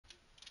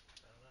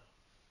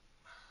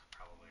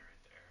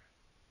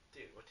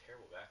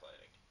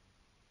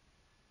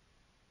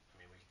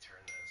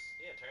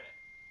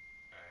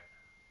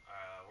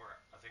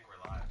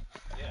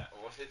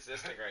it's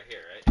this thing right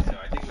here, right? So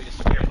I think we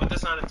just here, put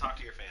this on and talk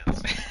to your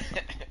fans.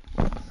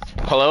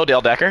 Hello,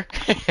 Dale Decker.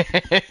 Do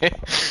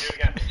it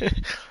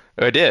again.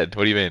 I did.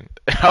 What do you mean?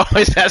 Oh,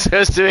 is that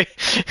supposed to be?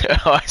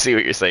 Oh, I see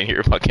what you're saying.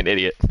 You're a fucking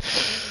idiot.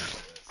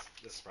 This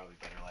is probably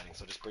better lighting,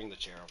 so just bring the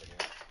chair over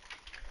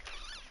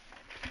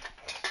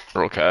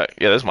here. Okay.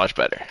 Yeah, that's much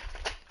better.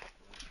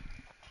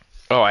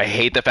 Oh, I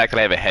hate the fact that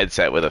I have a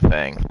headset with a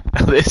thing.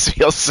 This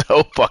feels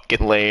so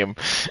fucking lame.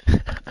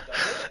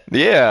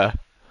 Yeah.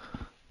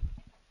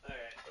 Alright,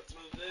 let's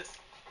move this.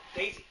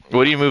 Daisy.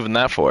 What are you moving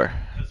that for?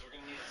 Because we're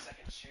going to need a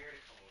second chair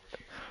to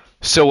come over here.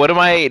 So what am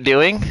I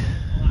doing? Hold on,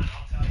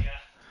 I'll tell you.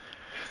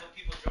 Wait till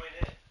people join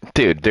in.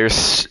 Dude,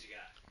 there's...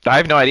 I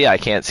have no idea. I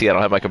can't see. I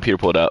don't have my computer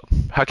pulled up.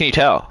 How can you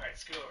tell? Alright,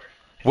 scoot over.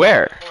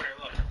 Where? Corner,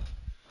 look.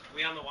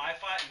 We on the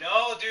Wi-Fi?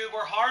 No, dude,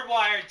 we're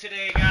hardwired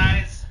today,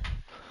 guys.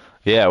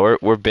 Yeah,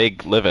 we're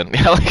big living.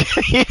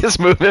 He's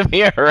moving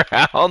me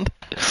around.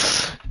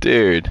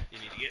 Dude. You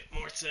need to get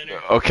more center.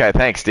 Okay,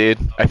 thanks, dude.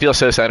 I feel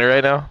so centered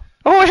right now.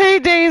 Oh, hey,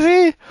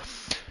 Daisy.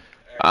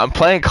 I'm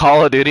playing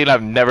Call of Duty, and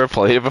I've never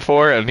played it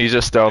before, and he's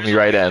just throwing me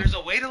right in. There's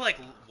a way to, like,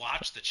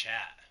 watch the chat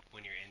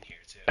when you're in here,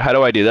 too. How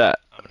do I do that?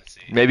 I'm going to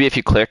see. Maybe if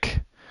you click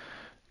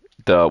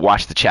the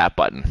watch the chat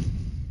button.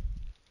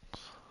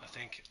 I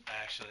think,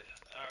 actually,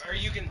 or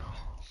you can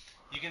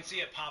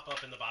see it pop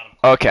up in the bottom.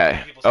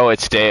 Okay. Oh,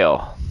 it's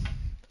Dale.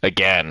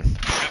 Again.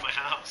 At my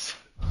house.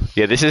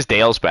 Yeah, this is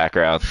Dale's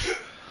background. This is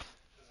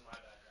my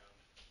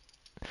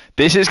background.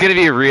 This is going to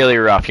be really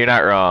rough. You're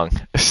not wrong.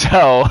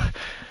 So,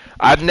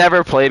 I've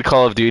never played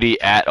Call of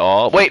Duty at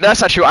all. Wait, that's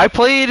not true. I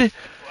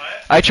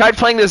tried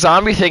playing the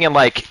zombie thing in,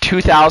 like,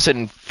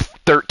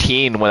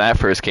 2013 when that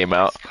first came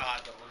out.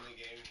 God, the only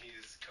game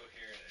he's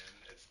coherent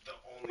in. It's the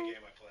only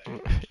game I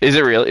play. Is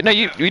it really? No,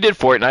 you did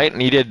Fortnite,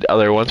 and you did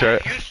other ones,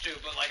 right? I used to,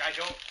 but, like, I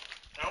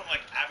don't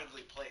like,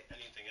 avidly play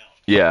anything else.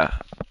 Yeah.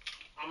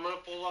 I'm going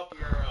to pull up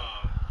your,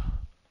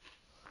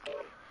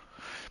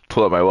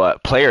 Pull up my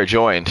what? Player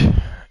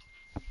joined.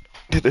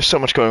 Dude, there's so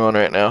much going on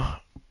right now.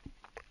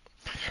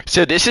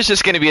 So this is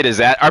just going to be a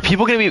disaster. Are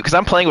people going to be, because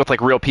I'm playing with, like,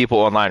 real people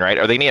online, right?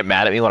 Are they going to get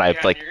mad at me when I,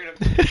 like,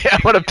 I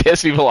want to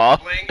piss people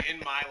off? Playing in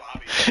my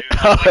lobby, dude.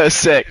 Oh, that's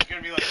sick. It's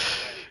going to be like,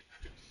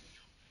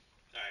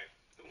 alright,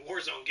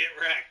 Warzone, get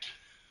wrecked.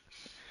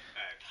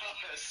 Alright, oh,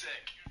 that's sick.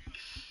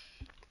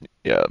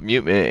 Yeah,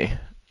 mute me.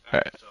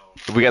 Alright,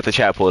 so, We got the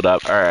chat pulled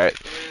up. Alright.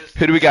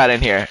 Who do we got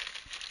in here?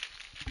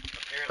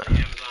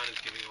 apparently Amazon is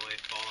giving away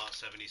Fallout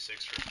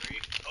 76 for free.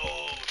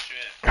 Oh,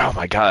 shit. Oh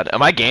my god.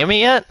 Am I gaming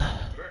yet? I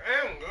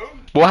am,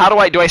 dude.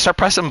 Well, do I start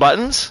pressing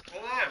buttons?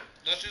 Hold on.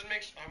 Let's just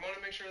I want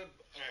to make sure that,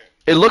 alright.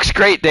 It looks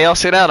great, Dale.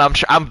 Sit down. I'm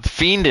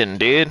fiending,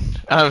 dude.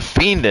 I'm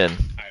fiending.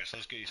 Alright, so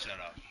let's get you set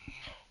up.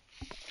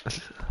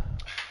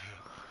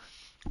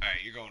 Alright,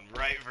 you're going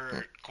right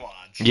for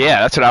quads.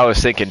 Yeah, that's what I was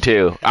thinking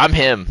too. I'm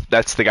him.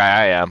 That's the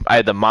guy I am. I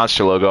had the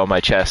monster logo on my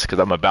chest because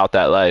I'm about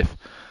that life.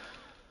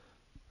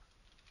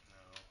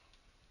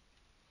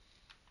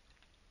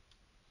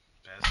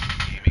 Best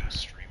gaming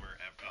streamer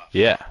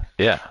ever.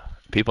 Yeah.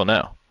 People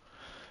know.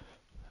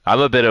 I'm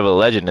a bit of a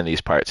legend in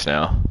these parts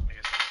now. I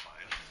guess that's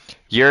fine.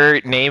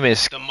 Your name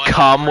is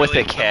Come with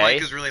a K. The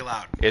mic is really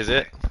loud. Is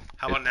it?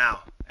 How about now?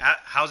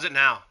 How's it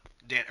now?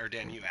 Dan,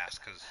 you asked,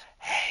 because...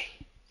 Hey.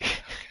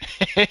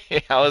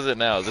 How is it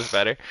now? Is this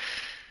better?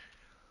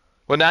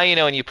 Well, now you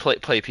know when you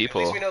play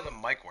people. At least we know the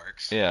mic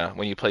works. Yeah,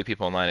 when you play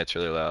people online, it's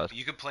really loud.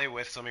 You could play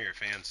with some of your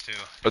fans, too.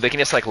 Oh, they can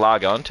just, like,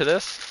 log on to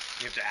this?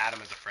 You have to add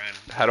them as a friend.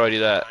 How do I do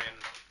that?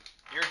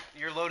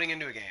 You're loading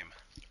into a game.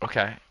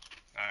 Okay.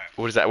 Alright.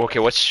 What is that? Okay,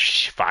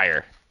 what's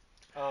fire?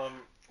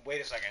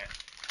 Wait a second.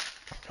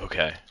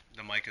 Okay.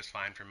 The mic is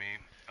fine for me.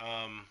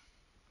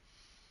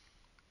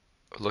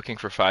 Looking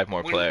for 5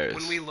 more players.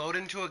 When we load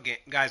into a game,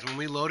 guys, when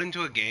we load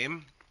into a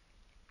game,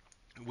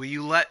 will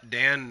you let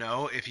Dan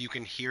know if you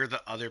can hear the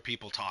other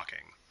people talking?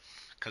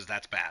 Because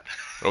that's bad.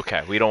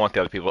 Okay, we don't want the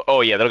other people.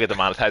 Oh yeah, that'll get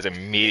demonetized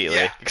immediately.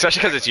 Yeah,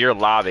 especially because it's your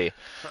lobby.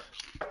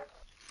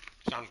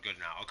 Sounds good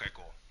now. Okay,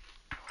 cool.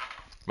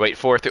 Wait,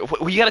 4, 3.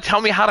 Well, you gotta tell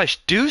me how to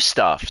do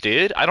stuff,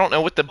 dude. I don't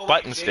know what the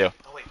buttons do.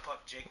 Oh wait,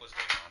 fuck, Jake was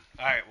going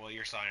on. All right, well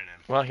you're signing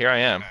in. Well, here I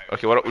am.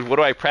 Okay, what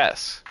do I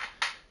press?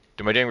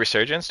 Am I doing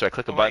resurgence? Do I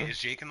click a button? Wait, is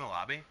Jake in the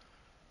lobby?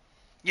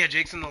 Yeah,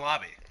 Jake's in the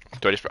lobby.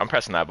 I'm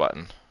pressing that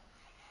button.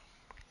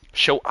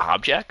 Show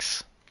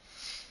objects?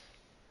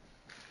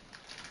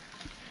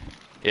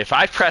 If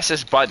I press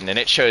this button and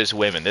it shows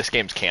women, this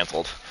game's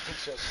canceled. It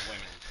shows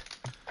women.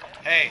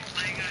 Hey, he's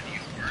playing on you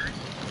first.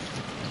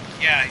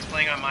 Yeah, he's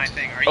playing on my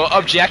thing.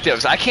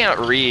 Objectives. I can't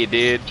read,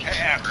 dude.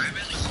 Hey,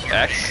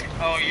 X.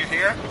 Oh, you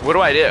here? What do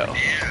I do?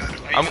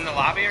 Are you in the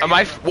lobby?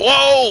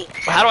 Whoa!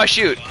 How do I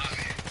shoot?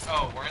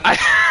 Oh, we're in the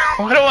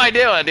what am I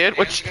doing, dude?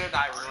 Dan's gonna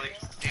die, really.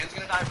 Dan's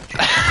gonna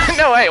die.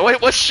 No,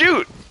 wait, what's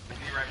shoot? Be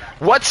right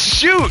back. What's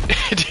shoot,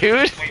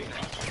 dude? Wait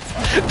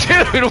for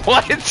us. Dude,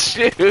 what's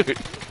shoot? You're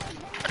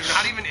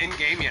not even in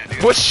game yet,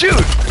 dude. What's shoot?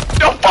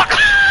 No, fuck!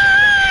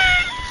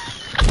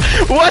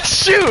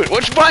 What's shoot?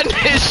 Which button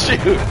is shoot?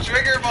 The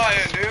trigger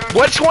button, dude.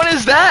 Which one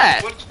is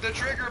that? What's the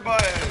trigger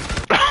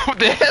button?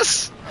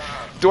 This?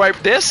 Do I,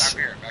 this?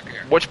 Back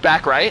here. Which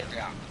back right?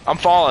 Yeah. I'm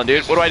falling,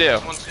 dude. What do I do?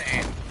 This one's to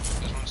aim.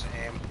 This one's to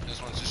aim.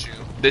 This one's to shoot.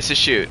 This is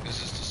shoot.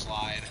 This is to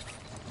slide.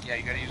 Yeah,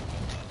 you gotta use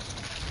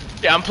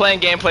both. Yeah, I'm playing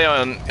gameplay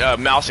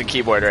on mouse and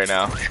keyboard right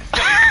now.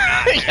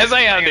 Yes,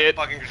 I am, dude.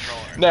 Fucking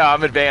controller. No,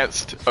 I'm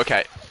advanced.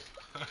 Okay.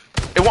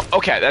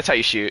 Okay, that's how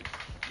you shoot.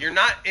 You're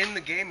not in the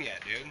game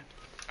yet, dude.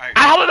 Right,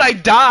 how did I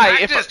die?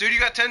 Practice, dude. You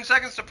got 10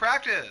 seconds to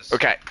practice.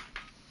 Okay.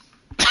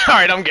 All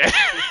right, I'm good.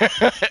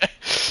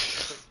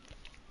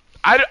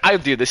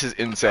 Dude, this is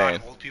insane.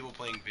 God, old people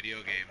playing video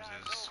games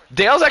is.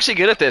 Dale's actually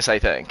good at this, I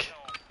think.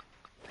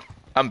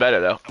 I'm better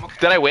though. I'm okay.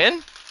 Did I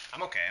win?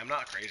 I'm okay. I'm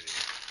not crazy.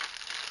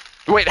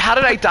 Wait, how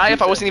did I die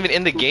if I wasn't even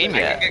in the game I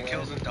yet? can get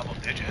kills in double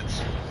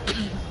digits.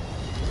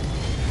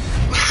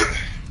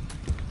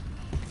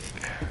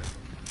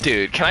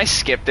 Dude, can I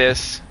skip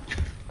this?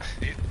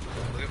 Dude,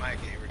 look at my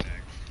gamer tag.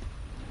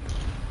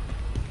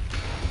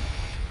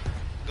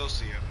 They'll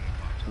see it.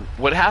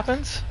 What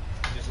happens?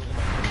 Just look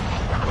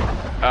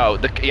at my Oh,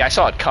 yeah, I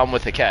saw it come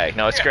with the K.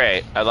 No, it's Yeah.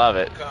 great. I love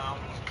it. Come.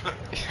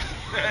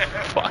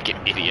 Fucking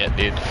idiot,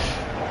 dude.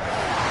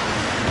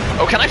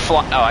 Oh, can I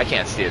fly? Oh, I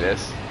can't see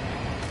this. You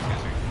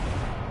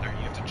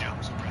have to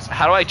jump, so press X.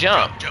 How do I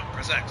jump? Jump,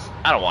 press X.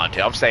 I don't want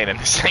to. I'm staying in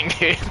this thing,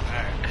 dude.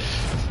 Alright.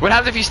 What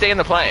happens if you stay in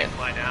the plane?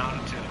 Fly down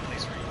to the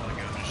place where you want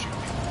to go to shoot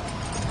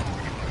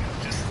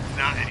people. Just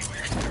not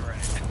anywhere.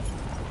 Right.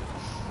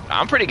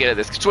 I'm pretty good at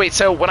this. So wait,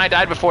 so when I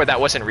died before, that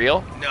wasn't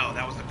real? No,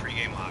 that was the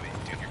pregame lobby.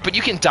 Dude, But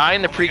you can die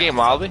in the pregame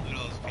lobby? Look at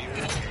those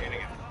people. You're gonna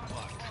get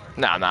fucked.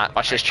 No, I'm not.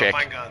 Watch this Go trick.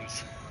 find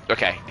guns.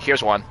 Okay,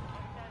 here's one.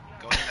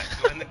 Go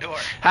in the door.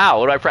 How?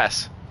 What do I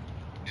press?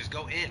 Just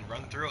go in.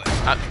 Run through it.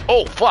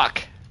 Oh,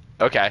 fuck.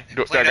 Okay.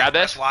 Do I Plate grab up,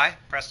 this? Press Y.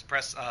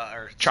 Press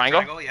or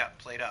Triangle? Yeah,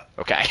 plate up.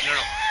 Okay. No.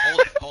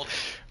 Hold it.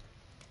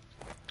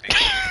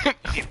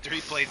 You need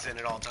 3 plates in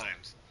at all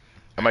times.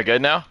 Am I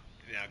good now?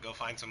 Yeah, go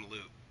find some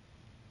loot.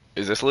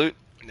 Is this loot?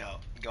 No,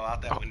 go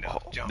out that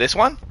window. Jump. This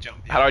one? Jump.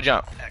 How do I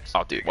jump? X.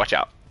 Oh, dude, watch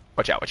out.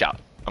 Watch out, watch out.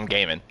 I'm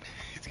gaming.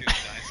 He's gonna die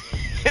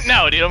soon.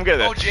 No, dude, I'm good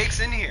at Oh, it.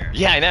 Jake's in here.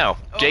 Yeah, I know.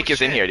 Oh, Jake is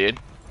in shit. here, dude.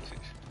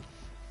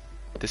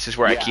 This is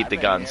where I keep the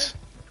guns.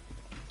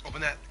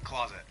 Open that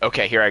closet.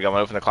 Okay, here I go. I'm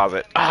gonna open the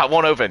closet. Ah, it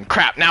won't open.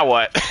 Crap, now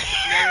what?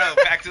 No,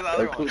 back to the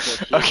other one.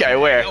 Okay,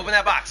 where? Open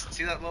that box.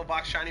 See that little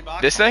box, shiny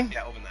box? This thing?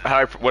 Yeah, open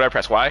that. What do I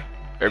press? Y?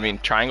 Or I mean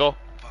triangle?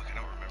 Fuck, I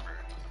don't remember.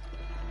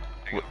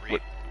 There you What- go, read.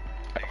 what-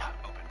 There you go,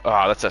 open.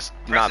 Oh, that's a Press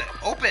not. it.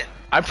 Open.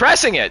 I'm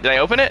pressing it. Did I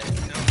open it? No.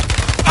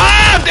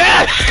 Ah, I'm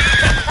dead.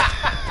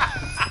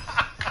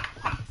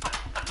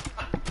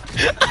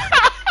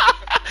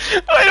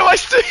 Wait, am I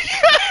still?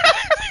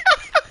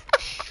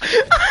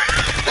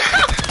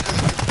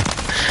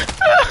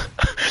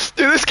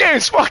 Dude, this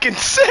game's fucking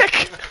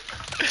sick.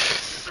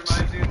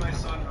 Reminds me of my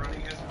son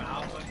running his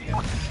mouth when he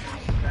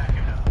has to back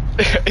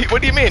it up.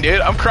 What do you mean,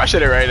 dude? I'm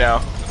crushing it right now.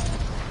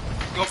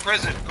 Go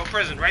prison. Go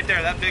prison. Right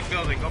there, that big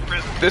building. Go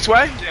prison. This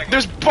way? Yeah, go-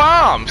 There's Yeah,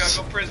 bombs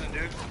go prison,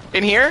 dude.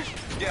 in here.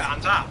 Yeah,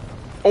 on top.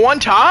 On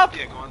top?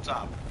 Yeah, go on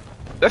top.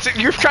 That's it.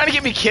 You're trying to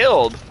get me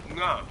killed.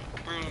 No.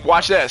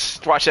 Watch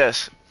this. Watch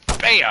this.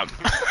 Bam.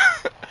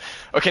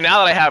 Okay, now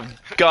that I have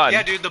gun.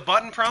 Yeah, dude, the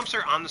button prompts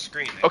are on the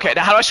screen. Okay,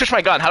 now how do I switch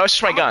my gun? How do I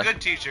switch my I'm gun? a good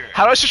teacher.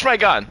 How do I switch my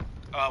gun?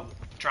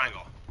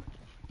 Triangle.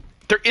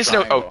 There is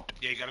no. Oh,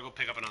 Yeah, you gotta go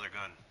pick up another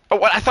gun. oh,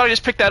 what? I thought I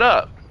just picked that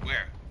up.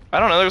 Where? I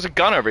don't know. There was a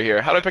gun over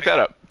here. How do I pick that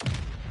up?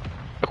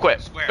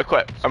 Equip. Square.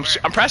 Equip.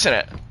 Square. I'm pressing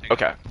it. you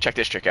Okay, go. check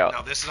this trick out.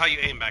 No, this is how you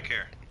aim back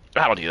here.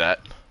 I don't do that.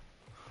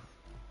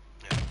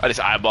 Yeah. I just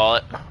eyeball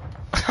it.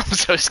 I'm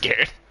so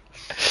scared.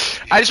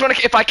 I just want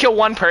to. If I kill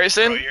one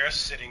person, Bro, you're a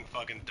sitting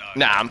fucking duck.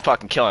 nah, I'm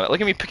fucking killing it.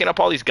 Look at me picking up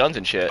all these guns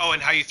and shit. Oh,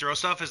 and how you throw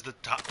stuff is the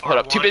top. Hold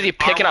up, too R1 busy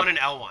picking R1 up- and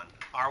L1.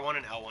 R1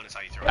 and L1 is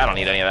how you throw. I don't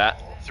need any of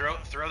that.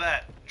 Throw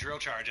that drill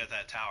charge at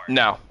that tower.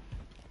 No.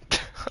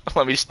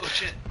 Let me just. Oh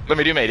shit. Let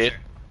me do me, dude.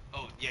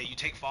 Oh yeah, you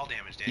take fall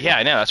damage, dude. Yeah,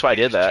 I know. That's why I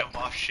did Just that. Jump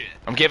off shit.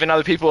 I'm giving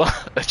other people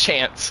a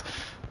chance.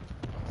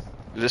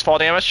 Is this fall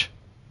damage?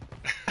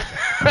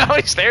 How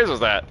many stairs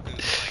was that? It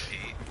was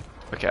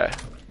like 8. Okay.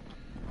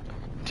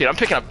 Dude, I'm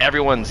picking up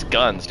everyone's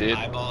guns, dude.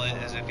 Eyeball it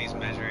as if he's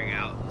measuring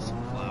out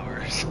some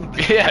flowers.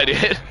 Yeah,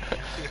 dude.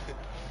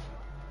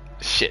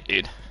 Shit,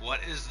 dude. What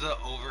is the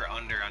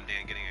over/under on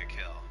Dan getting a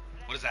kill?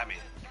 What does that mean?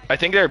 I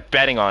think they're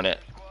betting on it.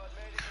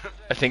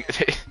 I think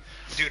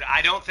Dude,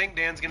 I don't think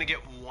Dan's gonna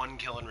get 1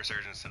 kill in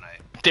Resurgence tonight.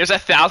 there's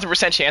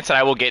 1,000% chance that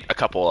I will get a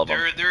couple of them.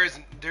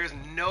 There's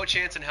no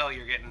chance in hell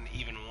you're getting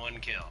even 1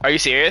 kill. Are you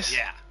serious?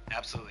 Yeah,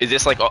 absolutely. Is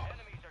this like? Oh,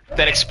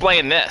 then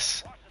explain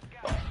this.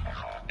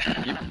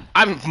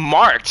 I'm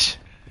marked.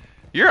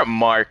 You're a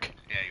mark.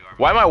 Yeah, you are.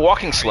 Why am I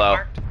walking Are you slow?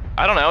 marked?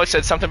 I don't know. It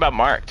said something about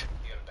marked.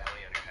 You got a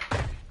bounty on your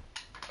head.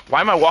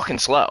 Why am I walking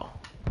slow?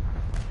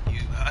 You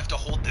have to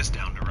hold this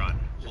down to run.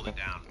 Hold it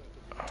down.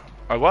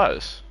 I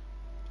was.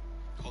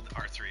 Hold the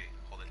R3.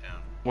 Hold it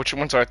down. Which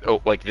ones are?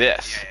 Oh, like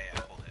this.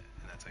 Yeah. Hold it,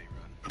 and that's how you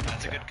run.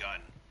 That's a good gun.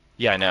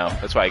 Yeah, I know.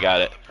 That's why I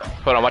got it.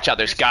 Hold on, watch out.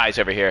 There's guys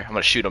over here. I'm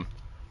gonna shoot them.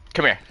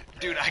 Come here.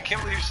 Dude, I can't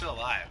believe you're still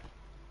alive.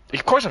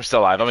 Of course I'm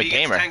still alive. I'm a If he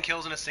gets gamer. 10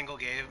 kills in a single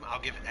game, I'll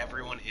give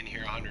everyone in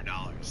here $100.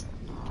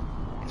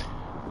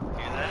 Hear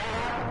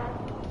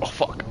that? Oh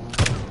fuck.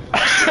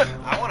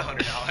 I want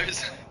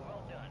 $100.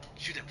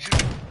 Shoot him!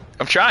 Shoot him!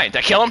 I'm trying. Did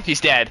I kill him? He's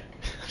dead.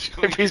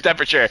 He's dead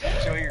for sure.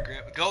 Show your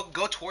grip.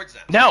 Go towards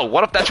them. No,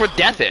 what if that's where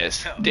death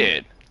is? No.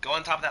 Dude. Go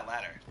on top of that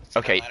ladder. See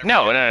Okay, that ladder no,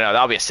 right no, there? no,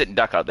 that'll be a sitting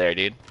duck out there,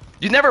 dude.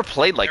 You've never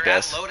played like They're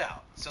this. at loadout.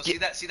 So see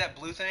that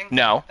blue thing?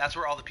 No. That's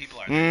where all the people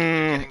are.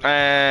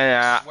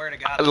 I swear to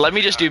God. Let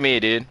me just do me,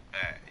 dude.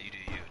 Alright, you do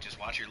you. Just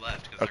watch your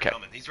left because Okay. they're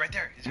coming. He's right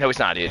there. No, he's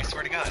not, dude. I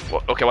swear to God.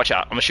 Okay, watch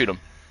out. I'm gonna shoot him.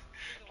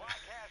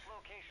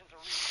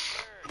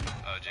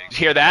 Oh, Jake's.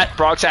 Hear that?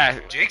 Bronx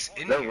act. Jake's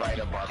in They're here. right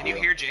above Can you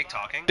you. hear Jake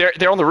talking?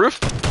 They're on the roof.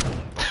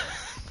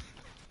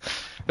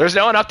 There's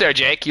no one up there,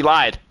 Jake. You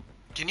lied.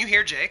 Can you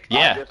hear Jake?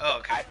 Yeah. Oh,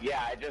 okay.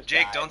 I just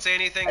Jake, died. don't say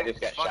anything. I just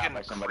got shot fucking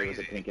by somebody with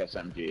a crazy. pink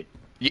SMG.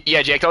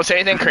 Yeah, Jake. Don't say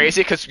anything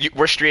crazy because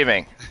we're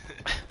streaming.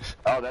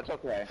 Oh, that's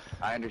okay.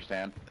 I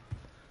understand.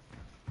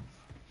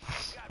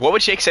 What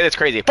would Jake say that's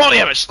crazy? Ball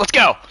damage. Let's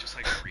go. Just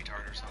like a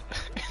retard or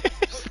something.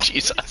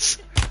 Jesus.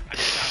 I'm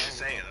just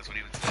saying. That's what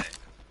he would say.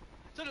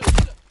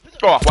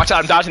 Oh, watch out.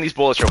 I'm dodging these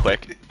bullets real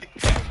quick.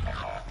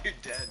 You're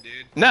dead,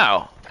 dude.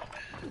 No.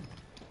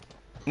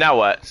 Now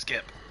what?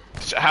 Skip.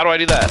 So how do I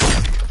do that?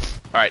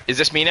 All right. Is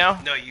this me now?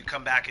 No, you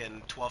come back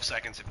in 12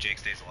 seconds if Jake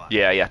stays alive.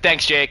 Yeah, yeah.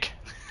 Thanks, Jake.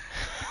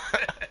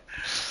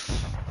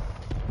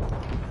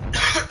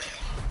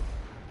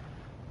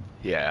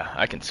 Yeah,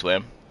 I can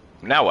swim.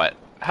 Now what?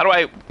 How do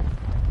I...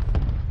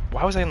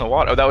 Why was I in the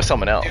water? Oh, that was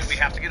someone else. Dude, we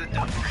have to get a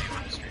dub for you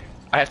on the stream.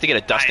 I have to get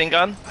a dusting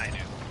gun? I do.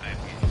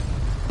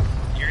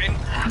 You're in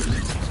first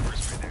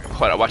right there.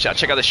 Hold on, watch out.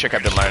 Check out this trick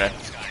I've been learning.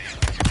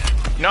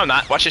 No, I'm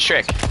not. Watch this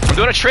trick. I'm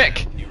doing a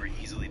trick. You were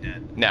easily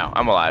dead. No,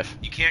 I'm alive.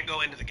 You can't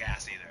go into the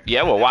gas either.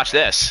 Yeah, well, watch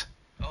this.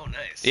 Oh,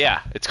 nice.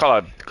 Yeah, it's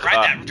called a...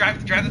 Drive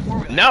that. Drive the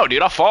four-wheeler. No,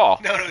 dude, I'll fall.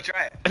 No,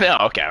 try it. No,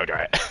 okay, I'll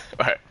try it.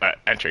 Alright,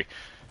 entry.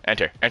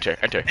 Enter. Entry.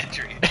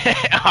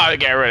 I'll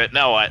get rid of it.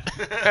 Now what?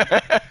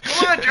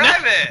 Come on,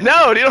 drive it.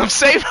 No, dude, I'm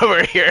safe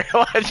over here.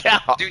 Watch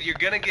out. Dude, you're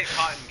gonna get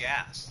caught in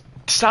gas.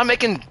 Stop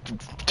making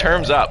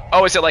terms up.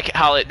 Oh, is it like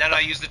how it... No,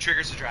 use the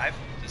triggers to drive.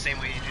 The same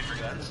way you do for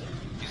guns.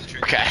 Use the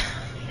triggers. Okay.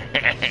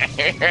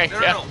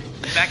 No.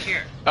 Back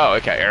here. Oh,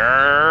 okay.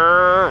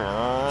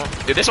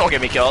 Dude, this won't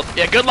get me killed.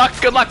 Yeah, good luck,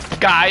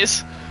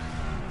 guys.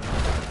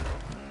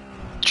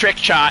 Trick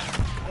shot.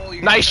 Oh,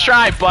 you Nice got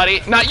try,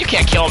 buddy. No, you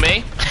can't kill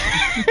me.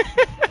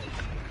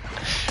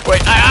 Wait,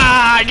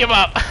 I give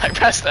up. I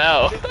pressed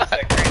O.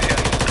 that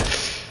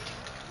crazy.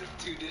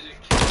 Two-digit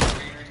kill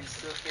streak, you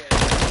still can't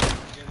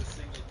get a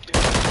single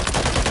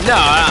kill. No,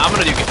 I'm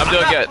doing I'm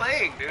good. not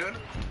playing, dude.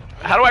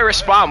 How do I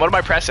respond? What am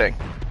I pressing?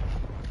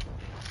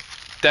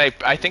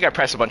 I think I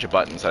pressed a bunch of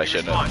buttons that I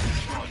shouldn't have.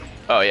 Respawn.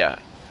 Oh, yeah.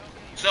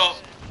 So,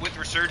 with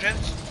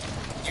Resurgence,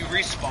 you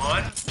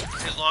respawn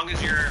as long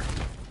as your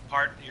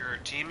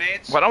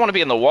teammates. Well, I don't want to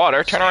be in the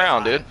water. Turn Stay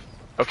around, alive.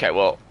 dude. Okay,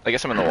 well, I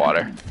guess I'm in the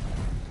water.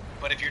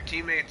 But if your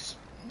teammates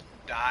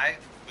die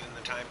within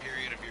the time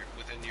period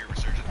within your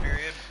Resurgence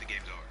period, the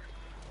game's over.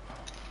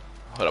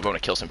 Hold up, I'm gonna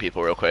kill some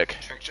people real quick.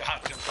 Trick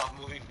shot jumps off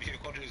moving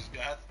vehicle to his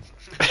death.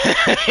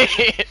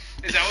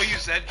 Is that what you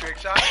said, trick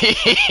shot?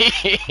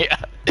 Yeah.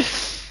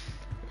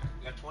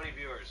 We got 20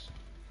 viewers.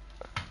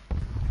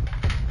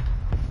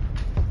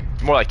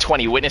 More like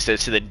 20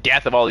 witnesses to the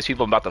death of all these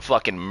people I'm about to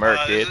fucking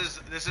murk, dude.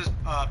 This is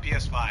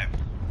PS5.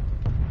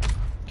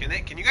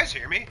 Can you guys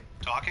hear me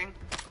talking?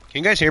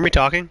 Can you guys hear me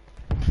talking?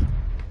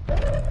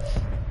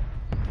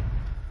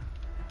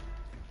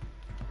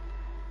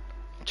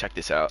 Check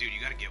this out. Dude,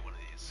 you gotta get one of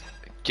these.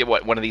 Get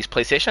what? One of these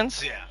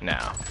PlayStations? Yeah. No.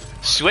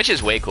 Switch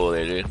is way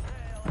cooler, dude.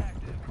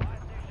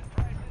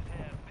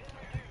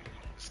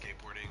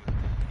 Skateboarding.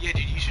 Yeah,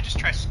 dude, you should just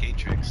try skate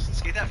tricks.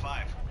 Skate that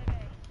 5.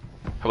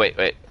 Oh, wait.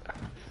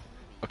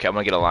 Okay, I'm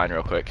gonna get a line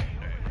real quick.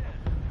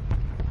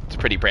 It's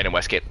pretty Brandon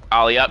Westgate.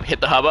 Ollie up, hit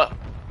the hubba.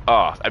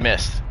 Oh, I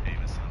missed.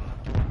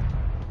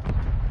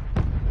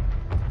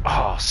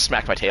 Oh,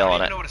 smacked my tail I on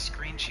don't it. even know what a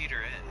screen cheater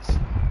is.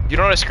 You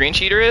don't know what a screen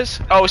cheater is?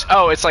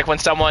 Oh, it's like when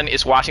someone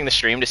is watching the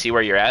stream to see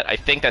where you're at. I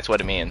think that's what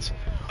it means.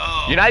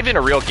 Oh. You're not even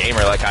a real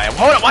gamer like I am.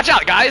 Hold up, watch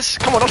out, guys!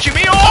 Come on, don't shoot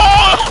me!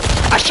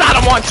 Oh! I shot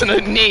him once in the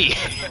knee.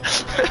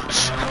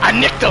 I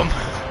nicked him.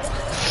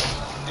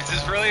 Is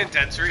this really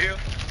intense for you?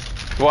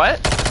 What?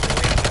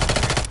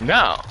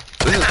 No.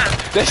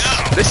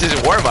 This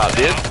is warm up,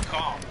 dude. Oh,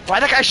 calm.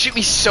 Why'd that guy shoot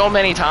me so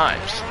many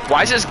times?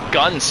 Why is his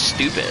gun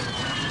stupid?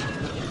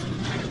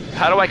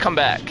 How do I come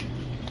back?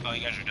 Oh,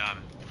 you guys are done.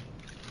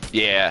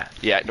 Yeah.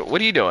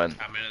 What are you doing?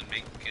 I'm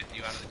gonna get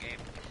you out of the game.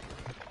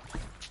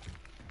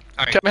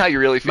 Tell me how you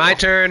really feel. My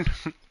turn.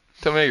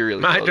 Tell me how you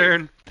really feel. My dude.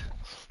 turn.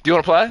 Do you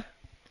want to play?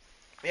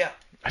 Yeah.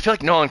 I feel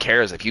like no one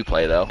cares if you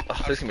play, though. Ugh,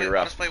 this is gonna be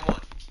rough. Let's play one.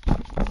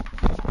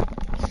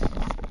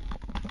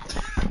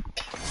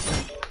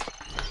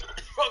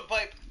 Wrong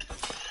pipe.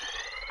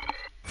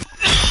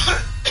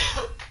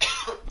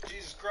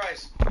 Jesus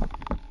Christ.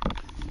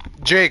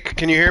 Jake,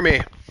 can you hear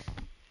me?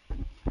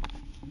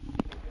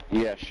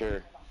 Yeah,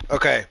 sure.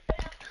 Okay.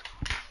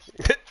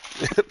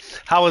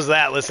 How was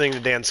that listening to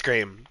Dan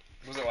scream?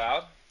 Was it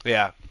loud?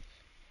 Yeah.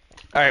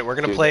 All right, we're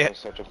gonna Dude, play. that was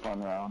such a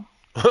fun round.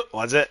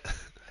 Was it?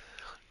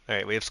 All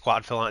right, we have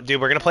squad fill on.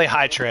 Dude, we're gonna play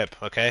high trip.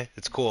 Okay,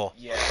 it's cool.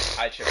 Yeah,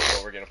 I check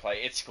what we're gonna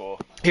play. It's cool.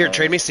 Here,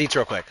 trade me seats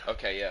real quick,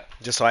 Okay, yeah.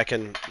 just so I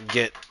can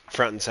get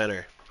front and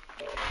center.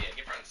 Yeah,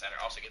 get front and center.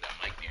 Also get that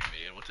mic near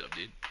me. What's up,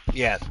 dude?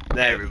 Yeah.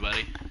 Hey,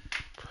 everybody.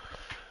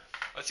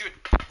 Let's see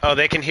what Oh,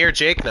 they can hear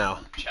Jake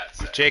now. chat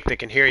said. Jake, they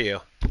can hear you.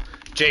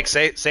 Jake,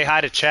 say hi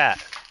to chat.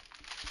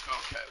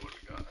 Okay, what do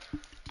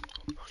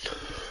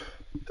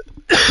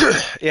we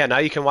got? Yeah, now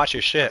you can watch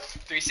your shit.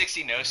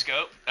 360 no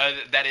scope.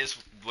 That is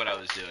what I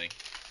was doing.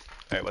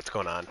 All right, what's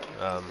going on?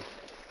 I don't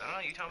know.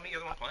 You tell me. You're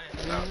the one playing.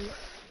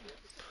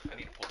 I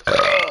need to pull this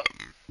up.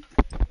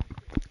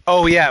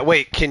 Oh yeah,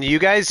 wait. Can you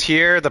guys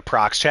hear the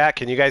prox chat?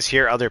 Can you guys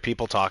hear other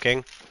people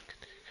talking?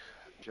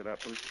 Shut up,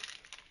 please.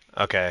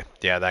 Okay.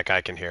 Yeah, that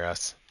guy can hear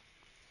us.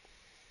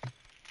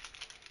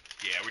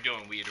 Yeah, we're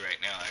doing weed right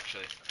now,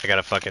 actually. I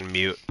gotta fucking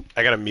mute.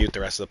 I gotta mute the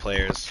rest of the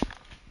players.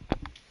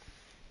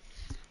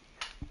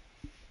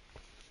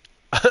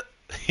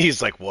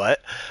 He's like,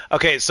 what?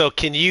 Okay, so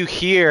can you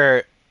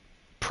hear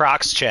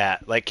prox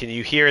chat? Like, can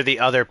you hear the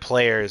other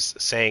players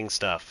saying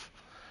stuff?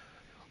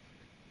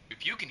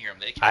 If you can hear them,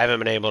 they can. I haven't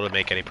been able to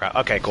make any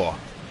Okay, cool.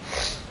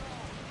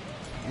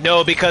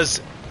 No, because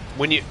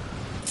when you...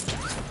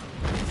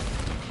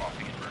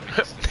 Coughing and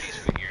burping is the case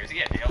for years.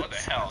 Yeah, what the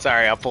hell?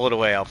 Sorry, I'll pull it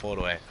away.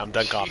 I'm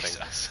done coughing.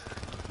 Jesus.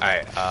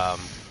 Alright,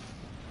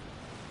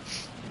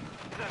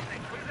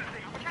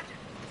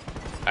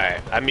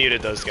 Alright, I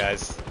muted those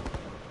guys.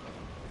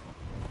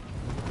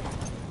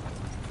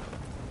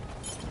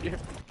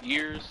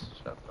 Years.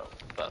 Shut the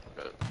fuck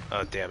up.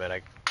 Oh, damn it.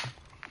 I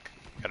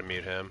gotta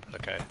mute him.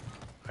 Okay.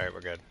 Alright,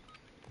 we're good.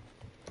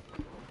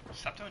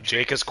 Stop doing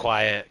Jake is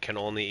quiet. Can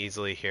only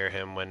easily hear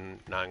him when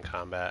not in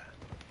combat.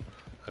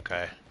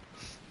 Okay.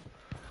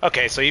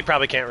 Okay, so you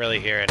probably can't really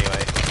hear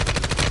anyway.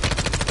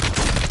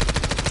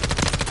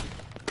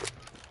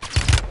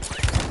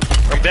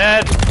 I'm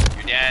dead!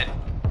 You're dead.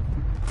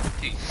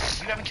 Dude, you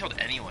haven't killed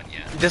anyone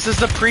yet. This is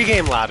the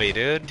pregame lobby,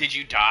 dude. Did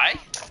you die?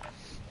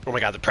 Oh my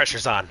god, the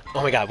pressure's on.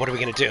 Oh my god, what are we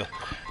gonna do?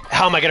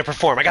 How am I gonna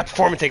perform? I got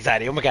performance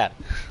anxiety. Oh my god.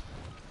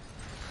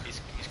 He's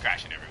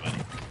crashing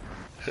everybody.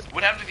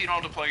 What happens if you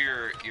don't deploy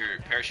your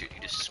parachute?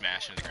 You just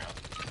smash into the ground.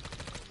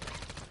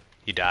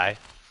 You die?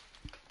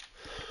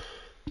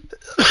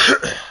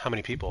 How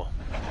many people?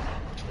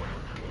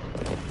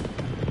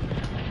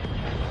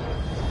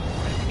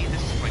 We need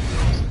this like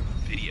little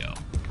video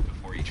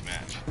before each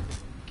match.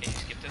 Can you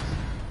skip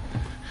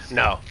this?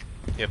 No.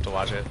 You have to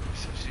watch it.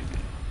 So stupid.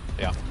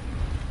 Yeah.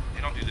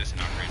 They don't do this in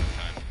Ocarina of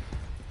Time.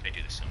 They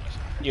do this so much.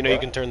 You know you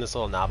can turn this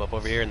little knob up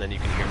over here and then you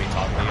can hear me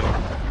talking to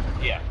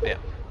you. Yeah. Yeah.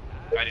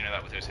 I didn't know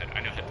that with those I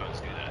know headphones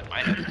do that. My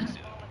headphones do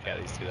that. Yeah,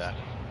 these do that.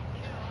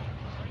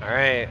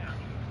 Alright.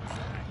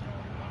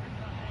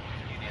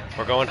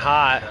 We're going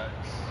hot.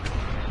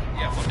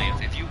 Yeah, we'll dance.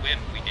 If you win,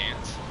 we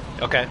dance.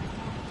 Okay.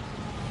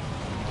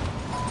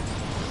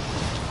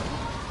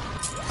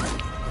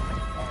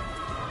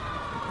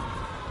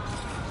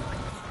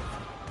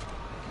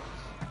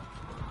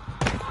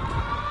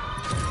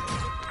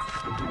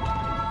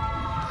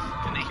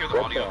 Can they hear the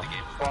What audio the of the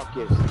game? fuck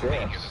is Can they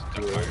hear this,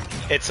 the dude? fire?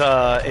 It's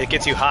it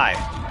gets you high.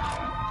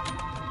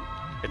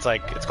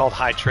 It's called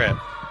high trip.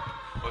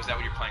 Oh, is that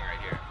what you're playing right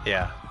here?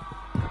 Yeah.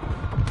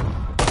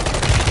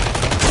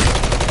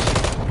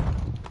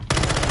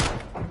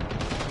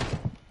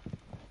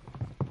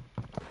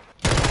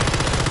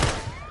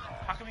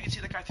 How come we can see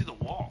the guy through the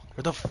wall?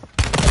 Where the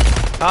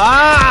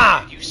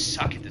Ah! You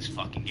suck at this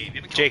fucking game.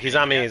 You haven't Jake, killed he's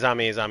on me, anyone he's on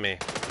me, he's on me.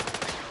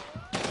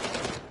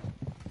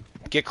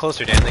 Get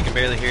closer, Dan, they can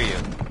barely hear you.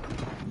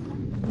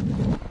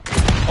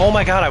 Oh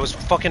my god, I was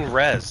fucking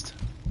rezzed.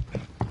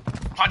 yet?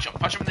 Punch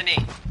him in the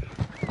knee.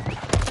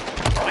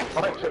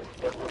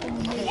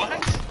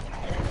 What?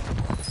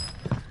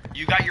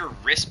 You got your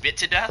wrist bit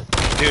to death?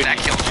 Dude, That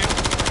killed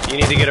you?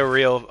 You need to get a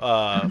real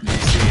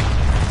PC.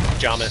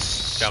 Jamis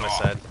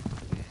said.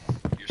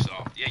 You're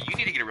soft. Yeah, you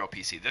need to get a real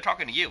PC. They're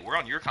talking to you. We're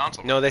on your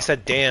console. No, they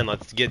said Dan.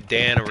 Let's get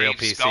Dan a real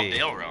Dave spelled PC.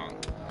 Dale wrong.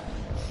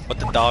 What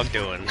the dog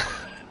doing?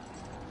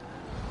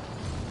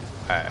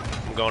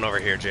 Alright, I'm going over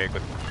here, Jake,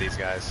 with these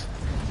guys.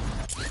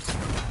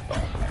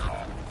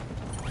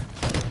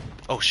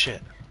 Oh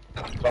shit.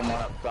 Someone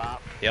up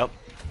top. Yep.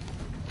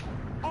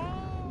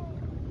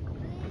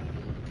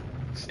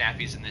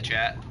 Snappy's in the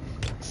chat.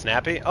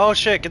 Snappy? Oh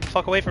shit, get the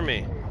fuck away from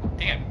me.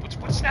 Damn, what's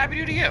Snappy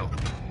do to you?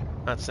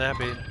 Not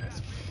Snappy.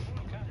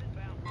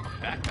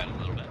 Backpedal a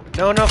little bit.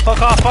 No, no,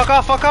 fuck off, fuck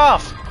off, fuck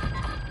off!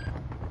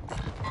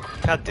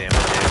 God damn it,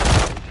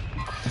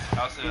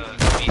 How's the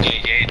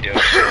BJJ doing?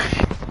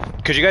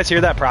 dude. Could you guys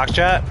hear that prox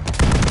chat?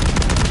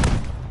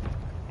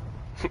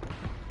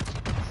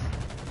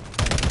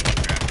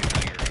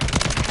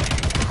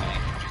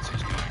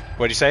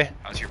 What'd you say?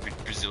 How's your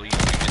Brazilian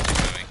jiu-jitsu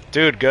going?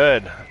 Dude,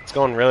 good. It's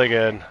going really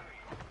good.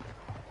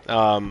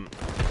 I'm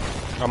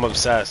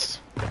obsessed.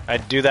 I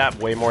do that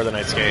way more than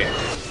I skate.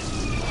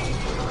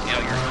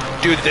 Yeah,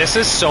 Dude, this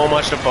is so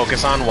much to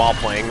focus on while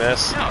playing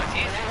this. no, it's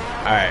easy.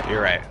 Alright,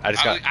 you're right. I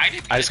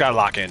just gotta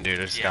lock in, dude.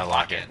 I just Yeah, gotta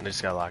lock lock in. in. I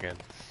just gotta lock in.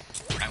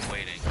 I'm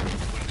waiting.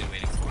 What are they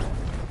waiting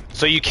for?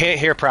 So you can't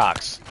hear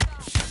procs.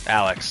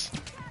 Alex.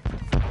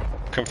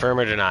 Confirm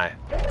or deny?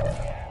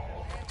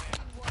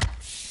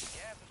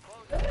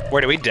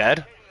 Wait, are we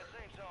dead?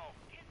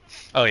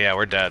 Oh yeah,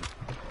 we're dead.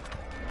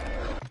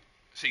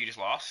 So you just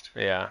lost?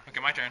 Yeah. Okay,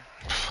 my turn.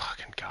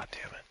 Fucking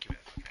goddamn it. Give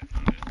it.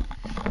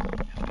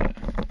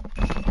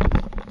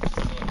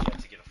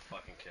 To get a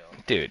fucking kill.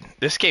 Dude,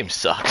 this game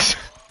sucks.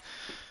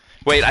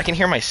 Wait, I can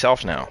hear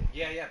myself now.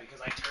 Yeah,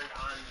 because I turned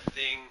on the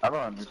thing. I don't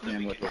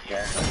understand what they're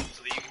saying.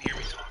 So that you can hear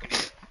me talking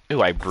to you.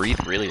 Ooh, I breathe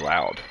really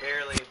loud.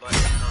 Barely, but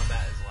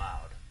combat is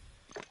loud.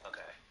 Okay.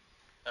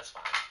 That's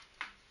fine.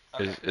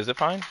 Okay. Is it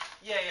fine?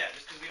 Yeah,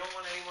 just because we don't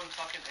want anyone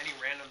talking any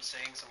random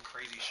saying some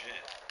crazy shit.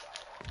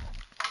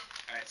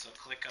 Alright, so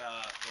click go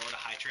to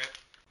high trip.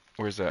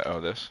 Where's that?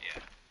 Oh, this?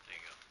 Yeah, there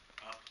you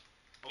go. Up.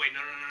 Oh wait,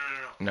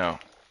 no. No.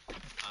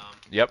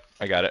 Yep,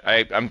 I got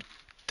it. I'm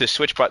the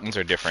switch buttons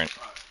are different.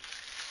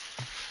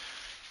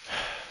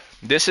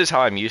 This is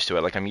how I'm used to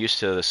it. Like I'm used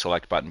to the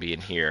select button being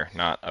here,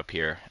 not up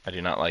here. I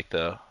do not like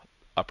the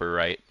upper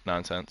right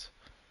nonsense.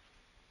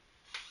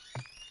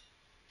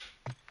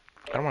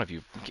 I don't want to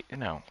view.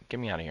 No, get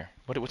me out of here.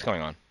 What's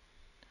going on?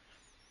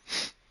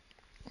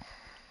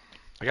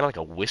 I got like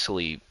a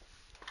whistly,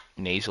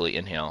 nasally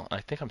inhale.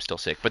 I think I'm still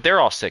sick, but they're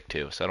all sick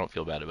too, so I don't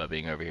feel bad about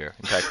being over here.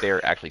 In fact,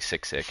 they're actually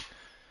sick.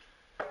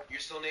 You're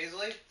still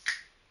nasally?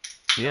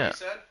 Yeah. You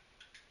said?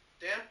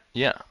 Dan?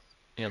 Yeah.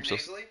 Yeah, I'm You're still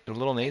nasally? a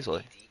little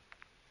nasally.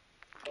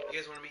 You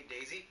guys want to meet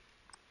Daisy?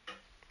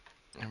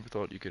 Never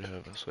thought you could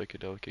have a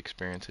psychedelic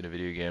experience in a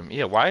video game.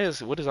 Yeah, what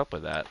is up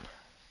with that?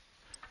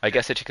 I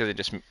guess it's because it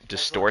just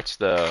distorts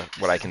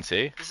what I can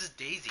see. This is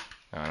Daisy.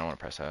 No, I don't want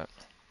to press that.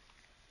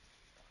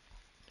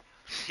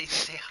 Daisy,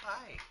 say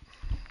hi.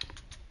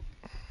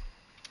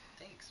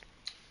 Thanks.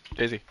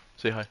 Daisy,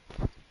 say hi.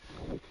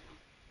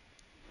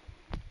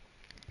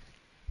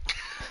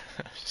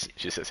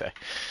 She says hi.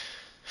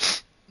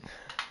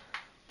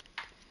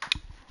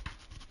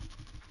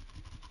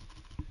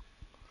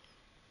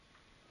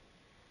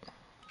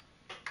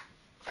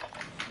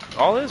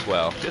 All is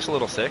well, just a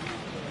little sick.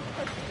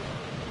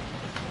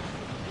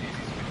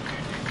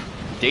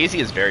 Daisy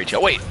is very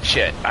chill. Wait,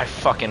 shit. I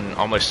fucking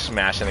almost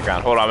smashed in the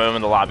ground. Hold on, I'm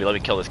in the lobby. Let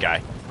me kill this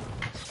guy.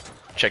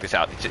 Check this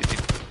out. Did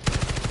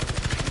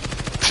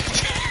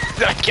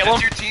I kill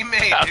him? That's your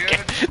teammate, Okay.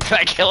 dude. Did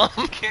I kill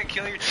him? You can't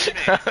kill your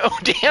teammate. Oh,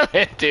 damn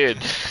it, dude.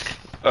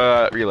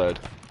 Reload.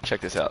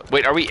 Check this out.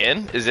 Wait, are we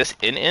in? Is this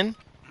in?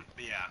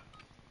 Yeah.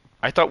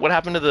 I thought, what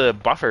happened to the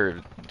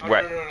buffer? Oh,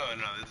 Where- no,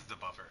 this is the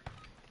buffer.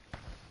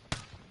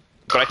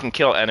 But I can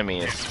kill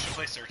enemies. Yeah, we should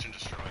play Search and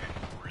Destroy.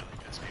 Really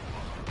piss people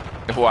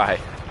off. Why?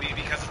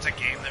 Because it's a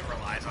game that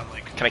relies on,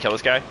 like, Can I kill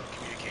this guy?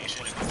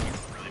 communication, and people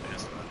really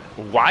pissed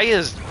about it. Why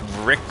is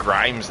Rick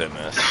Grimes in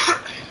this?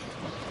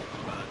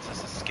 It's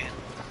just a skin.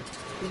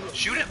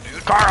 Shoot him,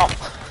 dude. Carl!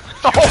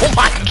 Oh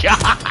my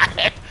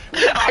god!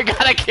 I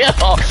got a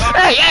kill!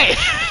 Hey!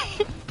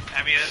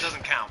 I mean, it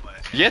doesn't count, but...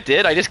 Yeah, it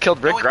did. I just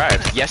killed Rick No, it Grimes.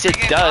 didn't. Yes, He it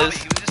gave does. Bobby,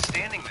 He was just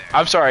standing there.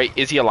 I'm sorry,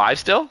 is he alive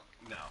still?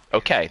 No.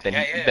 Okay, then,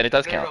 then it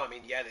does count. No, I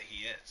mean, yeah, that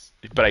he is.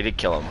 But I did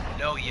kill him.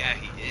 No, yeah,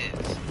 he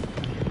is.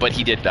 But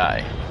he did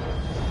die.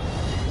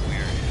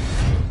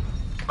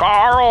 Weird.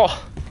 Carl!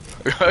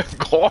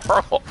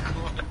 Carl!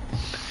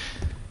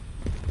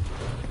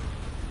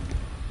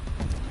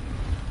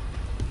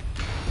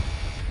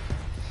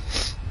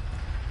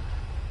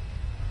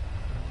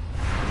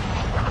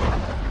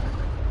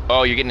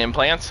 Oh, you're getting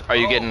implants? Are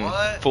you getting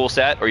what? full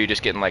set, or are you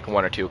just getting like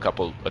one or two, a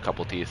couple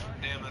teeth?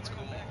 Damn, that's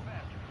cool.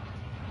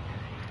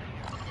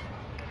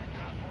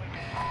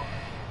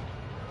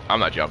 I'm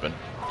not jumping.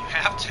 You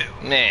have to.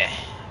 Nah.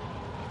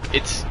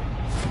 It's.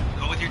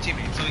 Go with your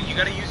teammates. So you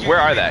gotta use your... Where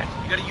are they?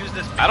 You gotta use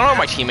this... I don't know where my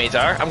mini-map. teammates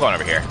are. I'm going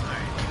over here.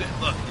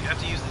 Alright, look, you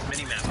have to use this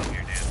mini-map up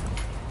here, Dan.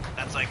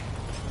 That's like...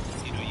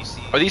 You know, you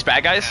see... Are these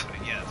bad guys?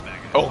 happening. Yeah, that's bad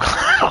guys.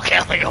 Oh, okay,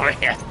 I'm going over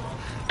here.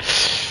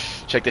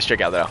 Check this trick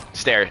out, though.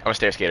 I'm a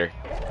stair skater.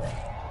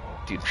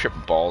 Dude, I'm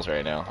tripping balls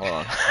right now. Hold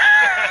on.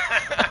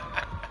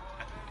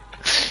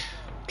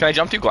 Can I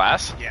jump through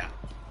glass? Yeah.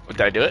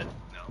 Did I do it?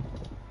 No.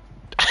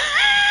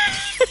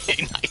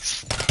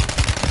 Nice.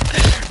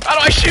 How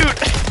do I shoot?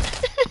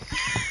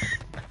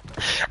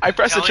 I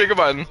pressed the trigger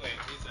button. Wait, he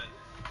said,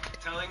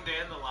 telling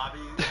Dan the lobby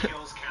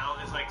kills count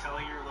is like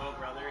telling your little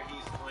brother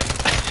he's playing.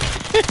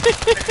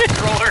 The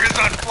controller is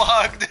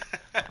unplugged.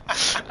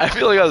 I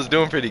feel like I was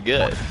doing pretty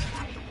good.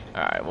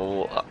 All right,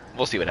 well,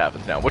 we'll see what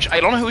happens now. Which I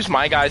don't know who's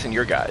my guys and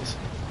your guys.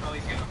 Oh,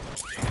 he's getting a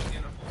full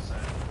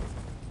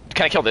set.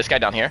 Can I kill this guy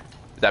down here?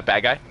 Is that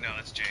bad guy? No,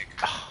 that's Jake.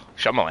 Oh,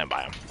 I'm gonna land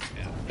by him.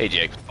 Yeah. Hey,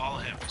 Jake. Follow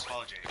him. Just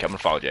follow Jake. Okay, I'm gonna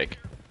follow Jake.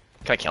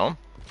 Can I kill him?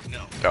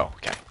 No. Oh,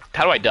 okay.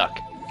 How do I duck?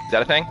 Is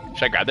that a thing?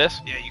 Should I grab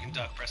this? Yeah, you can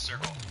duck. Press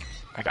circle.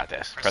 I got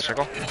this. Press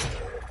circle.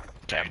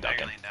 Okay, I'm Now you're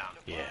ducking. laying down.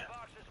 Yeah.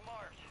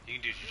 You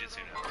can do jujitsu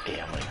now.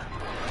 Yeah, I'm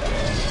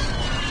laying.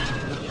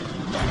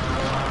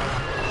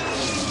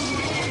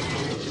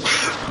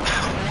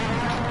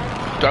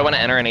 Do I want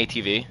to enter an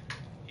ATV?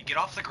 You get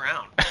off the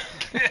ground.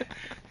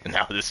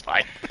 No, this is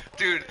fine.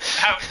 Dude,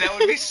 that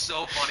would be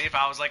so funny if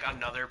I was like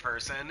another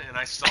person and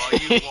I saw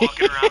you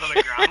walking around on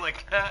the ground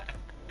like that.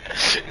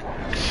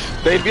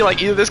 They'd be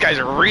like, either this guy's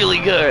really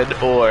good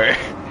or.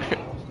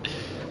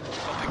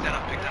 Oh, pick that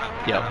up. Pick that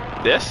up.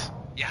 Yep. This?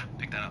 Yeah,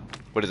 pick that up.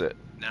 What is it?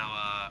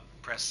 Now,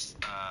 press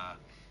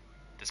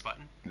this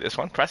button. This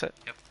one? Press it.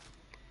 Yep.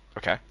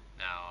 Okay.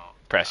 Now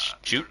Press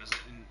shoot.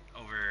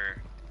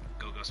 Over.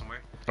 Go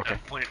somewhere. Okay.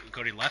 Now,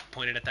 go to your left.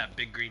 Point it at that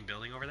big green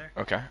building over there.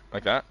 Okay.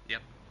 Like that?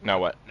 Yep. Now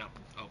what? No.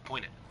 Oh,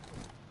 point it.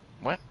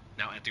 What?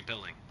 Now at the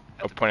building.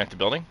 Point at the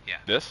building? Yeah.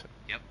 This?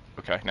 Yep.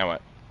 Okay. Now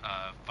what?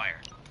 Fire.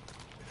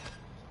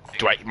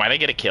 Might I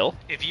get a kill?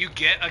 If you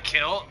get a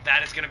kill,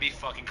 that is gonna be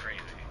fucking crazy.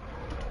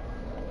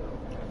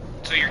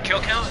 So your kill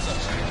count is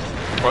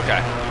up.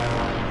 Okay.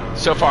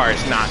 So far,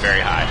 it's not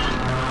very high.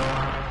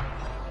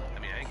 I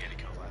mean, I didn't get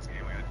any kills last game.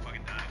 I got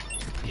fucking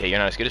died. Yeah, you're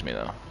not as good as me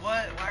though.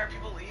 What? Why are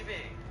people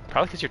leaving?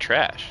 Probably because you're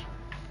trash.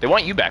 They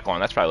want you back on.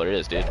 That's probably what it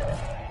is, dude.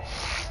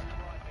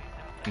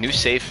 New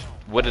safe.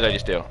 What did I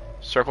just do?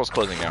 Circle's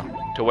closing now.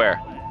 To where?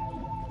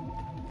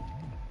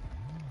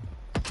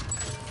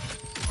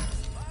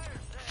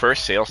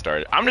 First sale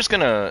started. I'm just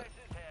gonna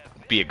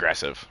be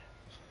aggressive.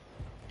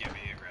 Yeah,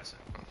 be aggressive.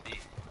 Be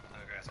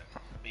aggressive.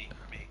 Be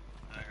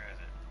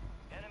aggressive.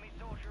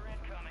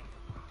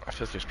 I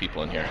feel like there's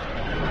people in here.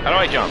 How do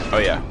I jump? Oh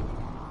yeah.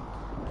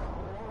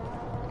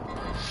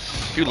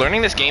 Dude,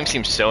 learning this game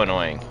seems so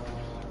annoying.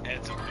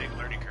 It's a big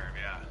learning curve,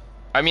 yeah.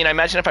 I mean, I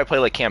imagine if I play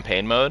like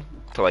campaign mode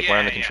to like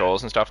learn the Yeah.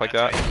 controls and stuff like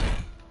That's that. how you-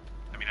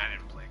 I mean, I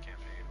didn't play campaign,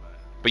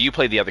 But you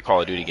played the other Call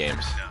of Duty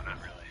games. no, not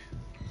really.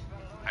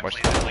 I What's-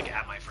 played it like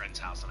at my friend's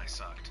house and I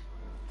sucked.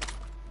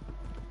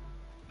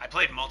 I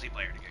played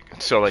multiplayer to get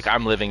good. So like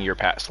I'm living your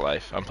past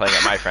life. I'm playing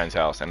at my friend's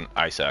house and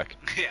I suck.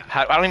 Yeah.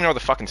 I don't even know where the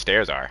fucking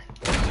stairs are.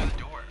 To the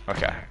door.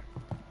 Okay.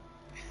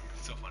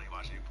 It's so funny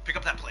watching you. Pick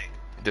up that plate.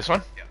 This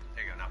one? Yeah,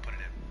 there you go. Now put it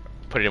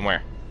in. Put it in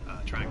where?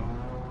 Triangle. No,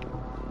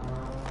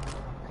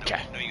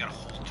 Okay. No, you gotta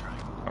hold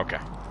triangle. Okay.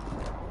 There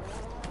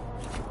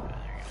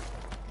you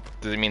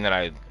Does it mean that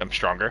I'm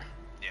stronger? go.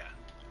 Yeah.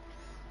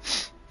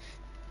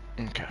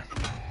 Okay.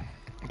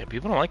 Yeah,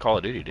 people don't like Call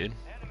of Duty, dude.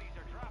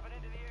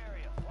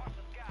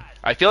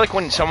 I feel like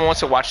when someone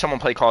wants to watch someone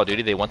play Call of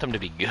Duty, they want them to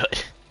be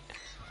good.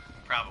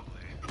 Probably.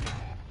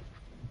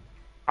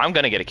 I'm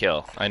gonna get a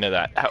kill. I know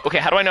that. Okay,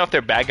 how do I know if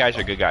they're bad guys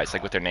or good guys?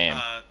 Like with their name.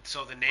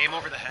 So the name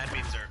over the head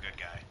means they're a good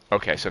guy.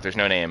 Okay, so if there's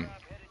no name,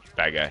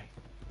 bad guy.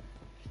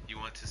 You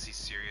want to see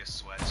serious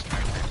sweat,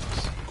 strike Rainbow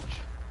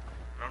Siege.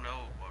 I don't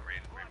know what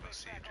Rainbow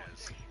Siege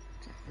is.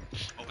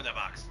 Open that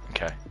box.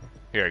 Okay.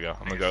 Here I go.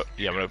 I'm gonna go.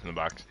 Yeah, I'm gonna open the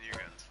box. You're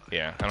good. It's fine.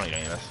 Yeah, I don't need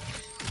any of this.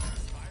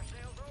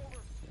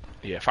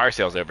 Yeah, fire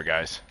sale's over,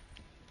 guys.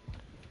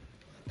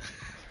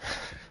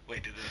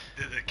 Wait, did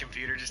the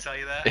computer just tell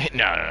you that?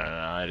 No,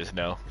 I just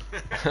know.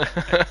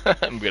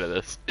 I'm good at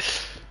this.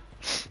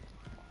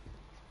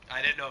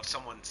 I didn't know if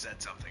someone said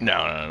something. No,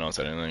 don't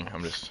say anything.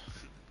 I'm just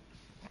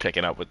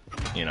picking up with,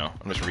 I'm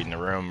just reading the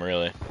room,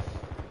 really.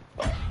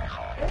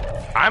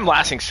 I'm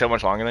lasting so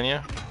much longer than you.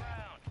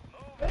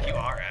 You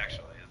are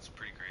actually. It's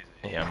pretty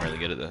crazy. Yeah, I'm really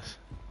good at this.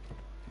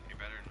 You're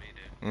better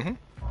than me, dude.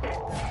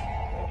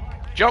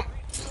 Mm-hmm. Jump!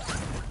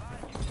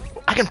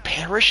 I can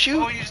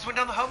parachute? Oh, you just went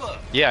down the hubba.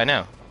 Yeah, I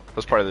know. That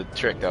was part of the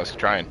trick that I was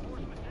trying.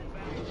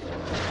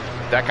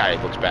 That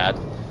guy looks bad.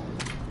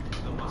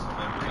 The most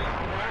memory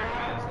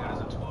as good as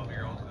a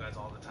 12-year-old who has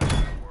all the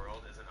time in the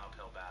world is an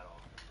uphill battle.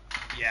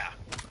 Yeah,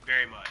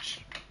 very much.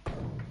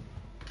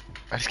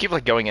 I just keep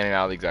like going in and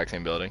out of the exact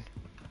same building.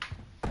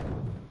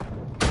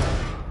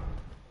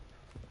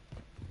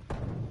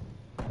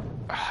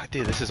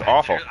 Dude, this is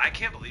awful. I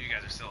can't believe you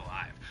guys are still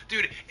alive.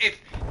 Dude,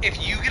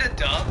 if you get a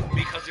dub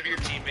because of your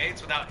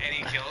teammates without any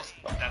kills,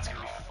 that's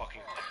gonna be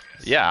fucking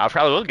hilarious. Yeah, I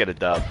probably will get a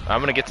dub. I'm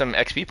gonna get some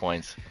XP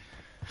points.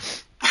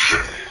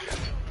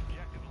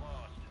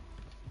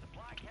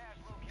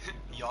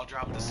 Y'all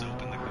drop the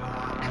soap in the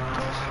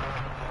go.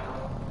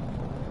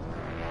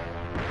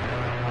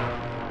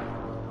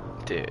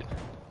 Dude.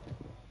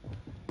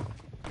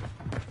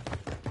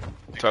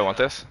 So I want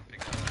this?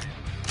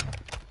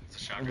 It's a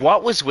shotgun.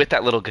 What was with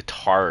that little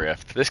guitar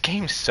riff? This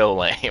game's so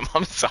lame.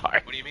 I'm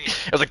sorry. What do you mean?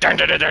 It was like dun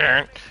dun dun dun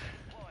dun.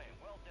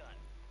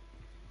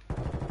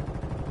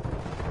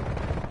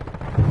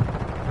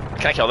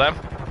 Can I kill them?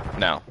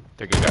 No,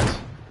 they're good guys.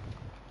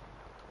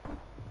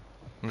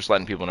 I'm just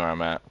letting people know where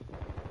I'm at.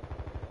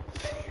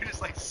 You're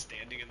just like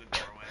standing in the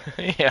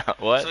doorway. Yeah,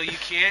 what? So you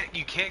can't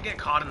get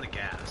caught in the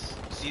gas.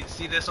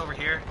 See this over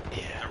here?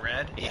 Yeah. The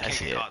red? You Yeah, I can't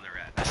see get it. caught in the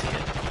red. I see it.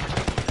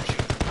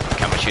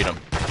 Okay, I'm gonna shoot them.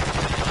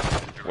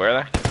 Where are they?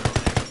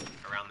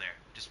 Around there.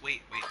 Just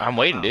wait. I'm They'll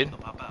waiting, pop out, dude. they'll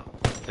pop out.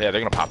 Yeah,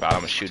 they're gonna pop out. I'm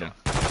gonna shoot them.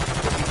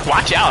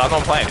 Watch out! I'm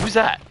gonna play. Who's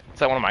that? Is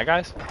that one of my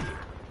guys?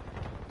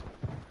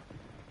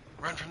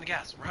 Run from the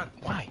gas. Run.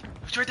 Why?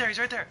 He's right there. He's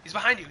right there. He's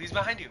behind you. He's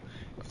behind you.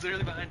 He's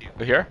literally behind you.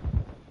 Over here?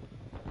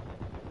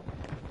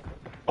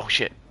 Oh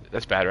shit,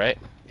 that's bad, right?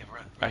 Yeah,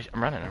 run.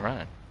 I'm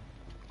running. Is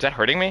that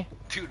hurting me?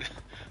 Dude,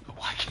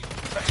 why can't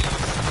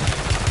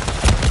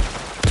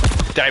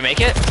Did I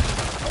make it?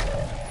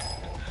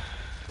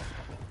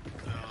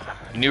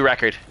 New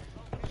record.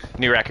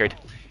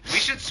 We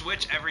should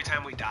switch every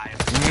time we die.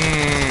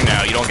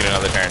 No, you don't get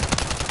another turn.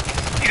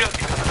 You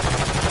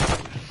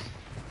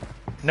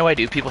No, I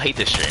do. People hate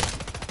this stream.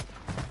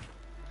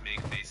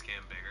 Make face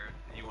cam bigger.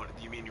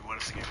 You mean you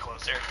want us to get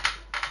closer?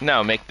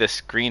 No, make the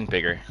screen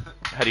bigger.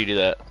 How do you do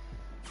that?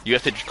 You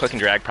have to click and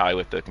drag probably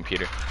with the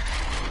computer.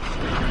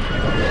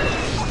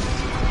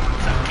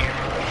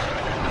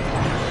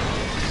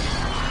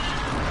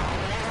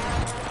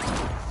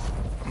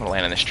 I'm gonna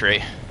land on this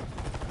tree.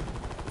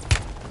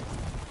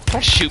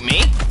 Don't shoot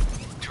me.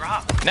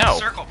 Drop. No.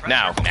 Circle. Press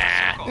No. circle, press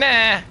Nah. circle.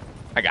 Nah.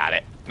 I got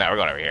it. No, we're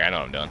going over here. I know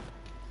what I'm doing.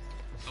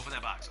 Open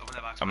that box. Open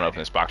that box. I'm gonna open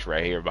this box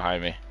right here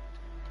behind me.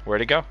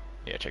 Where'd it go?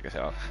 Yeah, check this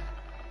out.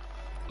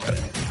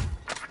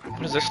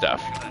 What is this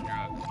stuff? Pick up that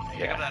drug.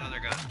 Pick up that other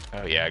gun.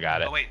 Oh yeah, I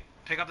got it. Oh wait,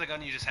 pick up the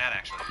gun you just had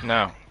actually.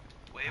 No.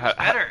 Wait, it was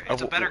better.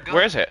 It's a better gun.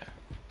 Where is it? The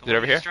Is it one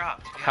over you here? just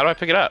dropped. Yeah. How do I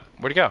pick it up?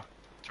 Where'd it go?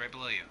 It's right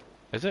below you.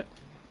 Is it?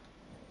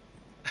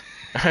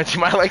 Dude,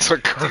 my legs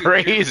look Dude,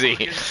 crazy.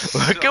 you're Look so-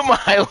 at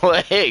my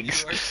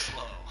legs. You are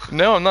slow.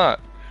 No, I'm not.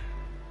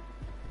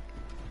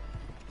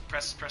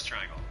 Press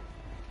triangle.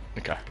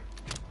 Okay.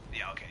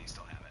 Yeah, okay, you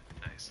still have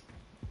it. Nice.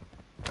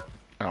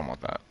 I don't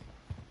want that.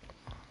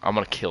 I'm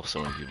gonna kill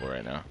so many people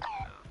right now.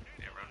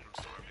 Yeah, run from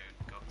storm,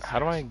 dude. Go upstairs. How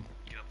do I?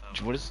 Get up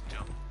the What is?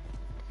 jump.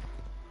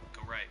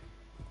 Go right.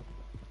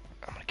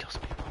 I'm gonna kill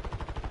some people.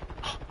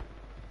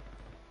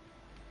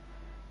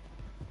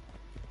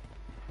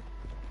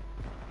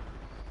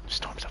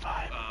 Storm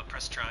survive.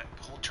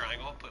 Hold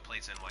triangle, put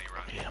plates in while you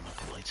run. Yeah, I'm gonna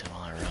put lights in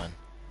while I run.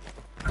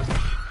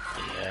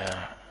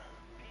 Yeah.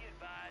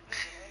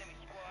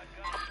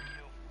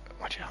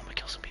 Watch out, I'm gonna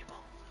kill some people.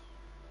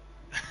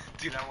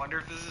 Dude, I wonder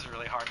if this is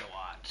really hard to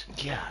watch.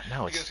 Yeah,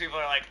 no, Because it's. people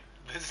are like,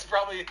 this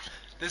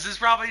is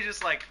probably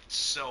just like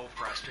so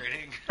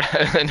frustrating.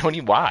 No,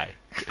 why?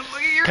 Look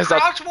at your 'Cause I-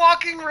 crouch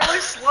walking really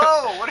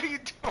slow. What are you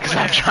doing? Because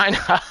I'm trying to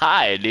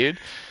hide, dude.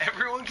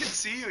 Everyone can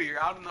see you.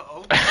 You're out in the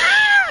open.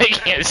 They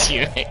can't see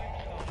me.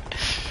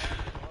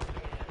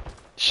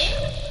 Shh.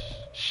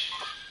 Shh.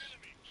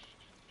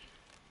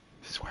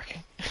 This is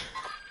working.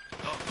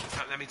 Oh,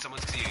 that means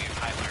someone's seeing you,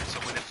 Tyler. So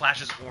when it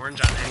flashes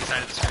orange on any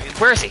side of the screen,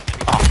 Where is he?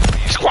 Oh,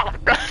 squawk.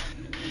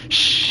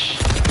 Shh.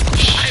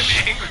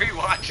 I'm angry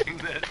watching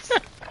this.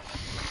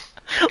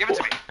 Give it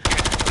to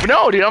me.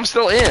 No, dude, I'm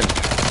still in.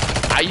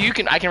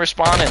 I can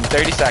respond in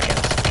 30 seconds.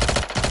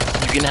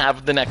 You can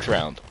have the next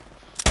round.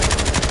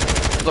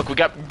 Look, we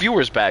got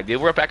viewers back,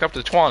 dude. We're back up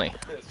to 20.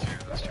 That's true.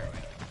 That's true.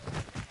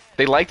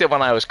 They liked it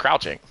when I was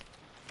crouching.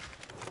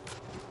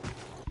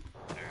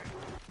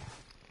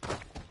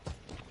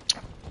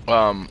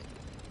 I'm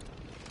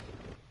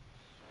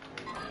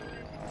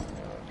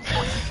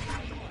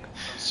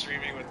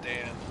streaming with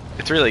Dan.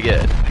 It's really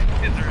good.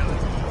 It's really.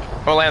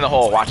 I'm gonna land the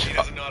hole. Watch. He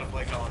doesn't know how to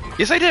play Call of Duty.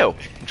 Yes, I do.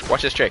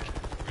 Watch this trick.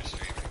 We're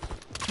streaming.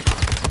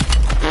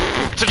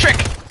 It's a trick.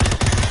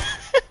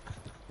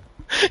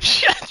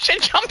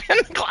 Shit, jump in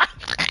the glass.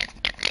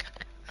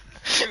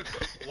 Dude,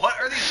 what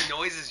are these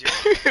noises you're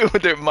making?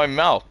 With my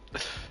mouth.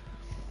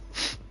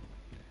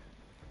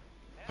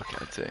 Okay,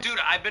 let's see. Dude,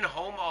 I've been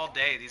home all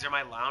day. These are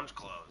my lounge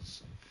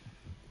clothes.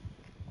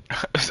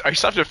 Are you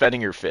stop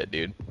defending your fit,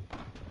 dude?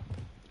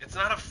 It's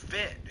not a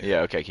fit. Dude.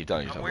 Yeah, okay, keep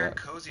telling I'm yourself wearing that.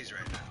 cozies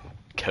right now.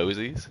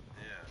 Cozies?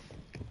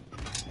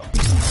 Yeah.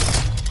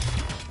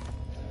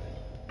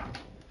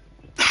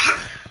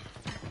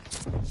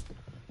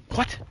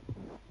 What?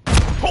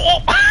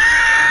 Oh!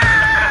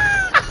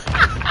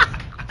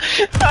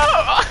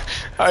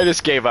 I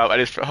just gave up. I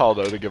just hold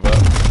on to give up. It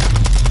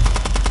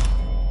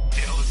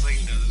looks like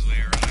he knows his way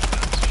around.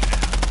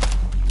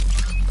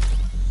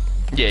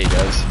 Yeah, he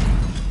does.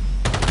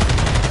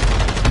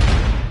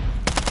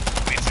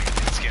 Wait a second,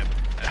 did skip.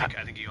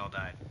 I think you all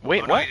died.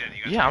 Wait, Oh, no, what? you didn't.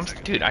 You got Yeah, 20 I'm.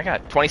 seconds. Dude, I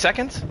got 20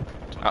 seconds.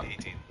 20,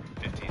 18,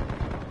 15,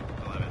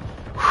 11.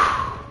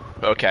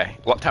 Okay,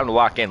 time to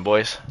lock in,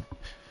 boys.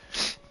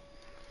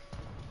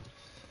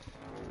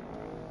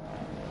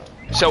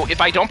 So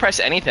if I don't press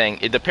anything,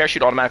 the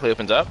parachute automatically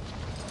opens up?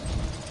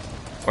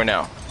 Or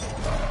no?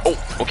 Oh,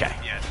 okay.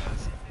 Yeah, it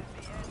does.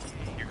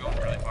 You're going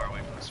really far away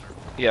from the circle.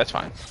 Yeah, that's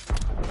fine.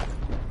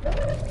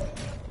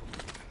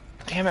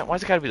 Damn it,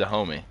 why's it gotta be the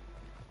homie?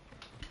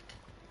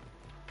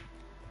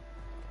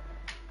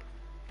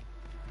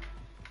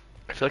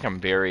 I feel like I'm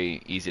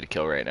very easy to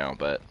kill right now,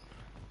 but...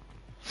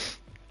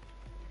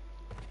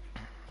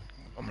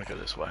 I'm gonna go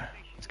this way.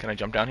 Can I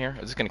jump down here?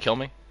 Is this gonna kill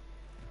me?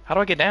 How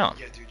do I get down?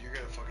 Yeah, dude, you're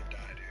gonna fucking die,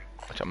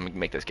 dude. Watch, I'm gonna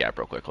make this gap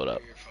real quick, hold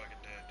up. You're fucking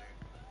dead,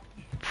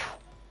 dude.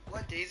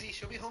 What, Daisy?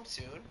 She'll be home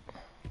soon.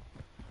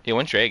 Yeah,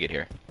 when's Dre get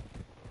here?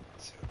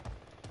 Soon.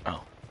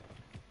 Oh.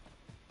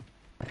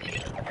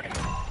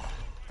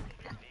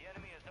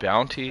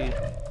 Bounty.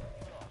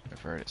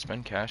 I've heard it.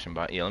 Spend cash and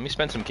buy. Yeah, let me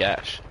spend some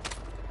cash.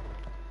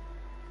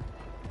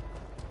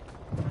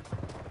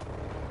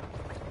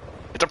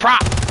 It's a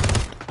prop!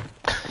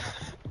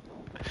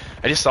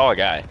 I just saw a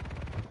guy.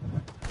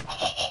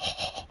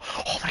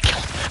 Oh,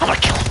 I'm gonna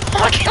kill him. I'm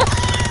gonna kill him. I'm gonna kill him.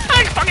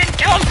 I'm gonna fucking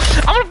kill him.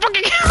 I'm gonna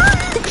fucking kill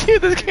him.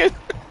 Dude, this kid.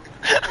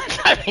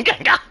 I think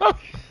I got him.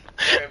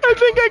 I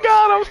think I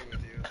got him.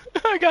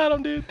 I got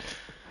him, dude.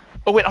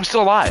 Oh wait, I'm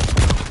still alive.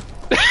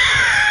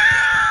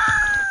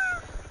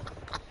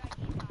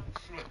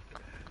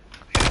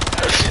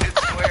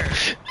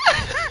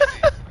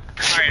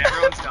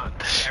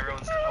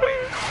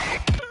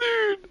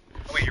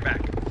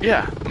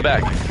 Yeah, I'm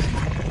back.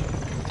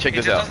 Check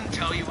this out. It doesn't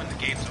tell you when the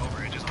game's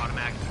over. It just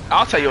automatically.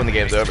 I'll tell you when the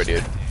game's over,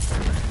 dude.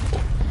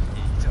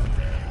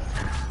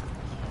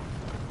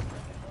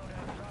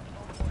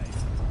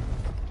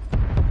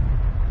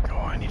 Oh,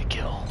 I need a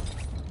kill.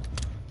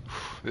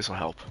 This will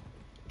help.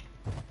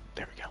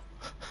 There we go.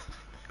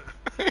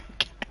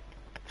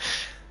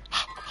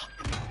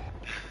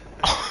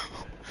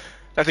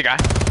 That's a guy.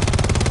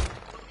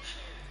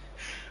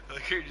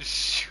 Like you're just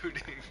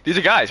shooting. These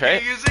are guys,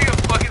 right? You're using a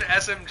fucking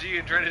SMG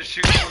and trying to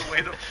shoot them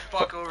way the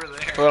fuck over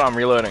there. Hold on, I'm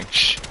reloading.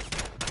 Shh.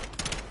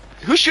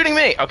 Who's shooting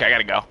me? Okay, I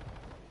gotta go.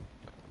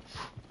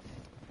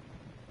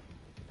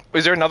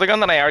 Is there another gun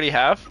that I already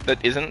have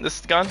that isn't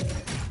this gun?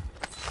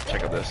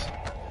 Check out this.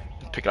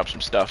 Picking up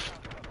some stuff.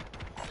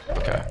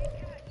 Okay.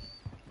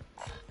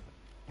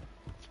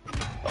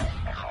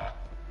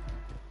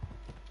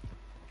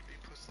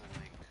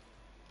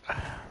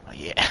 Oh,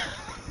 yeah.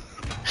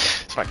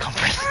 It's my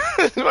comfort.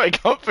 It's my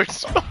comfort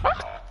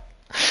spot.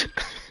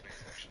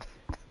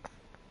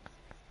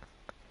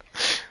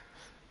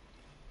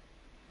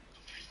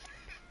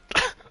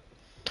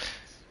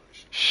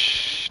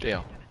 Shh,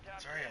 Dale.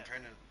 Sorry, I'm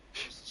trying to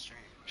post the stream.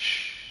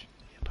 Shh.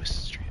 Yeah, post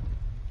the stream.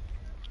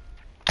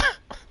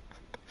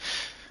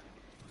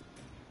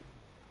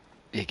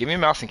 Yeah, give me a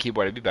mouse and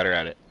keyboard. I'd be better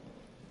at it.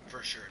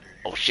 For sure, dude.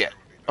 Oh shit.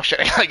 Oh shit,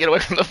 I gotta get away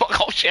from the fuck.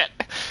 Oh shit.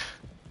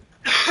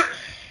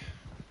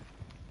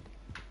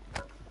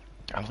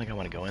 I don't think I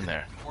want to go in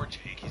there. Poor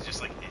Jake, he's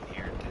just like in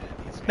here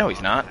dead. No,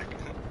 he's not.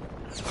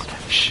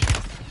 Shh.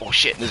 Oh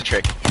shit, there's a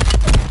trick.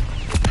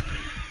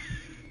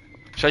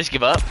 Should I just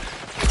give up?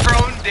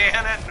 Prone is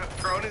Dan at normal.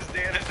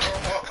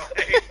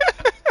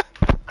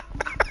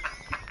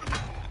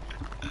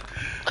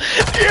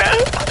 Yeah.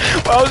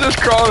 Well, I was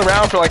just crawling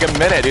around for like a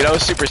minute, dude. I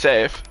was super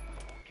safe.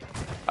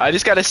 I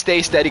just gotta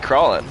stay steady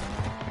crawling.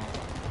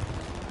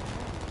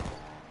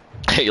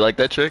 Hey, you like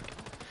that trick?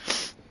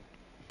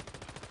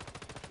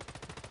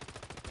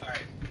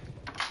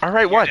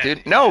 Alright, what, dead.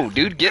 dude? No,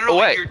 dude, get No,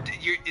 away.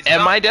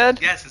 Am I dead?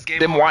 Yes, it's game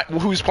Then over. why?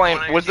 Who's playing?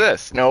 Go on What's your team.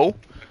 this? No.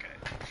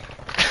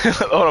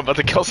 Okay. Oh, I'm about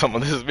to kill someone.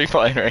 This is me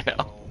playing right now.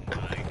 Oh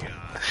my god.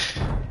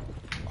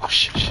 Oh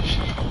shit, shit, shit.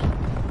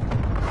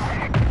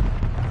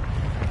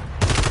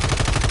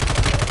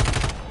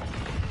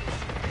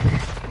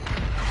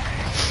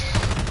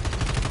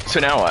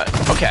 So now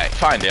what? Okay,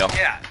 fine, Dale.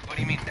 Yeah, what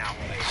do you mean now?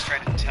 I just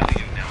tried to tell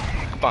you now.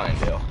 Fine,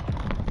 Dale.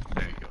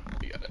 There you go.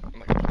 You got it. I'm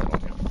not gonna put that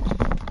on you.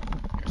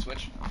 Here,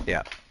 switch.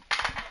 Yeah.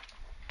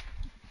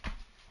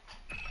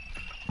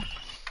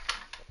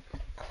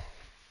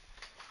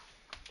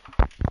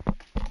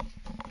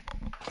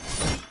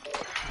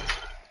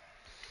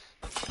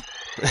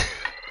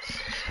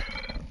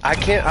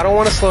 I don't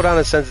want to slow down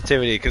the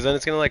sensitivity because then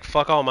it's gonna like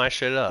fuck all my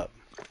shit up.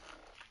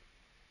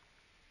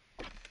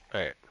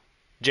 Alright.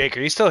 Jake,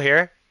 are you still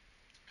here?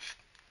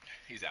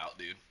 He's out,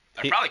 dude.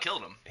 I probably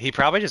killed him. He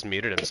probably just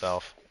muted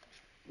himself.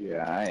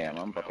 Yeah, I am.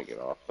 I'm about to get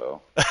off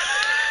though.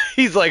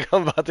 He's like,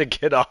 I'm about to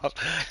get off.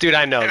 Dude,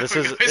 I know this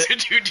is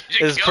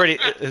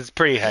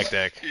pretty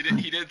hectic.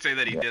 He did say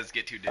that he does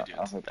get 2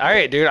 digits. All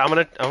right, dude, I'm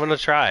gonna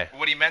try.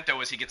 What he meant though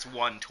was he gets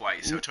 1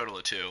 twice, so a total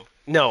of 2.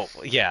 No,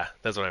 yeah,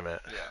 that's what I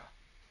meant. Yeah.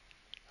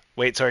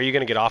 Wait, so are you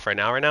gonna get off right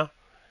now? Right now?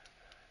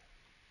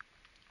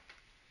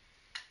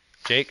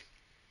 Jake?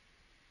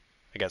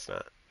 I guess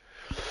not.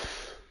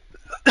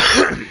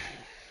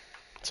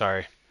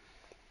 Sorry.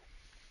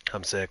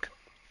 I'm sick.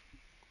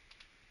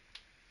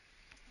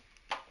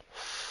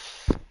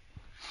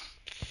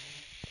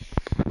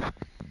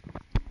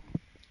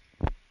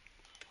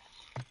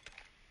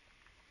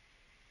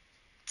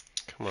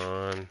 Come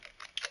on.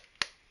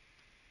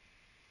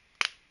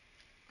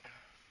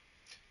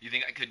 You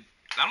think I could?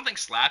 I don't think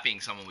slapping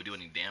someone would do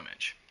any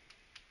damage.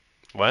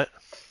 What?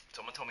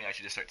 Someone told me I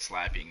should just start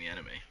slapping the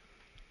enemy.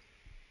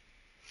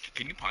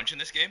 Can you punch in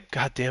this game?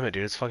 God damn it,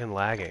 dude, it's fucking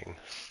lagging.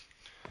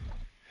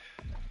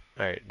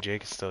 Alright,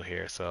 Jake is still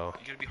here, so...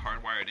 You gotta be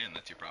hardwired in,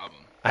 that's your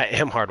problem. I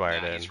am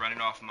hardwired in. He's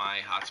running off my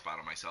hotspot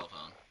on my cell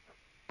phone.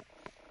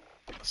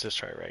 Let's just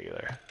try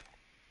regular.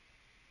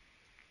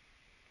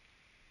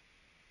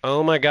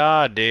 Oh my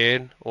god,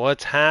 dude.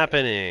 What's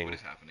happening? What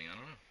is happening? I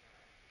don't know.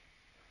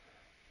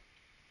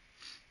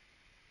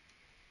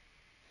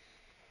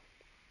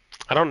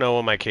 I don't know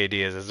what my KD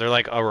is. Is there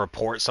like a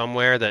report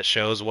somewhere that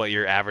shows what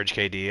your average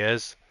KD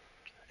is?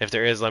 If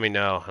there is, let me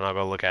know, and I'll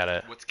go look at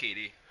it. What's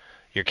KD?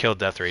 Your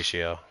kill-death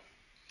ratio.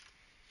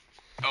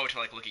 Oh, to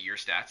like look at your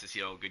stats to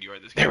see how good you are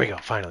at this game? There we go,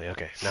 finally.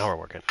 Okay, now we're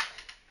working.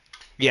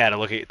 Yeah,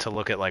 to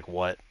look at like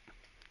what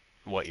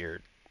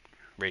your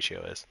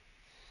ratio is.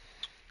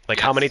 Like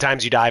how many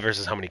times you die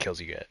versus how many kills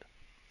you get.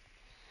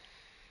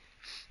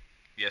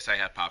 Yes, I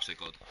have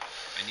popsicled.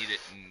 I need it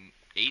in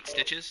 8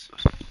 stitches.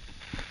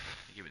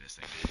 Give me this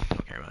thing, dude. I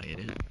don't care about you,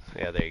 dude.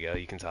 Yeah, there you go.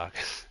 You can talk.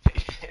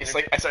 It's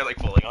like I started like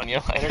pulling on you.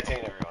 Entertain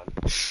everyone.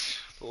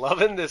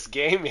 Loving this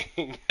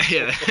gaming.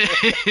 Yeah.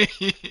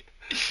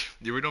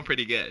 You were doing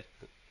pretty good.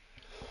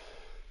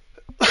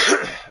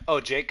 Oh,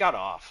 Jake got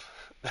off.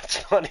 That's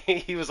funny.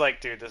 He was like,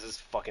 dude, this is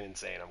fucking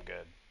insane. I'm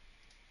good.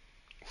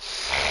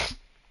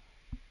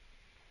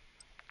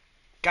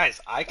 Guys,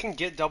 I can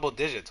get double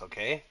digits,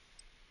 okay?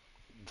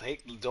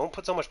 Don't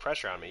put so much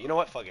pressure on me. You know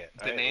what? Fuck it.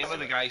 The name of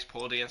the guy who's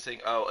pole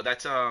dancing. Oh,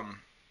 that's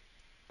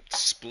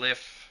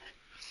Spliff.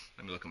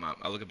 Let me look him up.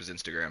 I'll look up his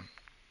Instagram.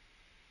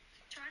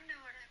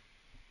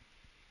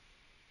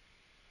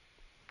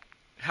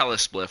 Hella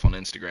Spliff on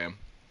Instagram.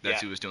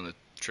 That's who was doing the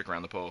trick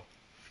around the pole.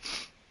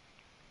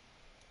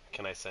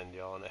 Can I send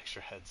y'all an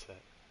extra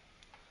headset?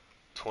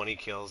 20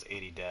 kills,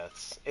 80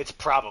 deaths. It's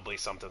probably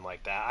something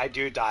like that. I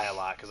do die a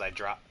lot because I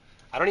drop.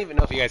 I don't even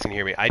know if you guys can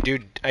hear me. I do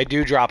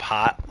drop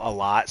hot a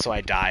lot, so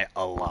I die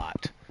a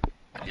lot.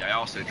 Yeah, I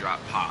also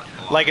drop hot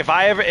a lot. Like if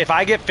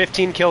I get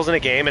 15 kills in a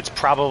game, it's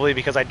probably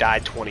because I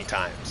died 20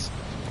 times.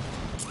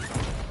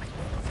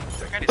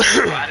 That guy just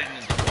splatted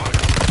into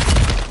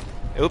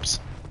water. Oops.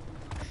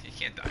 You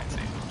can't die and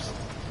say oops.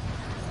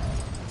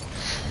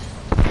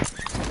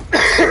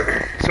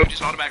 So it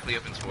just automatically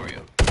opens for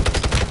you.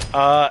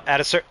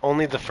 At a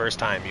only the first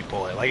time you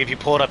pull it. Like if you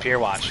pull it up here,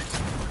 watch.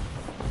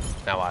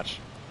 Now watch.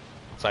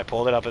 So I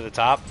pulled it up at the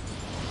top.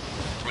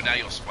 Well, now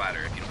you'll splatter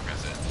if you don't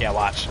press it. Yeah,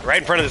 watch.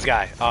 Right in front of this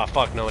guy. Oh,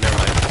 fuck, no, never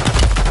mind.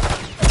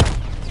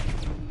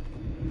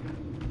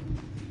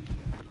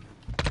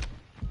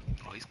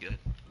 Oh, he's good.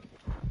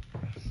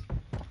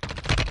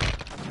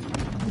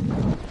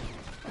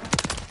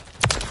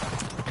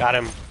 Got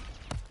him.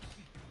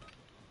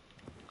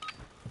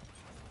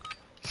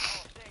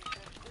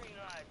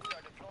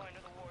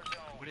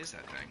 What is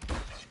that thing?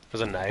 It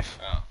was a knife.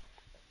 Oh.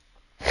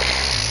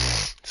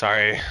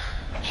 Sorry.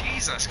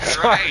 Jesus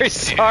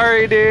Christ.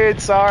 Sorry,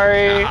 dude.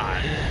 Sorry.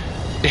 God.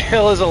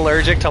 Dale is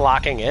allergic to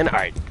locking in.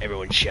 Alright,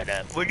 everyone shut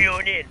up. We're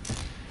doing it.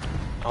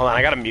 Hold on,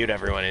 I gotta mute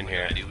everyone in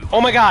here.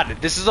 Oh my god,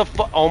 this is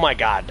oh my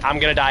god, I'm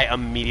gonna die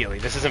immediately.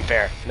 This isn't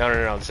fair.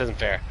 No, this isn't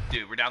fair.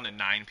 Dude, we're down to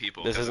 9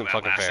 people. This isn't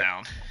fucking fair.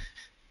 Sound.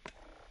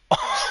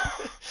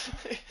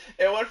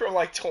 It went from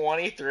like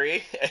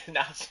 23 and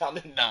now it's down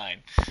to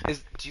 9. Do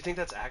you think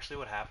that's actually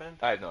what happened?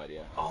 I have no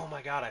idea. Oh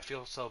my god, I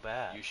feel so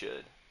bad. You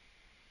should.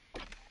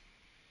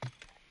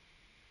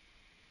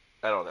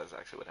 I don't know if that's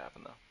actually what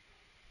happened though.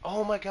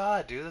 Oh my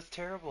god, dude, that's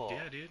terrible.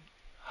 Yeah, dude.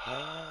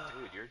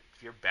 Dude,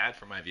 you're bad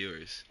for my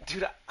viewers.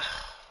 Dude, I'm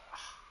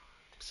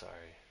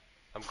sorry.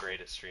 I'm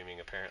great at streaming,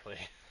 apparently.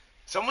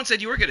 Someone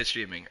said you were good at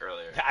streaming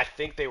earlier. I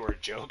think they were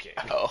joking.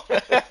 Oh.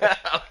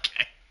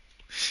 Okay.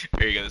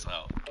 Here you go, this will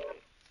help.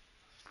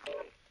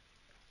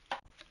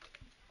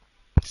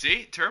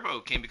 See? Turbo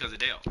came because of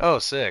Dale. Oh,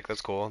 sick.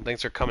 That's cool.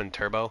 Thanks for coming,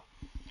 Turbo.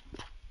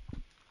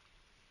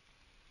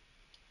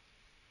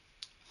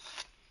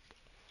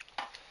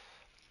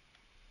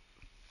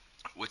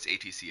 What's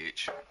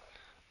ATCH?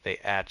 They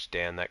atch,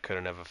 Dan. That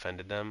couldn't have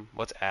offended them.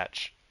 What's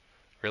atch?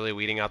 Really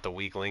weeding out the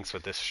weak links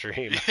with this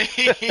stream.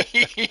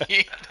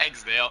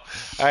 Thanks, Dale.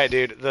 All right,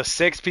 dude. The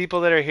 6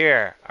 people that are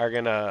here are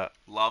gonna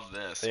love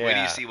this. Yeah. Wait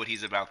till you see what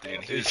he's about to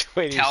do. He was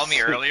Wait till you telling me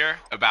see. earlier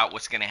about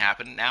what's gonna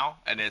happen now,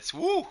 and it's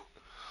woo.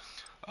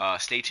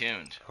 Stay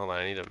tuned. Hold on,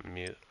 I need to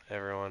mute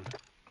everyone.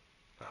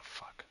 Oh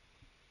fuck.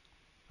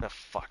 Oh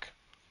fuck.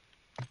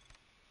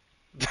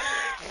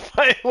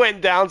 It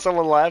went down.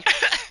 Someone left.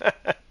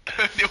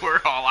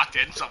 We're all locked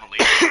in. Someone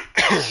leave.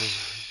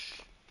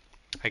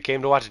 I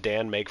came to watch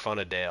Dan make fun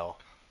of Dale.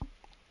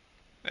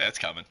 That's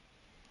coming.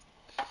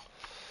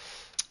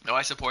 No,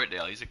 I support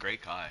Dale. He's a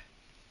great guy.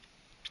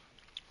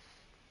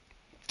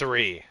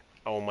 3.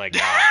 Oh my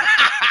god.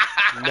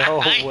 No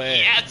way.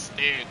 Yes,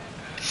 dude.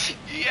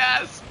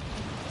 Yes.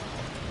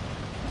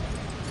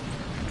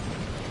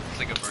 It's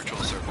like a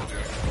virtual circle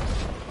jerk.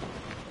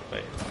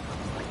 Wait.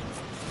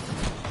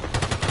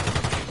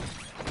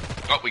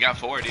 Oh, we got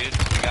 4, dude. We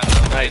got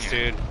another one Nice, in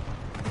here. dude.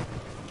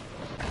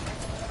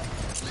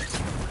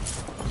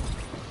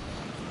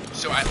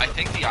 So I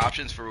think the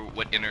options for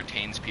what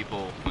entertains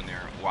people when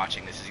they're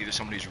watching this is either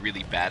someone who's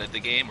really bad at the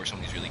game or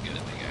someone who's really good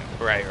at the game.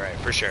 Right,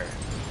 for sure.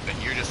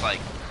 And you're just like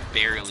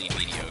barely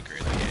mediocre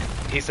at the game.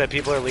 He said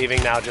people are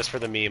leaving now just for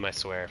the meme, I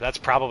swear. That's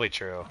probably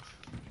true.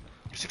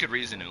 It's a good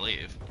reason to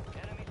leave.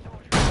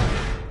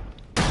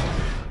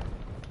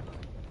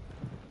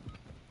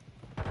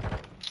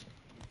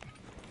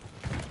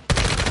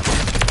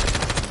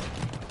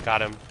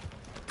 Got him.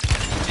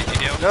 Did you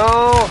do?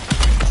 No!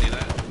 See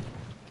that?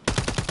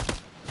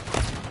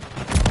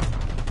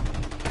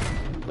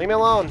 Leave me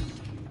alone.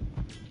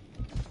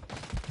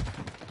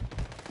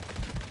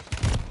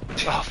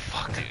 Oh,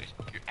 fuck. Dude,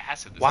 your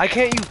ass at this Why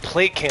game. can't you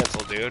plate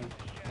cancel, dude?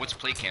 What's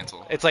plate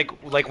cancel? It's like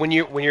when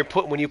you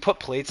put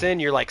plates in,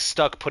 you're like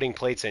stuck putting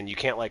plates in. You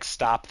can't like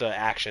stop the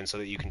action so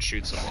that you can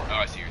shoot some more. Oh,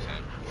 I see what you're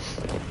saying.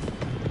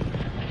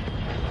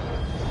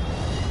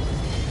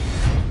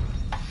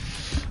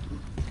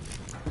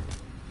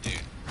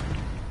 Dude,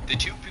 the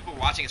 2 people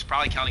watching is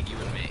probably counting you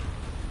and me.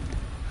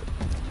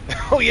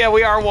 Oh yeah,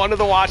 we are one of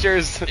the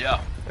watchers.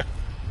 Yeah.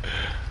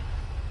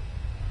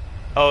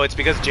 Oh, it's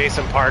because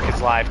Jason Park is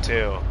live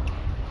too.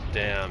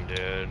 Damn,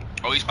 dude.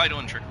 Oh, he's probably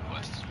doing trick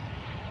requests.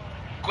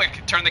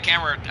 Quick, turn the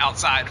camera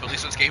outside. We'll do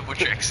some skateboard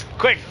tricks.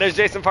 Quick, there's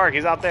Jason Park.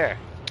 He's out there.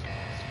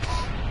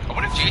 I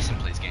wonder if Jason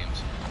plays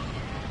games.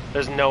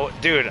 There's no...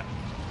 Dude,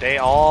 they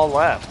all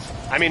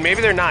left. I mean,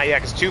 maybe they're not, yeah,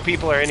 because 2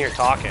 people are in here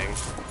talking.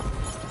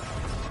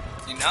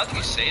 Now that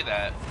you say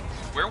that,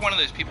 we're one of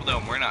those people though,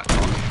 and we're not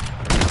talking.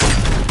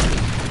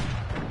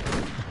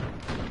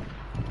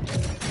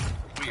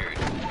 Weird.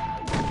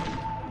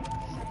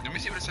 Let me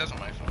see what it says on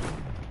my phone.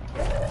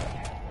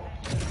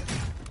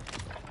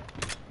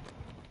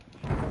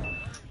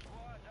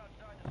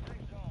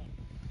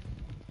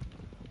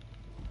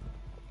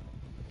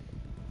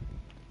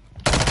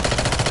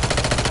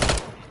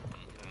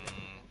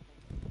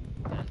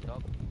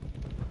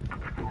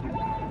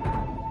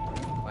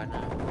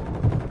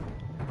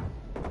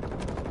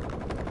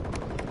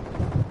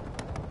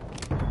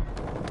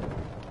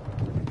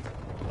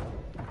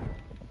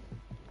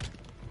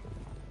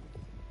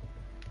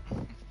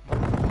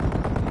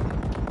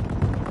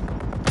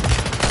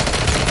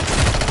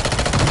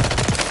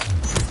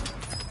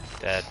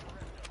 Dead.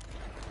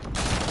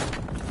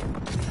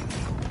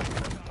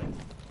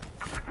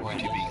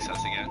 YouTube being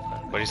sus again.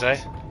 What'd you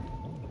say?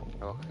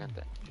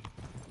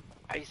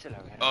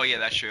 Oh yeah,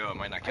 that's true. It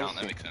might not count.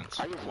 That makes sense.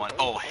 1.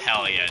 Oh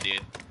hell yeah, dude.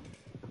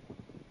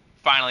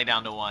 Finally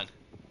down to 1.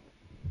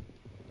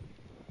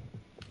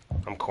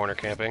 I'm corner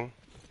camping.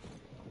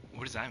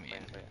 What does that mean?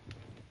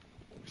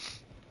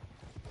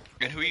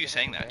 And who are you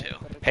saying that to?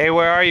 Hey,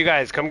 where are you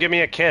guys? Come give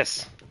me a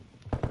kiss.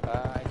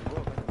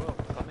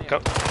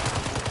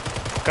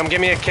 Come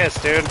give me a kiss,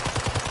 dude.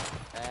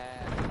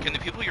 Can the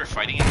people you're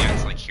fighting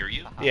against like hear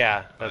you?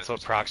 Yeah, that's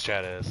what prox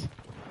chat is.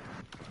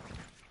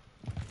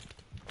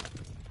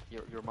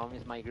 Your mom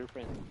is my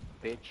girlfriend,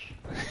 bitch.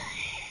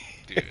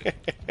 Dude,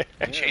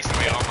 I'm chasing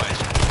away all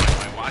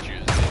my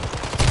watchers.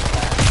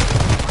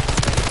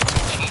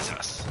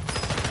 Jesus.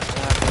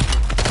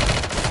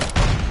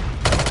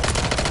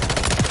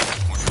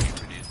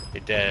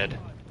 You're dead.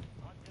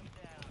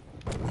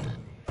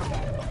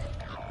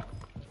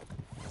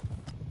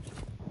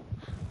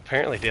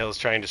 Apparently Dale's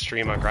trying to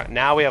stream on Grind.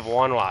 Now we have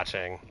 1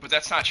 watching. But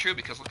that's not true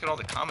because look at all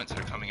the comments that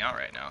are coming out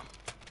right now.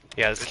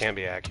 Yeah, this can't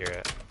be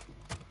accurate.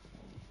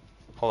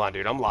 Hold on,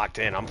 dude. I'm locked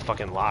in. I'm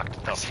fucking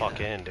locked the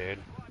fuck in, dude.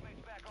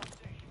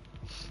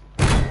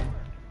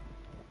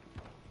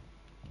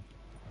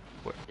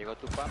 Llegó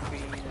tu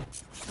papi.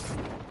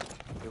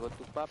 Llegó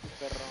tu papi,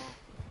 perro.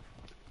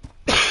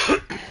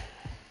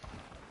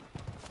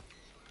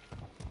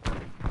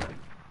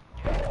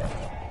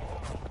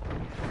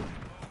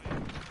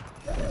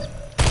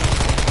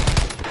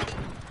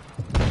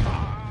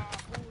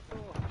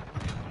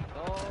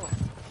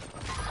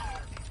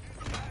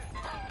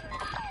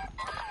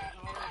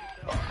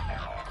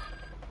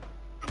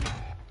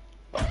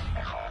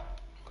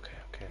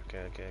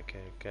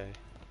 Okay.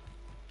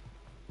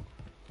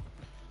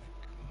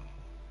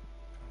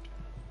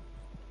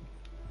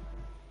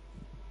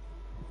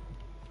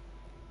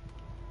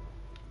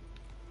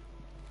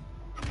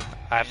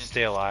 I have to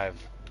stay alive.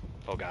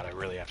 Oh god, I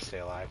really have to stay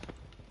alive.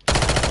 Wait,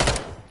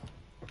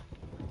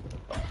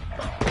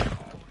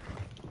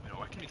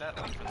 why can you do that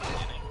from the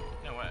beginning?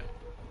 No way.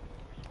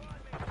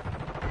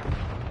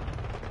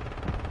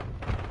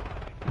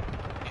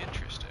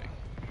 Interesting.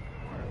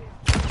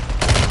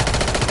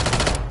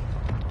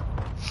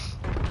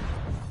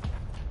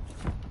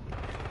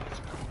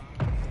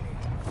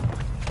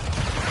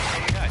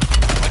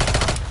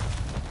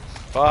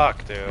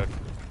 Fuck, dude.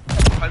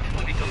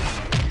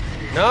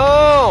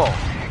 No! No!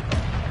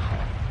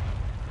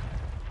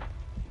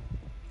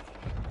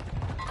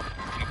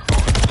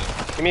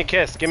 Give me a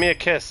kiss. Give me a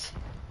kiss.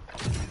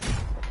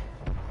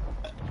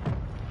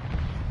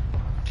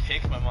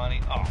 Take my money.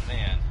 Oh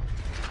man,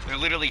 they're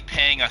literally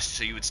paying us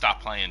so you would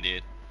stop playing,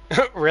 dude.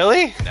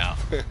 Really? No.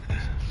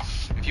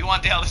 If you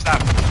want Dale to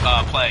stop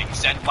playing,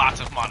 send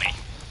lots of money.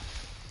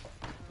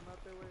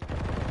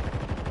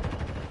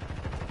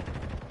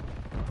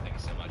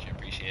 Thanks so much. I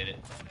appreciate it.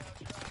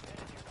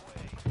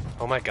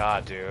 Oh my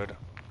god, dude.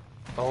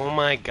 Oh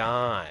my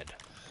god.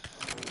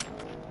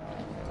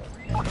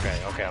 Okay.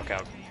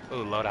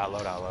 Ooh, load out.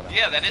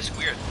 Yeah, that is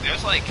weird.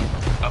 There's like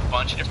a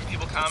bunch of different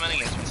people commenting,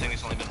 and it's been saying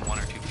there's only been 1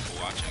 or 2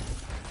 people watching.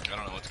 I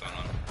don't know what's going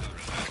on.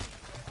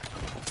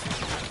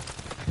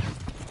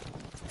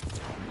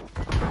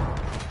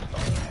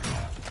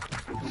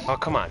 Oh,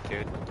 come on,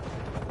 dude.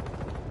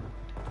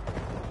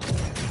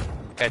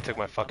 Guy took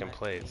my fucking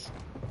plays.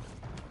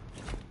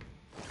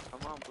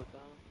 Come on, puta.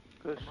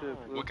 Good shit,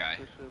 bro. What guy?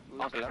 Good shit,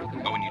 bro.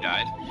 Oh, when you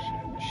died?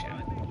 Shit.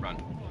 Run.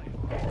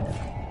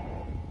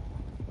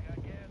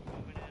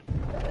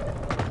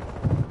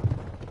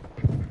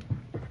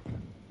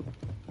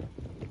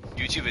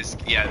 YouTube is,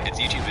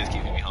 YouTube is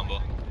keeping me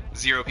humble.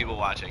 0 people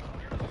watching.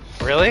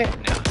 Really? No,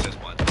 it says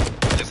 1.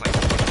 There's like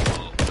 4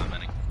 people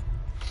commenting.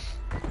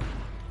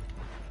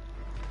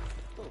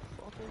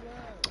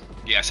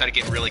 Yeah, I started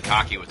getting really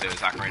cocky with those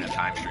Ocarina of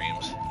Time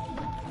streams.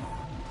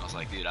 I was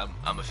like, dude,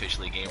 I'm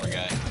officially a gamer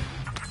guy.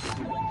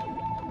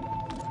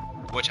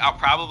 Which I'll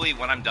probably,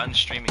 when I'm done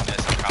streaming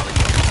this, I'll probably go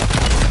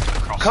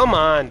across Come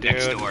on, dude.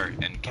 next door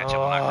and catch up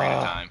on Ocarina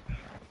of Time.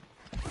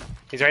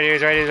 He's right here.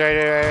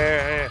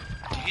 Did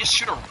he just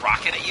shoot a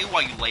rocket at you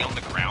while you lay on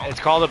the ground? It's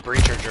called a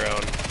breacher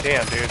drone.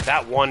 Damn, dude.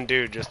 That one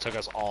dude just took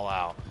us all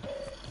out.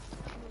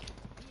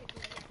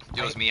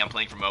 It was me. I'm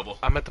playing for mobile.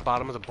 I'm at the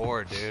bottom of the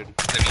board, dude.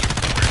 Does that mean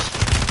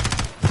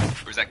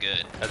worse? Or is that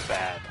good? That's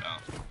bad. Oh.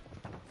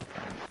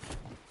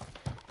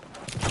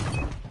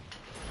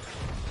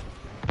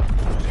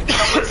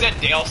 Someone said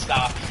Dale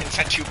stop and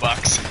said $2.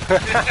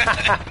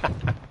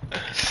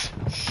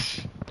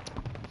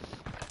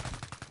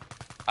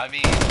 I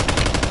mean,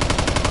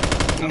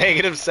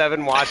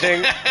 -7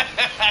 watching.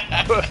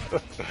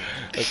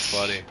 That's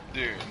funny.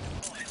 dude.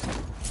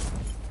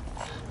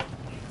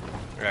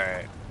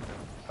 Alright.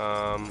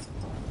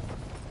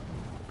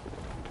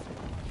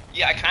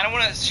 Yeah, I kind of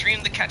want to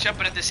stream the catch up,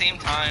 but at the same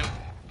time,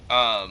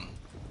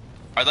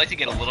 I'd like to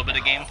get a little bit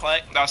of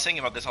gameplay. I was thinking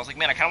about this. I was like,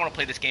 man, I kind of want to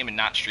play this game and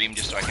not stream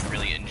just so I can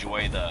really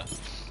enjoy the,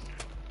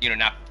 you know,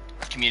 not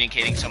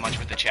communicating so much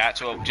with the chat.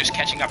 So just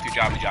catching up through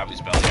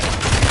Javu's Belly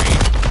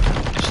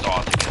is just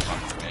all to get fun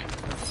for me.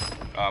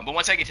 But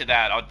once I get to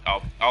that,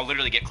 I'll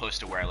literally get close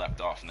to where I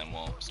left off, and then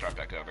we'll start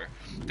back over.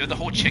 The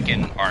whole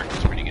chicken arc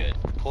was pretty good.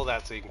 Pull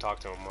that so you can talk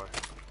to him more.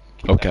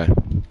 Okay.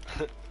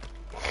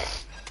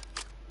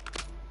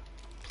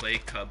 Play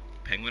Cub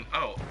Penguin.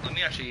 Oh, let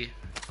me actually.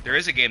 There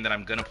is a game that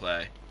I'm gonna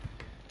play.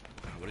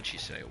 What did she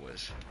say it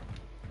was?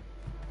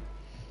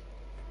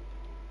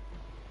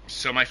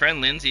 So my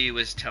friend Lindsay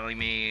was telling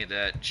me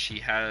that she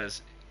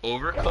has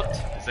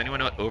Overcooked. Does anyone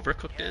know what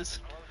Overcooked is?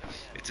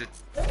 It's a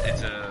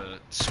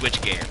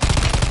Switch game.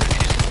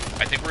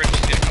 I think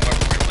she's gonna come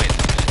over and play it.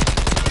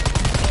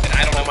 And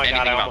I don't know Oh my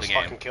anything god, I about almost the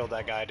game. fucking killed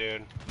that guy,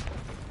 dude.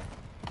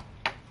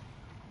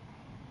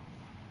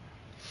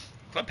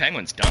 Club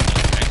Penguin's done.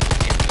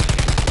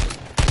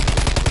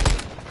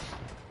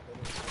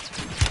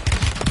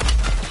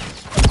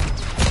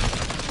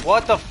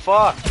 What the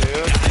fuck, dude?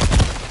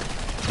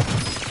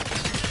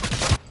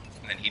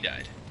 And then he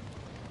died.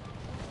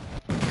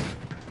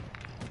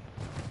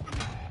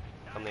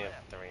 I only have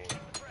 3.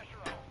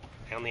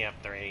 I only have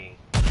 3.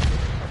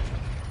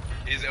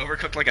 Is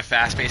Overcooked like a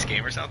fast-paced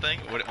game or something?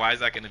 Why is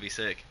that going to be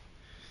sick?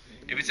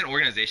 If it's an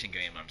organization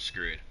game, I'm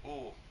screwed.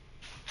 Ooh.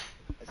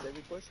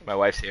 My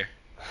wife's here.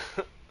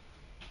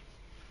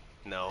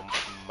 No,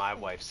 my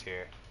wife's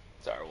here.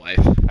 It's our wife.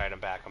 Alright, I'm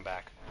back.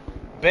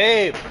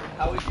 Babe!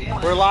 How we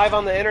feeling? We're live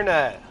on the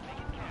internet.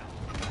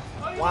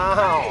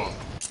 Wow.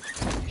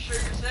 You sure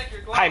you're sick?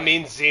 You're glowing. I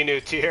mean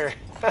Xenu tier.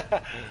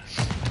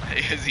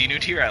 Xenu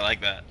tier, I like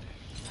that.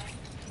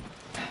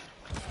 You're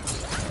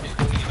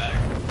feeling any better?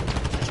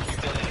 You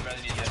feeling any better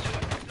than you did yesterday?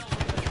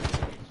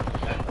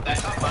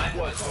 That's how mine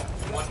was.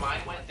 When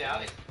mine went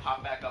down, it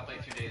popped back up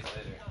like 2 days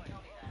later.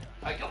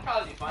 Like, you'll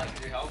probably be fine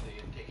because you're healthy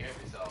and take care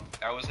of yourself.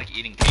 I was like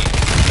eating cake.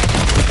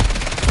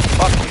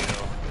 Fuck you.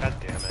 God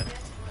damn it.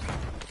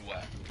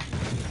 What?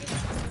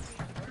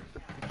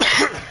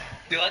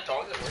 Do you like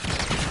dogs at work?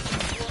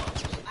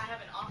 I have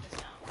an office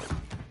now.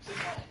 Since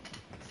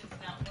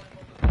now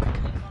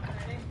when on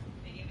Friday,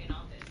 they gave me an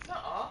office.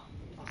 Nuh-uh.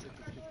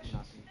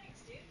 Thanks,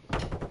 dude.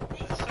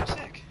 That's so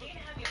sick. You can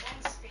have your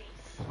own space.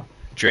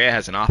 Drea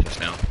has an office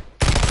now.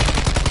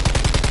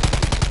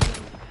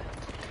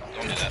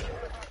 Don't do that.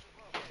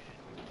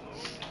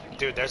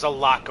 Dude, there's a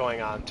lot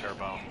going on,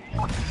 Turbo.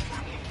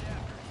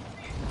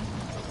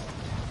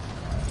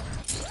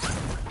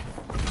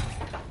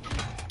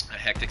 A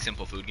hectic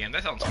simple food game.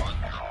 That sounds fun.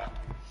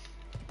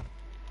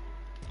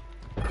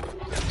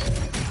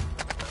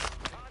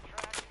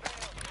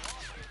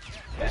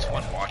 This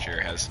one watcher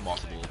has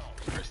multiple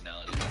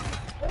personalities.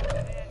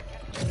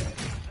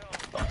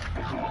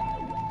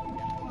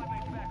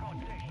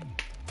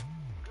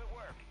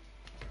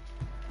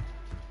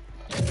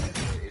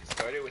 It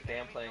started with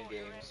Dan playing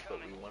games, but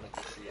we wanted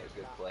to see a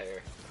good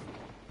player.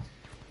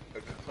 A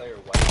good player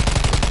white.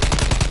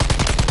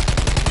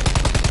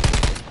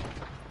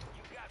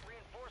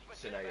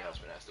 So now your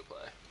husband has to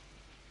play.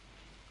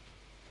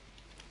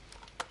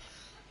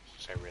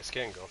 Should I risk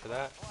it and go for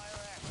that?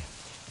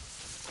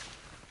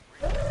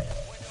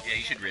 Yeah,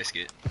 you should risk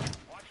it.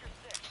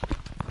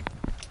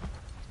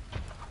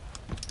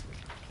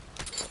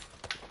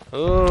 Ooh,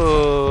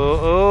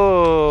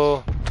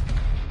 ooh.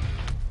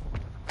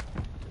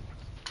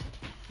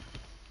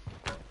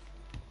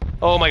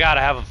 Oh my god,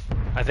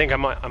 I think I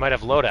might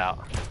have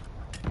loadout.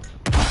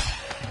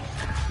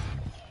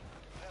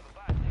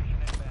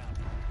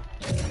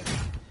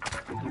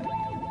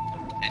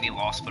 Any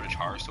lost footage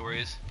horror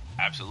stories?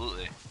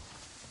 Absolutely.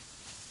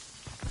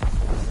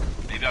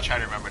 Maybe I'll try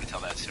to remember to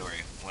tell that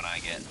story when I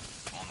get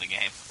on the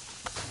game.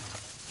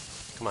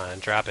 Come on,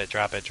 drop it,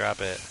 drop it, drop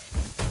it.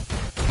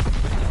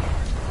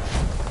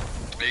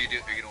 Are you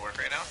gonna work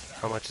right now?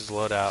 How much is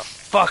loadout?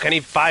 Fuck, I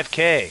need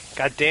 5k.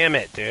 God damn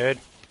it, dude.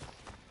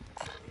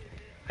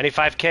 I need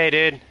 5k,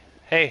 dude.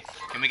 Hey.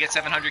 Can we get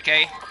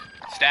 700k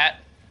stat?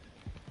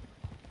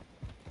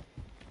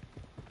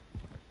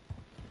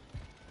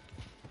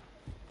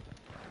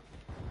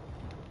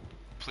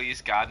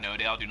 Please, God, no,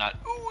 Dale, do not.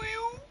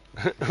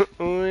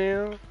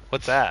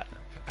 What's that?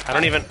 I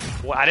don't even.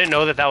 I didn't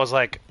know that was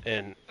like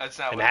an That's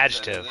not an what it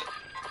adjective.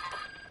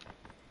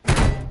 said, is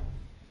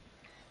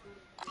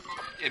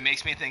it? It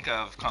makes me think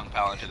of Kung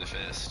Pao Into the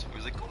Fist. It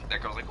was like,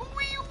 that girl's like, ooh,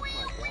 wee, wee,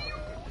 wee.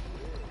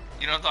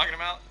 You know what I'm talking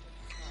about?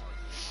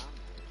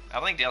 I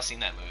don't think Dale's seen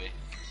that movie.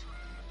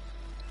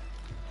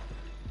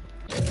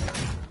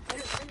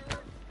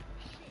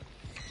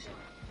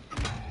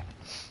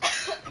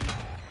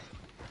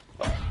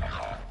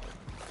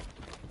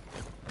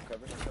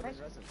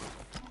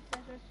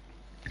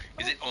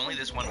 Is it only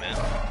this one man?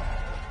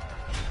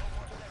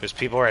 There's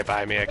people right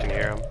by me. I can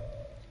hear them.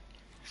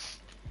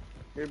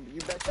 You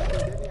bet you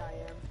can Diddy I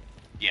am.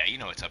 Yeah, you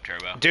know what's up,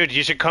 Turbo. Dude,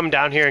 you should come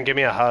down here and give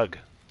me a hug.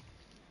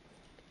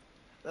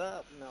 No,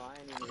 I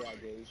ain't even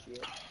that gay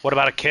shit. What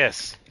about a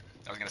kiss?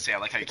 I was gonna say, I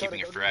like how you're keeping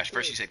it fresh.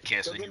 First you said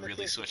kiss, then you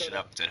really switched it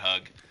up and said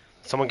hug.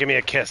 Someone give me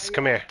a kiss.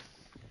 Come here.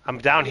 I'm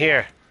down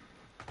here.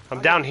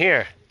 I'm down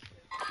here.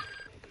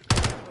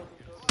 There's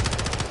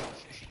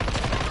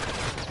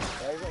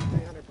like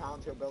 300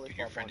 pounds to a belly Dude,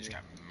 your flop friend on just you.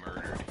 got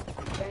murdered.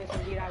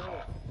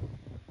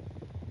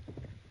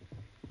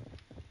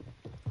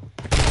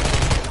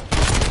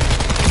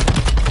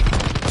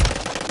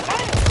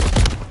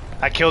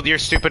 I killed your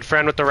stupid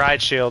friend with the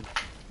ride shield.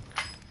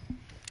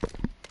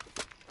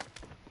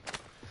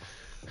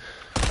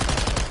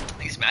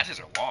 These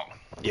matches are long.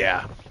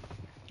 Yeah.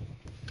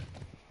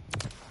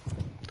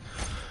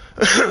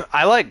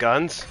 I like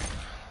guns.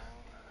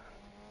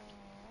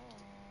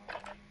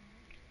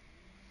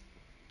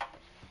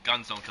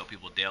 Guns don't kill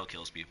people, Dale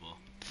kills people.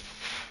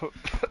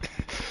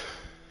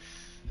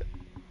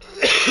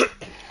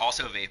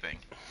 Also vaping.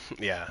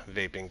 Yeah,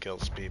 vaping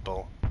kills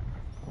people.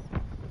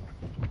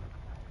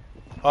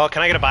 Oh,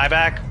 can I get a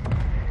buyback?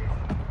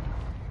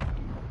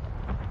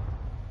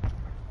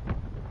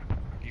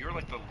 You're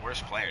like the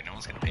worst player. No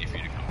one's gonna pay for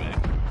you to come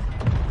back.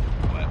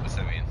 What? What's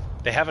that mean?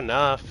 They have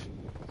enough.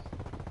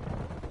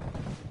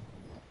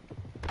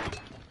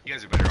 You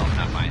guys are better off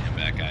not buying him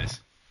back,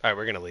 guys. Alright,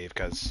 we're gonna leave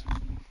because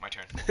My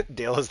turn.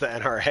 Dale is the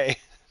NRA.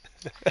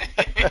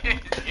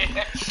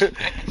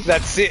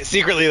 That's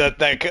secretly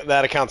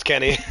that account's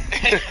Kenny.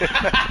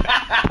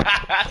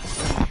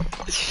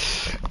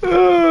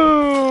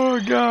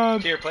 Oh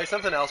god. Here, play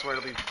something else where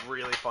it'll be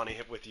really funny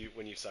with you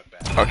when you suck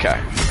back.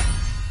 Okay.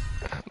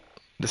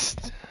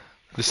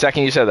 The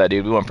second you said that,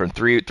 dude, we went from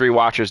three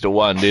watchers to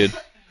one, dude.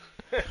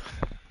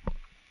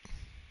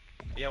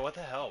 Yeah, what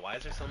the hell? Why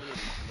is there so many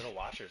little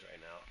watchers right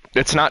now?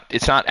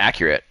 It's not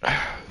accurate.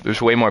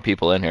 There's way more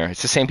people in here.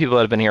 It's the same people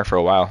that have been here for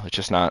a while. It's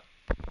just not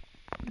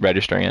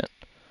registering it.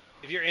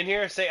 If you're in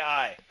here, say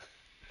I.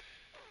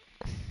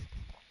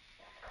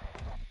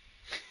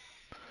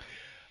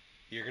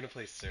 You're gonna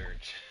play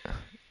Surge. I'm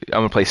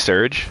gonna play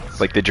Surge,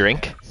 like the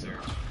drink. Surge.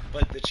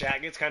 But the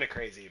chat gets kind of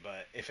crazy,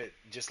 but if it,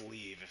 just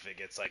leave if it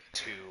gets like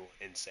too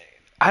insane.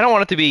 I don't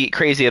want it to be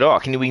crazy at all.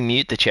 Can we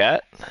mute the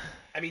chat?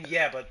 I mean,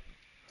 yeah, but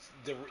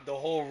the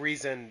whole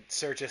reason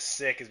Surge is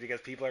sick is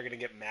because people are gonna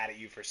get mad at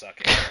you for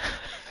sucking.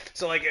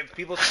 So like if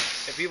people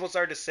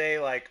start to say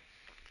like,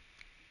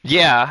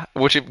 Yeah,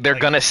 which they're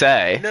like, gonna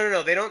say.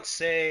 No, they don't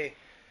say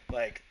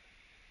like,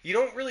 you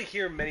don't really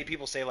hear many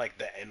people say like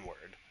the N-word.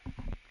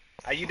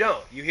 You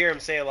don't. You hear them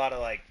say a lot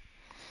of like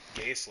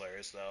gay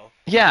slurs though.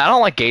 Yeah, I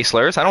don't like gay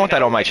slurs. I don't want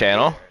that on my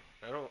channel.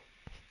 I don't.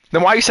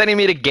 Then why are you sending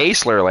me to gay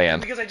slur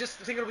land? Because I just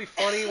think it'll be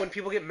funny when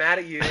people get mad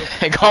at you.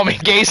 And call me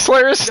gay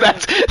slurs? No.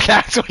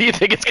 That's what you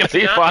think it's gonna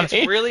be funny?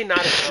 It's really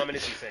not as common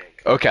as you think.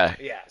 Okay.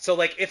 Yeah. So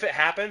like if it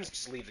happens,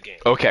 just leave the game.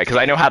 Okay, because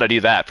I know how to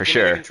do that for Give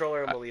me the sure.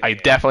 controller and we'll leave I the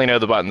game. definitely know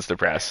the buttons to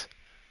press.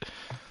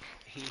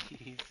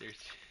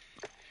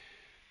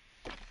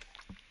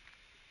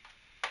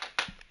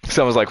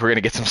 Someone's like, we're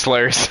gonna get some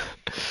slurs.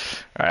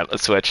 All right,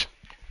 let's switch.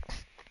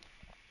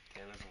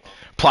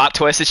 Plot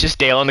twist: it's just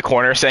Dale in the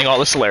corner saying all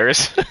the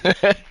slurs.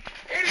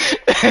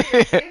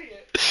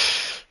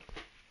 Idiot.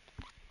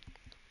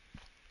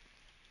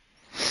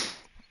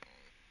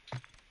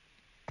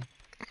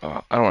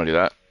 Oh, I don't want to do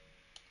that.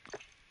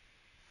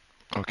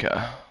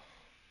 Okay.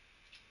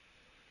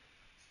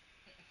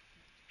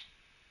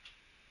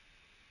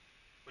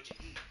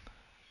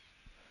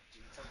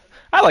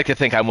 I like to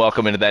think I'm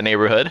welcome into that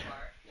neighborhood.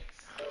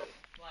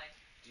 Why?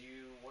 Do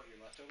you want your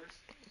leftovers?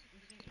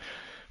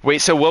 Wait,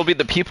 so will be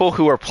the people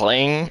who are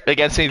playing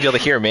against me be able to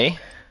hear me?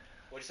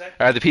 What'd you say?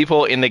 Are the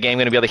people in the game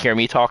going to be able to hear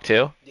me talk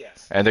too?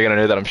 Yes. And they're going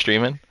to know that I'm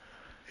streaming?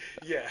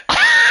 Yeah.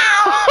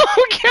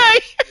 Okay.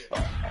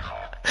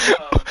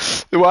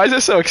 Why is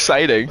this so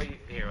exciting? Wait,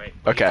 here, wait.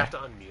 Okay. You have to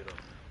unmute him.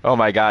 Oh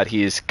my god,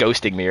 he's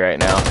ghosting me right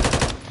now.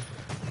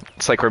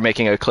 It's like we're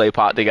making a clay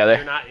pot You're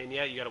together. not in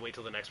yet. You gotta wait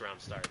till the next round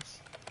starts.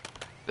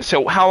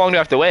 So how long do I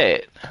have to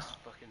wait? Just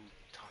fucking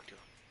talk to him.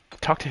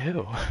 Talk to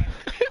who?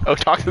 Oh,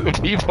 talk to the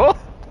people?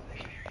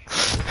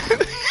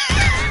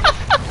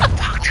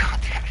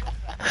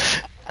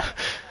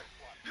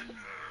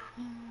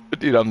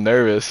 Dude, I'm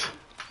nervous.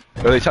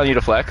 Are they telling you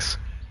to flex?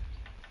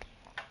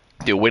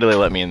 Dude, wait till they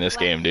let me in this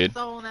game, dude.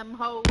 On them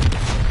hoes.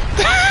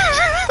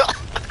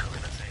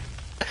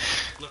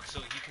 Look, so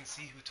you can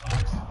see who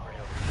talks. Right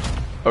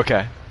over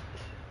Okay.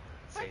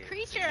 Say,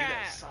 creature you guys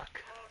at?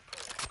 suck.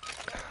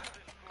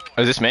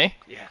 Oh, is this me?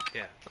 Yeah.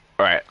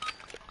 Alright.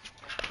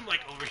 I'm like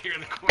over here in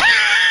the corner.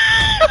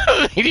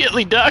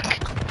 Immediately duck.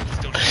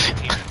 Still trying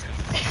to team it.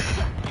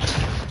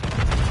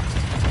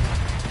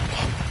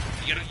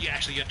 You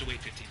actually have to wait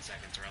 15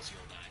 seconds, or else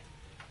you'll die.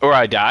 Or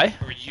I die?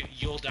 Or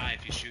you'll die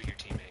if you shoot your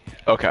teammate.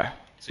 Yeah. Okay.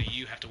 So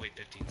you have to wait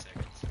 15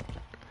 seconds.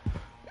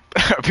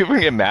 Are people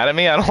gonna get mad at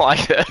me? I don't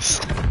like this.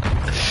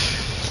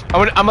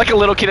 I'm like a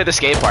little kid at the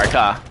skate park,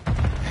 huh?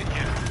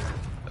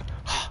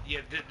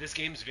 Yeah. This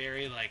game's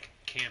very like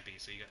campy.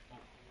 So you got. Oh,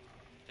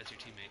 that's your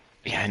teammate.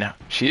 Yeah, I know.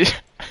 She. I dare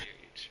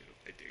you to shoot him.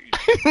 I dare you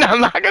to No,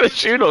 I'm not gonna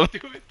shoot him. do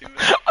it.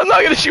 I'm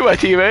not gonna shoot my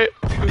teammate.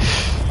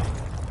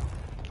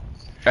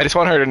 I just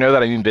want her to know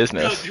that I mean No,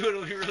 business. do it.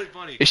 It'll be really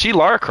funny. Is she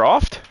Lara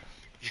Croft?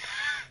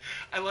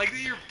 I like that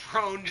you're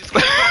prone. Just.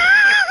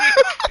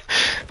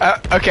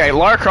 Okay,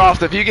 Lara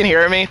Croft, if you can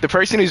hear me, the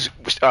person who's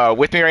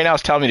with me right now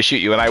is telling me to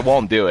shoot you, and I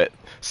won't do it.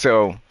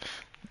 So,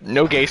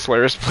 no gay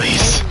slurs,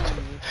 please.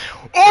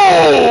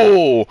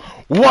 Oh!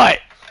 What?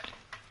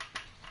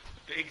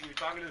 Thank you. You're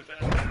talking to the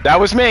best. That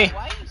was me.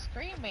 Why are you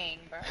screaming,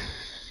 bro?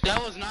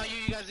 That was not you.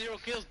 You got 0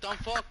 kills, dumb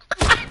fuck.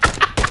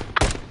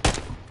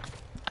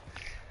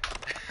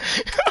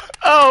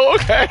 Oh,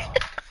 okay.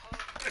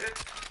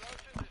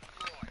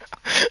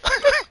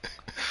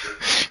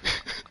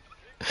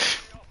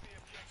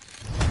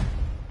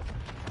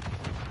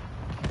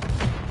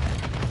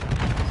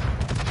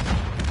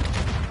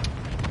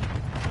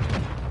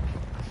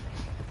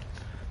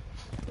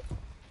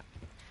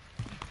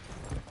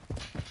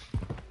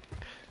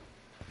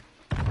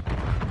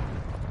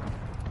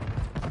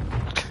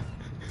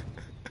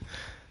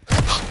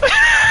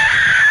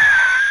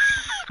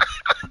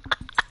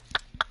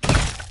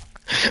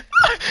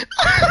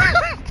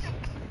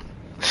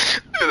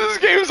 This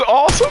game's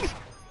awesome.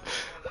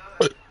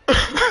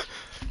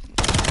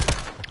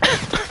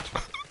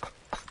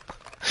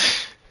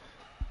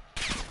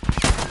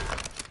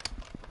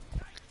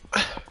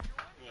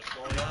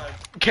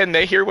 Can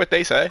they hear what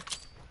they say?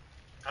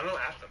 I don't know.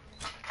 Ask them.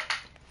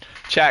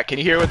 Chat, can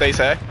you hear what they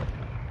say?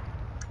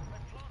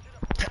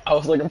 I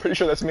was like, I'm pretty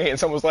sure that's me, and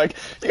someone was like,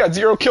 you got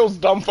 0 kills,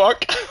 dumb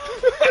fuck.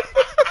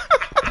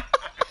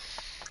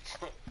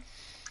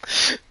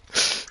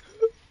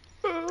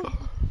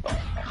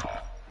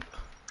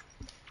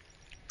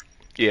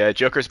 Yeah,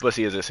 Joker's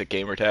pussy is a sick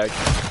gamer tag. Not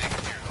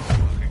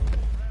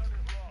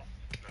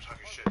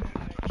talking shit, dude.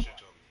 Talk shit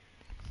to them.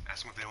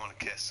 Ask them if they want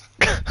to kiss.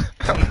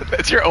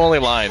 That's your only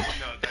line. No,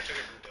 that took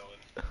it from Dylan.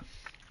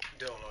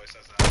 Dylan always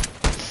says that.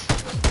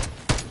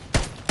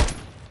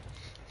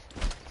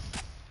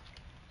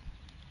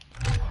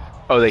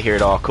 Oh, they hear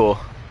it all. Cool.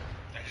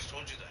 I just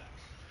told you that.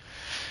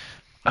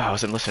 Oh, I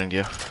wasn't listening to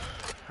you.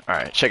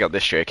 Alright, check out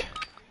this trick.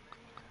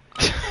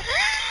 You're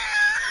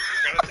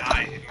gonna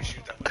die if you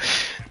shoot that way.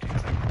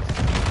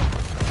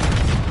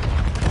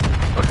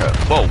 Okay.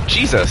 Whoa,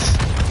 Jesus.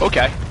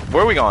 Okay,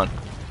 where are we going?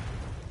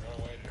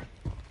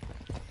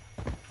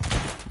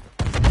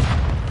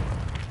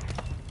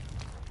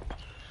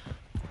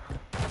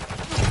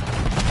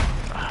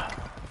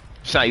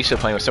 Just not used to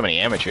playing with so many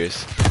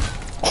amateurs.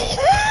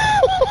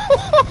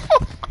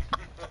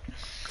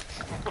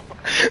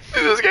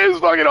 Dude, this game is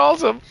fucking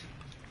awesome.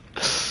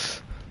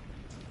 Ask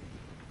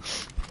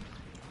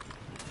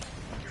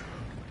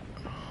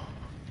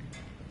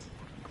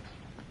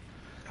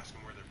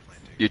them where they're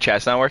planting. Your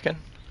chat's not working?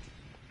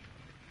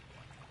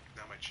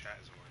 Now my chat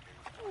isn't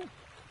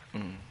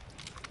working.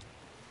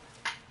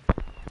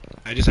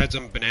 I just had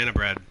some banana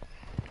bread.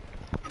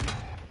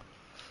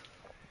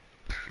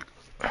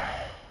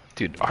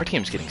 Dude, our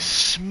team's getting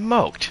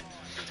smoked.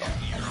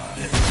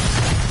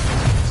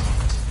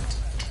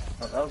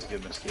 Oh, that was a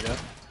good mosquito.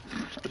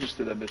 I just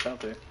threw that bitch out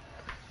there.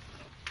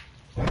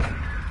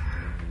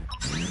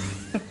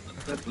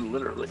 That's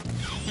literally.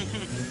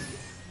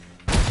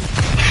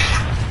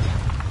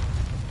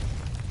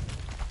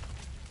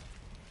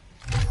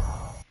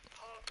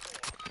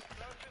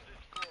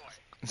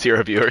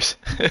 Zero viewers.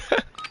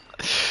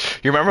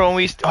 You remember when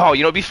we? Oh,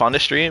 you know, it'd be fun to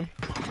stream.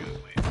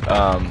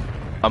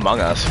 Among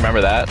Us.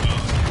 Remember that?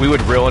 We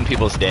would ruin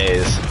people's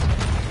days.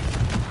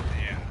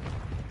 Yeah,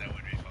 that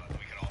would be fun. We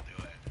could all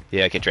do it.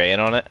 Yeah, get Dre in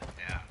on it.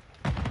 Yeah.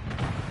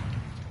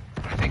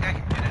 I think I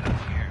can get it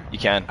up here. You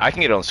can. I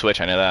can get it on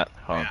Switch. I know that.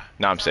 Hold on. Yeah.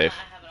 Now I'm safe.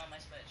 I have it on my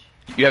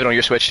Switch. You have it on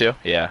your Switch too?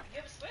 Yeah.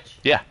 You have a Switch?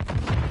 Yeah.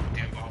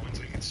 Damn, ball one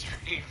so you can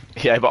stream.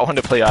 Yeah, I bought one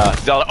to play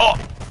Zelda. Oh,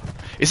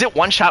 is it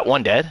one shot,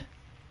 one dead?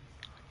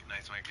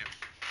 Nice, Mike.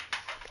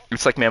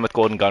 It's like Man with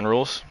Golden Gun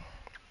rules.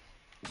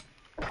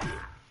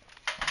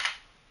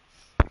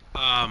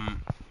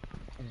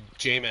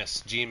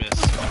 Jameis, I don't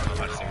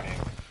know how to say your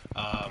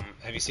name.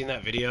 Have you seen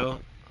that video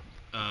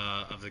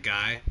of the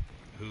guy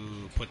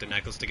who put the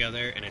necklace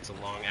together, and it's a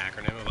long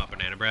acronym about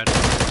banana bread?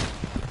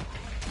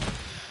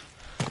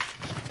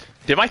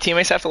 Did my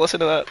teammates have to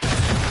listen to that?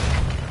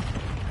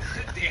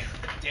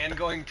 Dan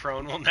going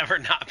prone will never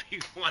not be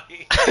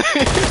funny.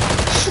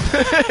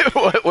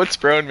 What's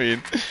prone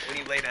mean? When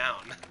you lay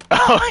down.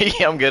 Oh,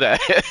 yeah, I'm good at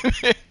it.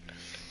 Dude,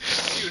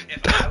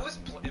 if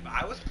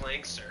I was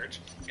playing Surge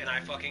and I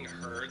fucking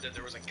heard that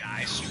there was a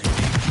guy streaming a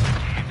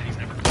game that he's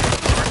never played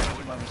before,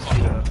 I would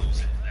fucking lose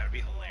it. That would be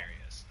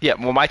hilarious. Yeah,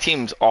 well, my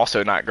team's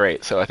also not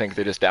great, so I think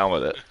they're just down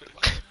with it.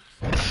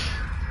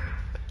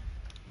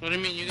 What do you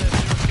mean? You got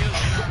 0 kills? You're not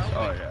helping.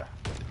 Oh, yeah.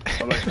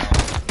 What about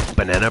now?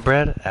 Banana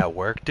bread at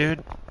work,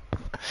 dude?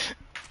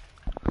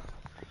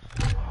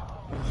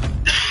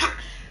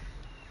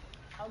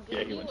 I'll Yeah,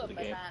 give he you went a to the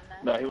game.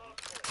 banana. No, he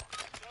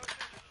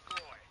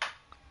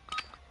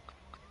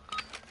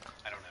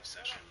I don't have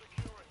session.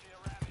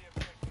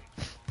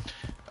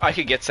 I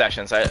could get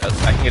sessions. I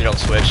can get it on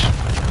Switch.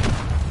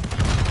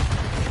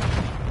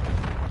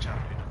 Watch out,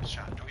 dude.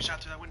 Shot. Do we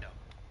shot through that window?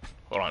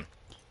 Hold on.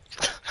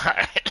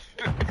 Alright.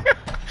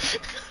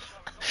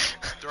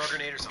 Throw a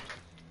grenade or something.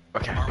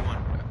 Okay.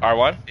 R1.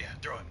 R1? Yeah,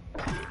 throw it.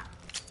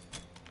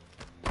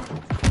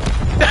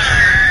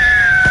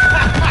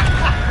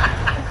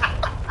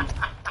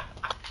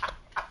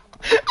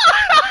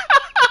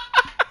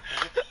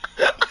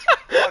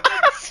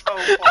 Fucking so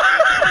funny.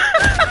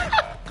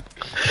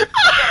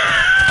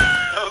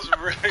 That was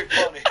really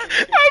funny.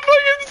 I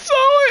fucking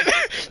saw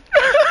it!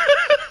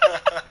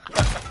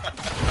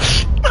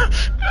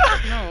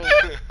 No.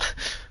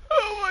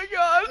 Oh my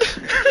god.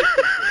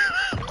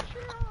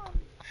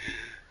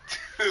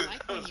 Dude, Why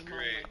that can't was you move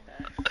great. like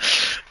that?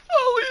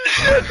 Holy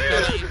shit, No,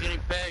 dude. he's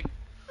getting pegged.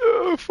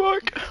 Oh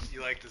fuck.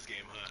 You like this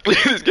game, huh?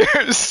 This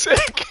game is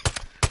sick.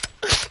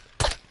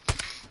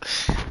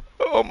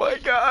 Oh my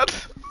god.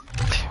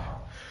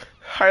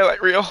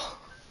 Highlight reel.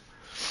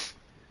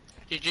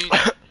 GG.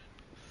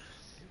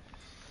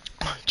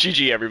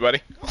 GG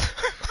everybody.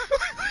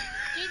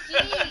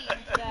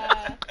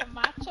 GG,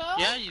 Camacho.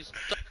 Yeah, you.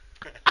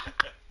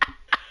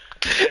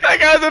 That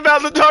guy's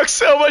about to talk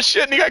so much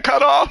shit and he got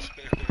cut off.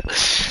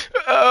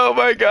 Oh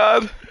my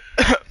god.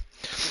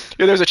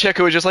 Yeah, there's a chick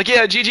who was just like,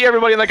 yeah, GG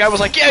everybody, and that guy was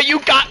like, yeah, you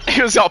got.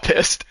 He was all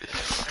pissed.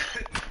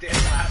 Dan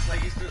laughs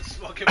like he's been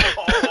smoking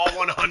all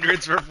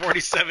 100s for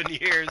 47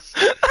 years.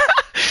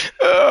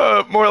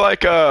 More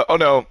like, oh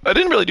no, I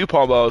didn't really do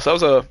palm balls. That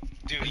was a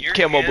Dude, your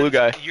Camo hands, blue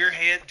guy. Your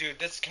hand, dude,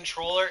 this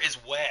controller is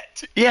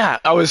wet. Yeah,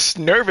 I was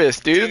nervous,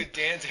 dude. Dude,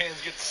 Dan's hands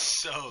get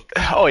soaked.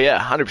 Oh yeah,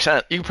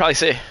 100%. You can probably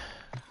see. Alright,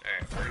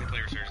 we're gonna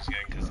play Resurgence again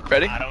because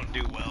Ready? I don't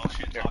do well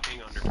shit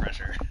talking under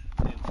pressure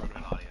in front of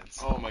an audience.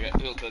 Oh my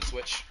god, let's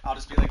switch. I'll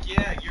just be like,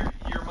 yeah,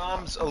 your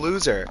mom's a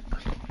loser.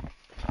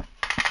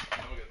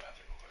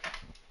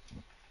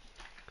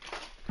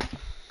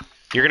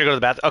 You're gonna go to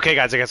the bathroom. Okay,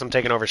 guys, I guess I'm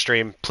taking over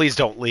stream. Please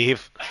don't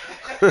leave.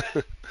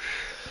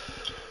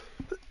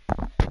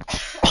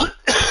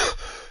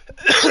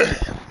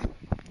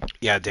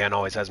 Yeah, Dan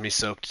always has me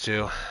soaked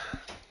too.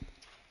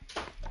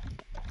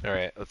 All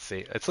right, let's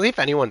see. Let's see if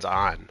anyone's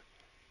on.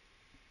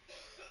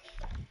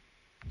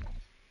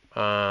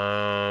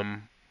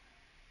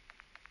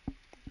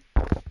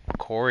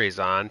 Corey's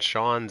on.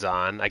 Sean's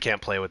on. I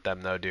can't play with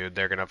them though, dude.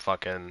 They're gonna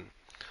fucking.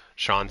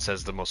 Sean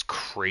says the most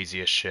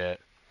craziest shit.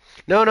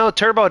 No,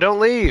 Turbo, don't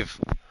leave.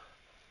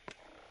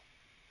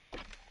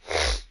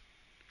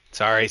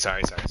 Sorry.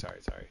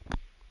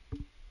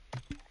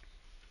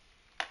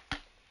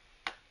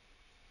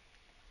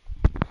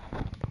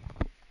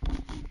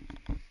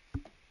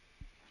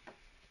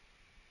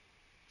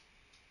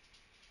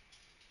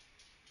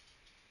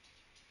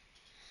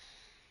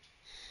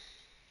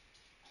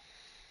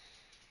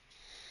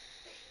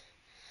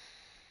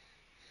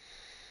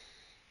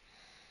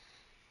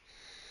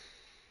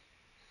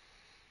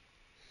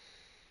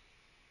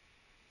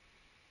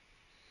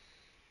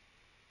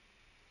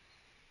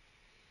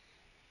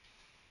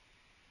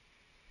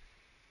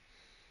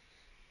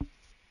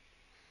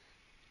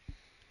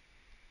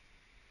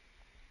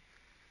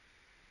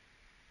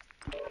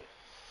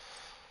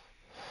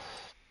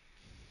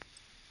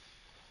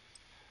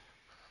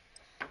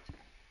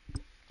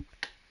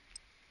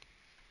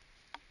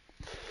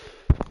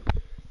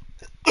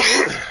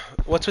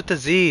 What's with the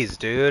Z's,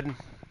 dude?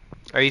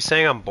 Are you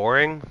saying I'm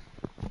boring?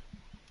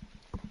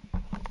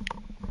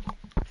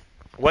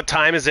 What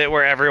time is it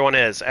where everyone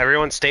is?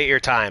 Everyone state your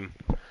time.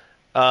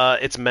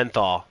 It's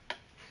menthol.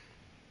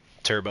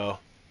 Turbo.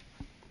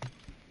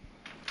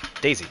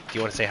 Daisy, do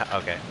you want to say hi?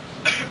 Okay.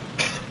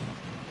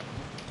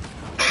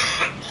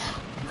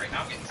 Right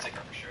now I'm getting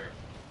sicker for sure.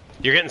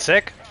 You're getting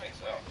sick? I think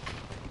so.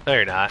 No,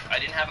 you're not. I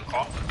didn't have a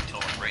cough until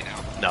right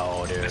now.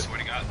 No, I dude. swear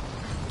to God.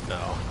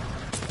 No.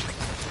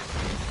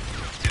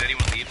 Did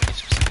anyone leave when you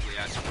specifically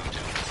asked them not to?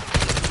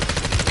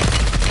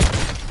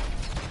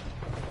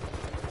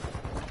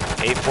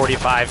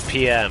 8:45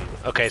 p.m.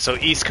 Okay, so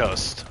East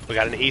Coast. We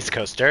got an East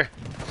Coaster.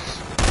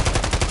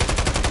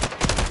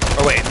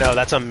 Oh wait, no,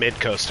 that's a Mid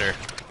Coaster.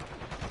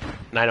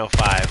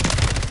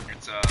 9:05.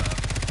 It's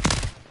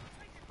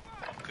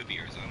could be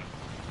Arizona.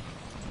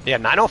 Yeah,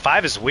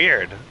 9:05 is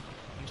weird.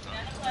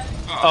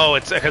 Oh,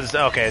 it's because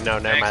okay, no,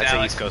 never Thanks, mind. It's the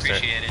Alex. East Coaster.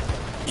 Appreciate it.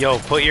 Yo,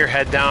 put your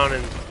head down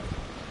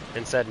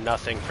and said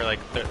nothing for like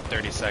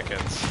 30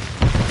 seconds.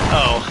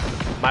 Oh,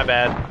 my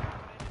bad.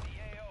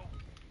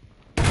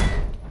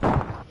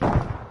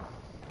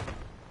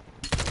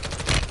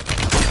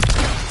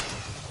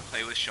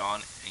 Play with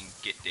Sean and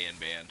get Dan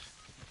banned.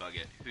 Bug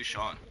it. Who's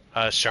Sean?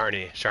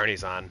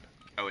 Sharney's on.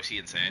 Oh, is he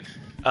insane?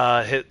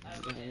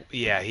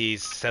 Yeah, he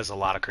says a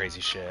lot of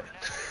crazy shit.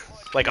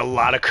 Like a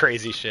lot of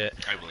crazy shit.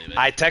 I believe it.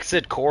 I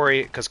texted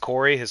Corey because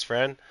Corey, his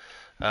friend,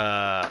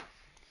 I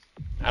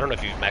don't know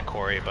if you've met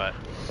Corey, but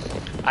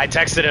I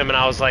texted him and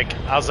I was like,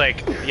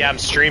 yeah, I'm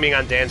streaming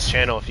on Dan's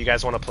channel. If you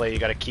guys want to play, you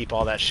got to keep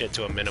all that shit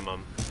to a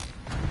minimum.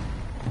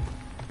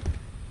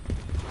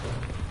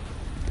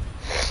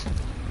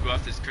 Who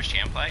else does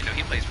Christian play? No,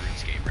 he plays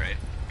RuneScape, right?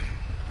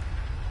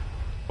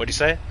 What'd you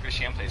say?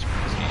 Christian plays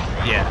RuneScape,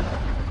 right? Yeah.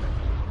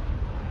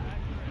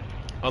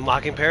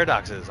 Unlocking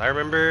paradoxes. I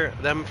remember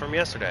them from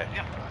yesterday.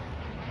 Yeah.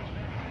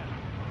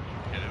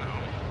 I don't know.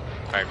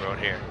 Alright, we're on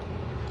here.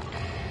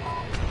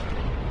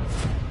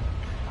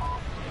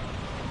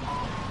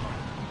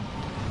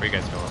 Where you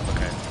guys going?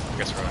 Okay. I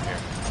guess we're on here.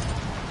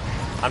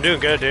 I'm doing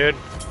good, dude.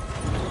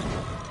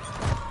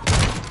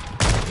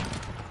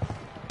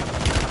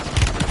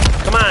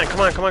 Come on, come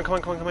on, come on, come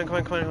on, come on, come on, come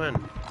on, come on, come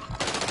on.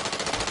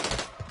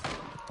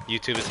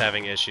 YouTube is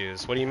having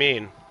issues. What do you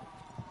mean?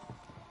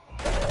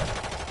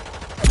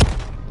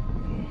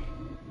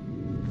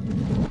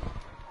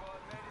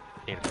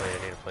 Need to play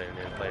it, need to play it,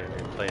 need to play it, need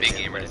to play it. Big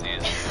gamer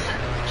disease.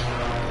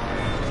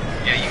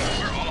 Yeah, you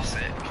were all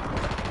sick.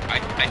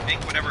 I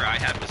think whatever I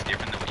had was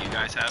different than what you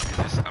guys have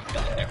because I'm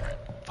feeling different.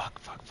 Fuck,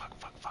 fuck, fuck,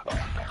 fuck, fuck.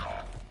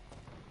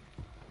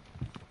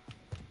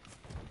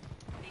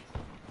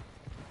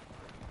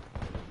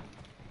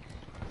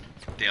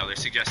 Dale, they're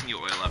suggesting you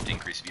oil up to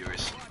increase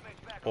viewers.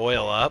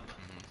 Oil up?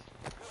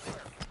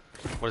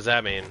 What does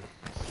that mean?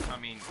 I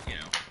mean, you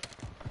know,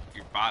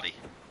 your body.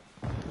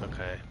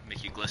 Okay.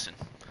 Make you glisten.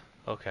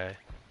 Okay.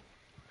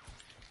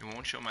 It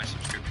won't show my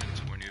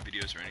subscriptions or new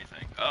videos or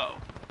anything. Oh.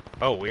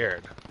 Oh,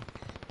 weird.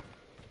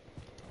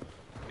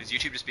 Is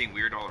YouTube just being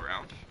weird all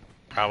around?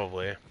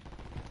 Probably.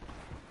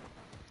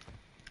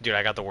 Dude,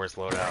 I got the worst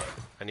loadout.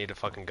 I need a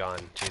fucking gun.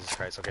 Jesus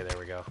Christ. Okay, there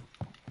we go.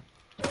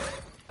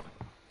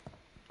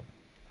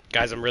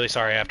 Guys, I'm really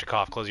sorry I have to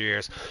cough. Close your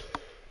ears.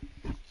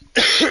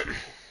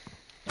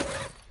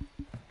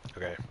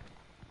 Okay.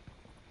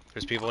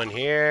 There's people in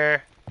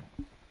here.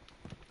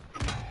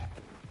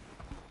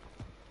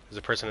 There's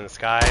a person in the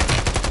sky.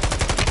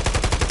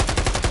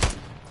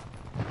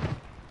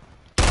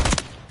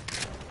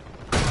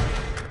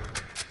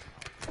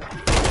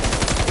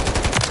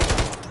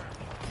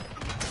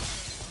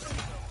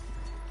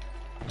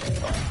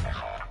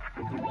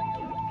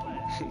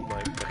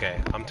 Like,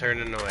 okay, I'm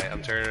turning it away.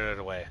 I'm turning it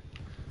away.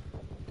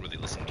 Were they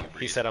listening to you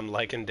breathe? He said I'm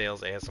liking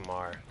Dale's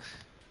ASMR.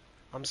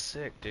 I'm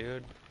sick,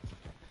 dude.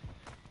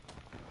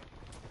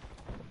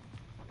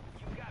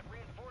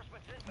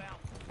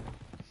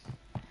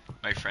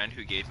 My friend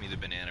who gave me the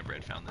banana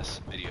bread found this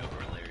video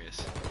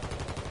hilarious.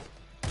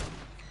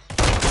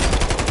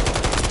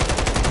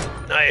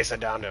 Nice, I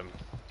downed him.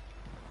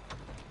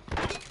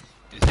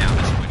 He's down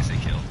this point to say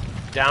killed.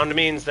 Downed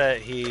means that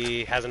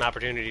he has an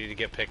opportunity to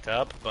get picked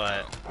up,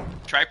 but...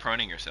 Try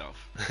proning yourself.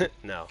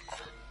 No.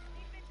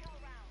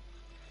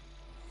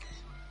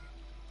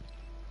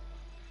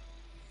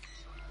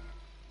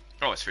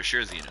 Oh, it's for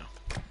sure Zeno.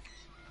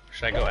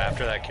 Should I go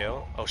after that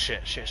kill? Oh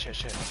shit, shit, shit,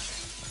 shit.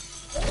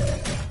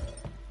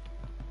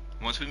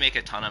 Once we make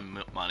a ton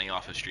of money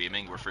off of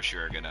streaming, we're for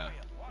sure gonna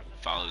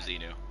follow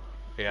Zeno.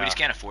 Yeah. We just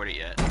can't afford it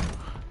yet.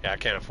 Yeah, I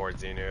can't afford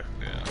Xenu.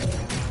 Yeah.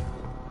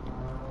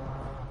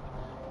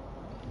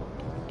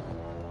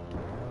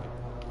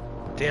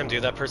 Damn,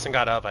 dude, that person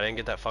got up. I didn't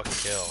get that fucking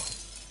kill.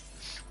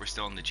 We're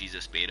still in the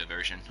Jesus beta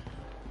version.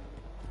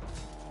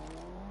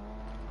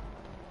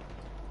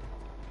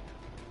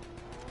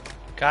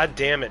 God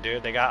damn it,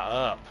 dude. They got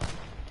up.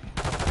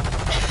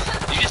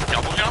 Did you just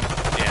double jump?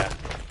 Yeah.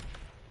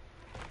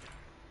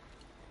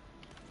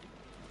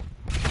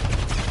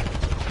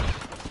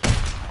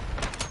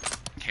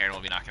 Karen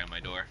will be knocking on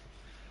my door.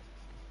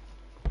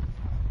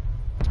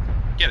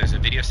 Yeah, there's a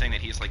video saying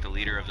that he's like the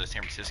leader of the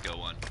San Francisco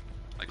one.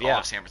 Like all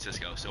of San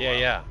Francisco. So Yeah,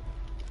 yeah.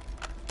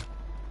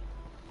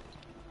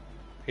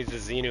 He's the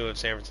Xenu of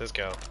San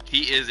Francisco.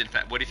 He is, in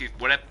fact. What if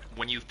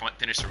when you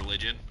finish the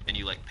religion and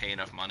you like pay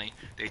enough money,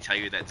 they tell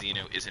you that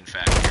Xenu is in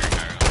fact Gary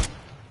Cairo.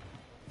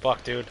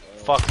 Fuck, dude.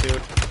 Fuck,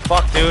 dude.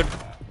 Fuck, dude.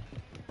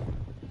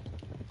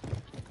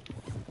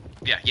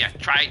 Yeah, yeah.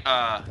 Try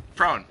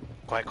prone.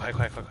 Quiet, quiet,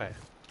 quiet, quiet, quiet.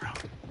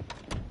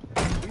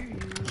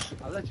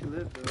 I'll let you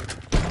live, dude.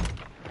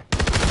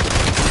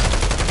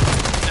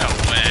 No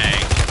way.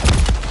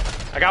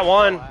 I got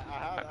one.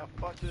 I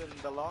fucked it in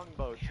the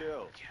longbow,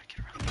 chill.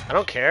 I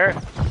don't care.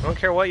 I don't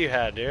care what you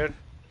had, dude.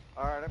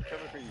 Alright, I'm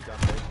coming for you,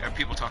 Dante. Are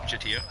people talking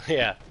shit to you?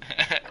 Yeah.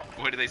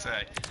 What do they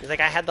say? He's like,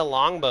 I had the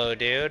longbow,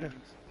 dude. Maybe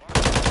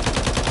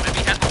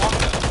he had the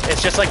longbow.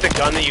 It's just like the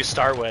gun that you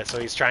start with, so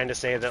he's trying to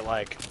say that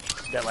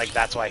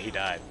that's why he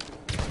died.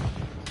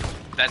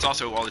 That's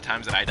also all the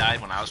times that I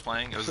died when I was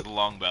playing. It was the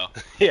longbow.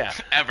 Yeah.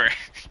 Ever.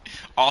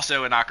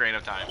 Also an Ocarina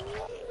of Time.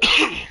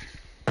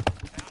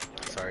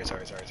 Sorry.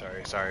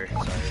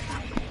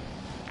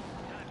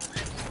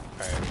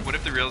 Alright. What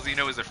if the real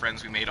Xeno is the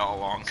friends we made all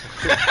along?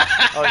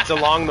 Oh, it's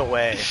along the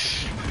way.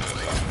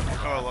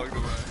 Oh, along the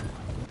way.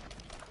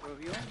 Bro,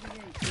 if you want to be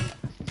getting killed,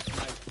 this is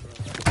nice, bro.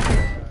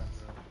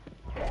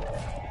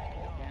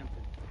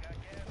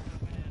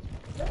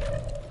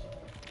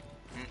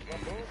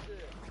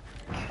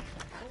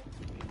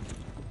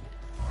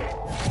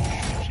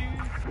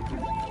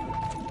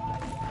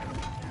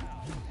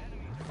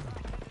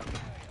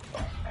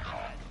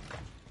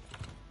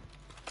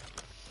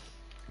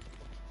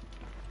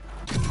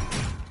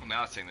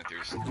 now it's saying that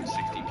there's 60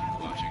 people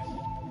watching.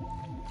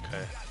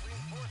 Okay.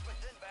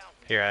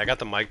 Here, I got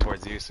the mic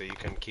towards you so you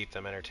can keep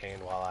them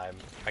entertained while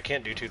I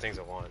can't do two things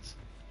at once.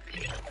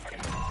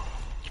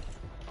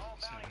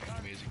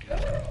 Music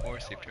or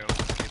safe travel.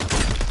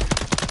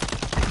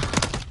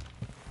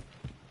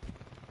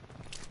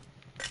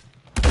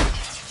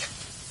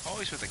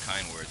 Always with the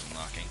kind words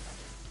unlocking.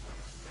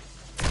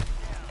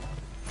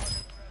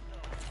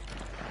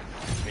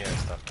 Give me other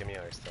stuff, give me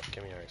other stuff,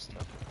 give me other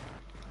stuff.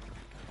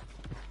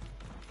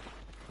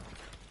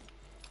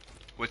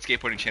 What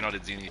skateboarding channel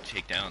did Zuni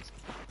take down?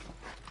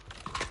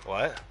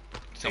 What?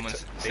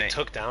 Someone's they saying,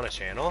 took down a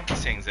channel?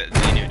 saying that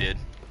Zenu did.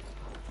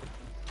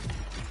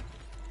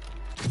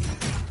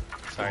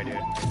 Sorry, dude.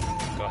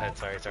 Go ahead,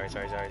 sorry.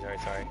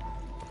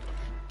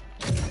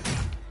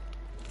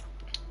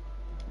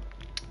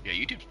 Yeah,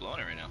 YouTube's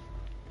blowing it right now.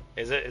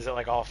 Is it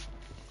like all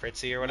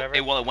fritzy or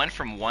whatever? Well, it went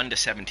from 1 to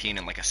 17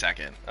 in like a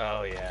second.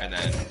 Oh, yeah. And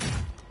then...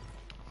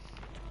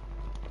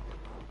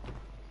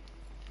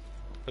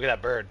 Look at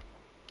that bird.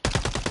 Now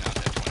it's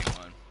at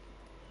 21.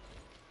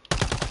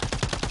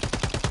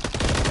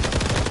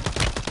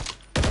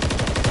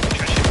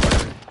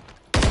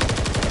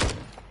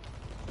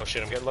 Oh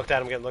shit, I'm getting looked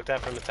at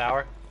from the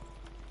tower.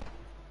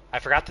 I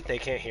forgot that they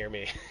can't hear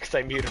me because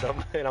I muted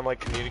them and I'm like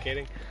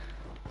communicating.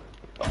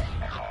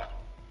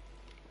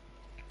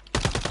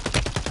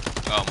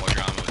 Oh, more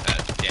drama with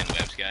that Dan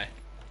Webbs guy.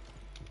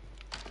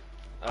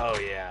 Oh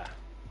yeah.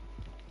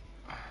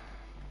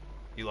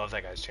 You love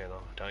that guy's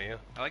channel, don't you?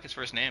 I like his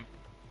first name.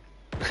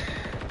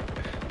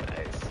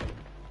 Nice.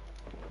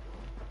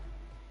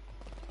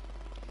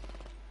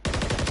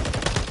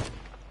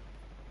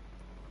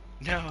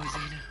 No,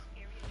 Zena.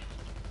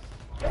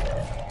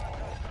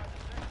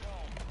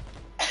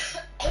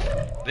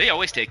 They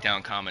always take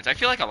down comments. I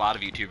feel like a lot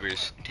of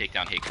YouTubers take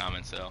down hate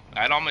comments, though.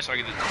 I'd almost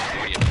argue that the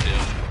majority of them do.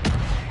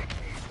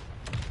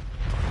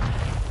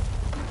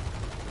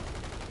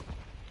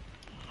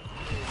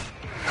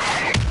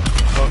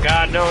 Oh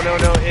god, no,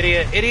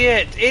 idiot.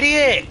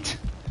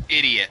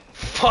 Idiot.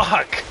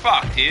 Fuck.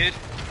 Fuck, dude.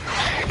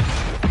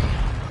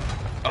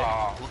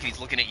 Oh, look, he's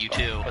looking at you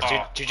too. Let's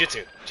Oh.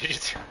 Jujitsu.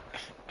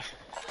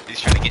 He's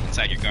trying to get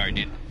inside your guard,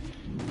 dude.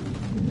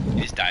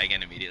 You just die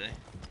again immediately.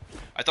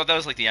 I thought that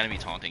was like the enemy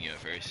taunting you at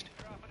first.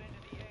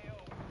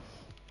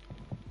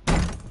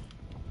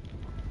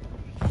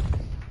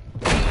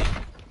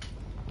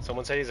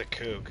 Someone said he's a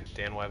kook.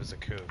 Dan Webb is a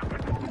kook.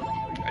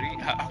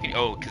 How can you,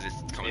 oh, because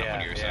it's coming up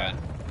on your side.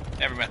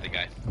 Never met the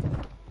guy.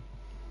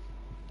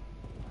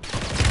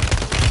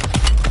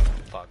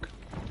 Fuck.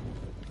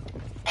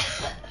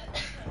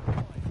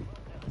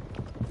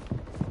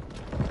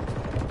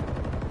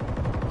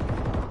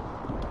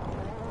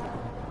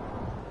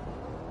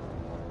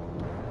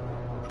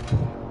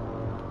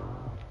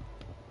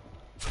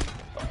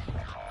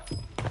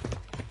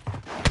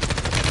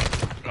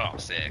 Oh,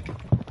 sick.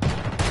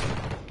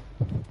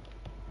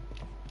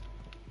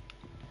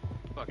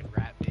 Fucking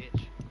rat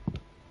bitch.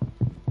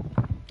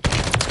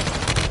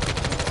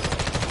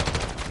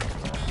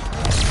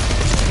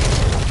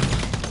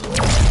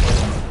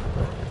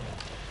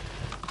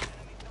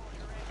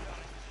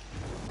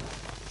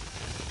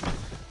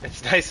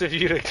 It's nice of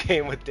you to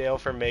game with Dale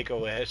for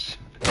Make-A-Wish.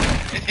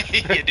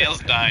 Yeah, Dale's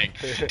dying.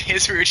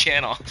 Dale's for your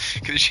channel,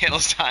 because your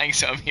channel's dying,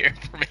 so I'm here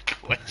for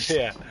Make-A-Wish.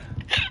 Yeah.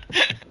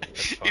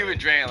 Even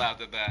Dre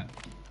laughed at that.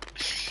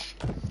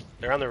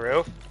 They're on the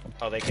roof?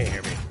 Oh, they can't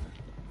hear me.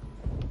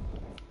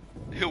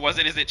 Who was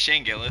it? Is it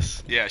Shane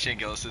Gillis? Yeah, Shane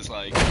Gillis is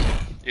like,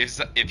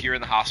 if you're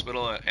in the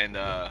hospital and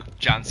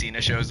John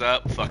Cena shows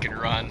up, fucking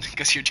run,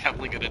 because you're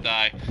definitely gonna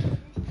die.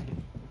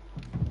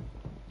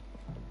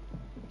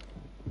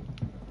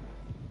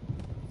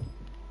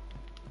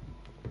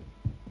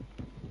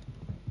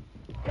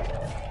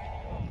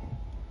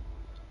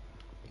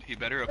 He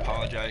better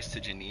apologize to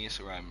Janice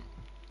or I'm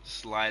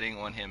sliding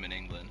on him in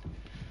England.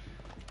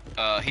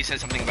 He said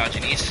something about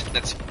Janice.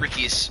 That's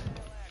Ricky's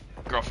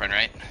girlfriend,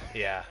 right?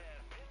 Yeah.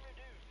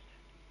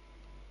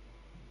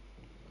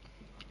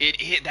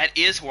 That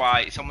is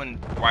why it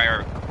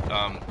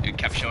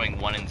kept showing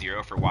 1 and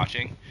 0 for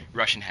watching.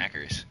 Russian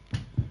hackers. I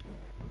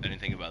didn't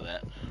think about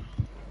that.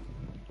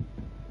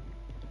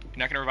 You're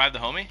not gonna revive the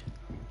homie?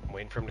 I'm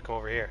waiting for him to come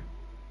over here.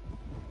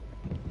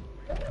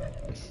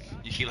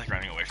 You keep like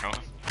running away from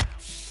him.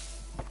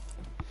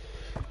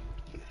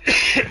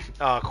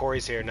 Oh,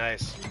 Corey's here.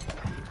 Nice.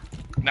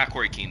 Not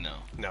Corey Keane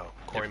though. No,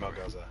 Corey Different.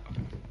 Malgoza.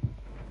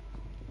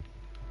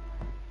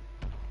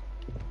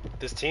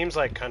 This team's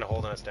like kind of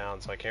holding us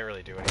down, so I can't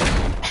really do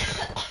anything.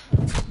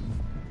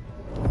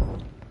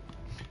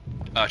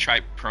 Try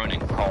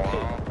proning.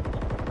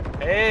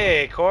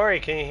 Hey,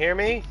 Corey, can you hear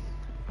me?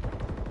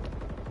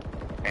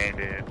 Hey,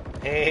 dude.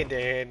 Hey,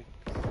 dude.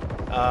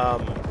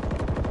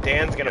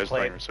 Dan's gonna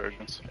play.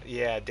 Resurgence.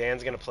 Yeah,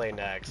 Dan's gonna play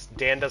next.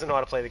 Dan doesn't know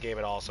how to play the game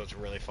at all, so it's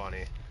really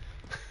funny.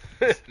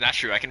 Not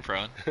true. I can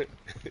prone.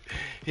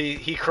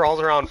 he crawls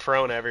around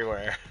prone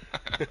everywhere.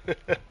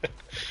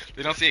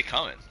 They don't see it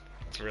coming.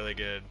 It's really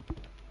good.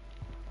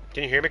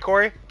 Can you hear me,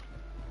 Corey?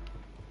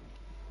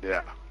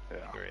 Yeah.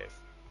 Great.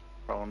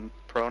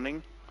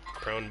 Proning?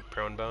 Prone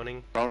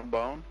boning. Prone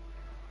bone?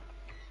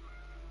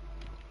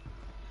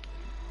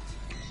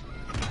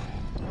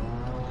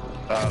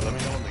 Let me know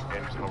when the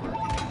game's over.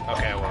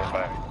 Okay, well.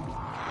 Bye.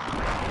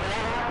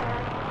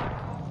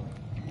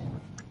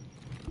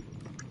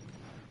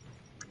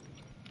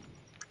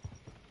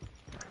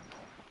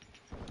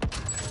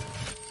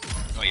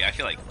 Oh yeah, I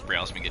feel like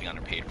Braille's been getting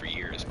underpaid for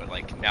years, but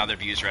like now their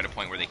views are at a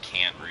point where they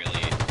can't really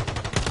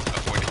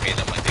afford to pay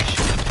them like they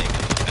should have taken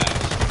in the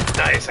past.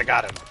 Nice, I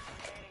got him.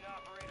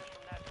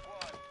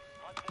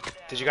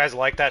 Did you guys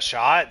like that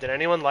shot? Did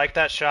anyone like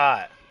that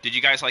shot? Did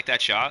you guys like that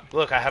shot?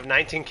 Look, I have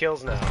 19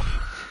 kills now.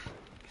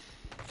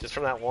 Just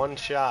from that one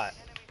shot.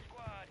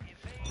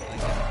 Didn't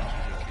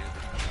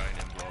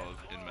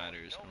matter.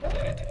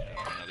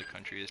 Another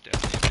country is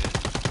definitely good.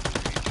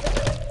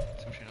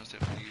 Some channels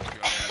definitely use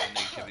drama and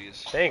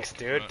negativities. Thanks,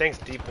 dude. Thanks,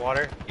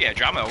 Deepwater. Yeah,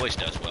 drama always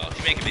does well. If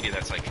you make a video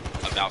that's like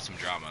about some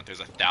drama, there's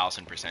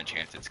 1,000%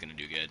 chance it's gonna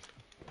do good.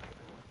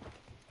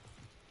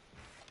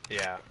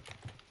 Yeah,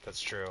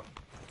 that's true.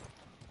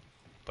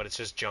 But it's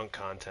just junk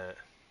content.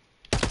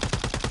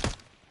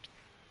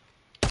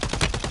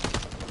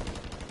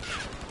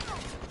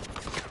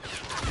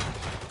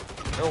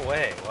 No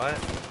way, what?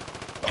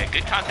 Yeah,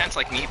 good content's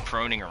like me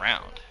proning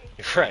around.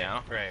 Right, You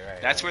know?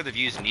 right. That's where the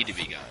views need to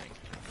be going.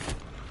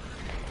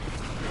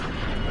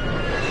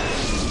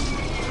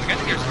 Like, I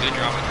think there's good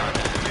drama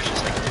content, and there's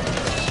just like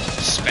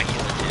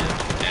speculative,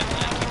 and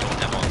like you don't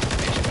have all the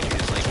information, but you're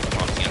just like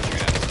talking up your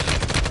ass.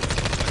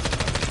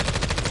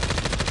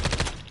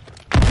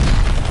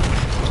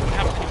 What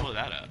happened to blow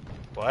that up?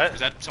 What? Is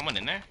that someone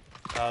in there?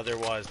 There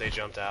was. They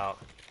jumped out.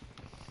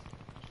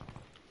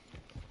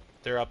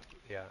 They're up.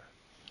 Yeah.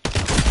 I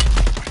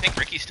think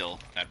Ricky's still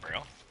at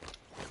Braille.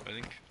 I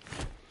think.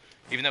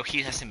 Even though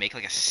he has to make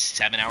like a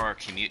 7-hour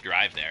commute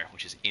drive there,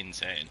 which is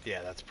insane.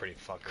 Yeah, that's pretty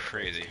fucking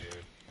Crazy. dude.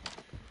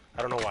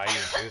 I don't know why you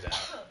would do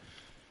that.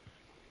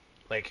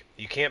 Like,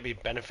 you can't be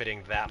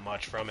benefiting that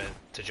much from it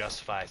to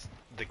justify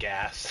the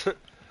gas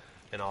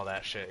and all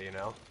that shit, you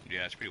know?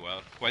 Yeah, it's pretty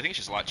wild. Well, I think it's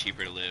just a lot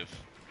cheaper to live.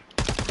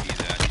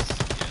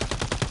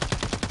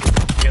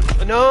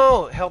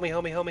 No! Help me.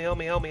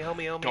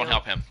 Don't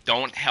help him.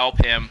 Don't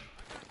help him.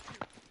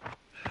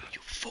 You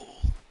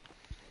fool.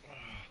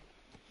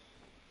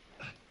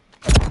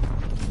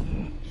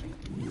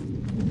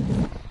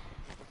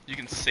 You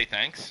can say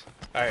thanks.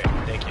 Alright,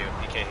 thank you.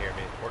 You can't hear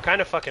me. We're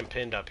kind of fucking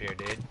pinned up here,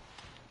 dude.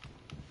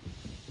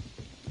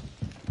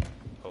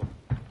 Oh.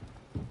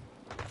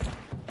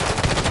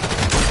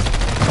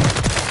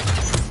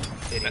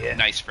 Idiot.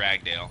 Nice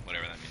frag, Dale.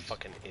 Whatever that means.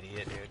 Fucking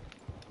idiot, dude.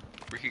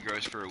 Ricky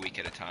grows for a week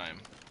at a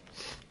time.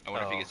 I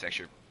wonder if he gets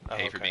extra Oh,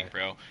 pay for okay. being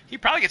pro. He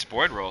probably gets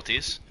board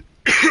royalties.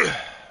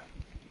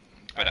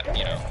 But,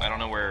 you know, I don't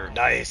know where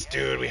Nice,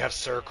 dude. We have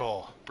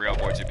circle. Braille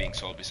boards are being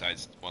sold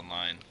besides one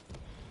line.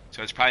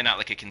 So it's probably not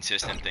like a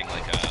consistent thing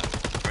like a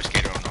pro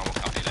skater or a normal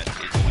company that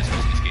is always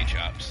using skate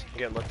shops. You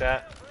getting looked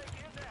at?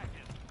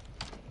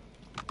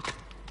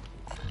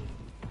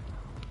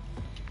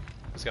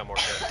 He's got more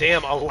kills.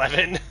 Damn,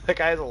 11. That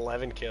guy has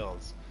 11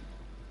 kills.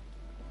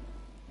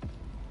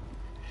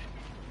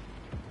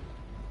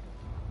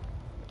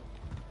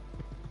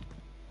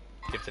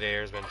 Gifted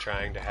Air has been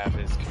trying to have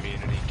his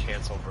community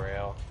cancel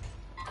Braille.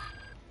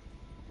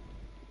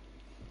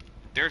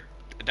 I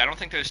don't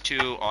think those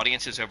two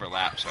audiences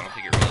overlap, so I don't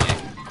think it really...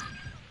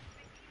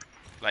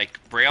 Like,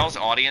 Braille's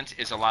audience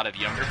is a lot of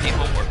younger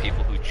people or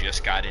people who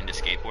just got into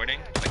skateboarding.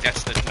 Like,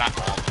 that's not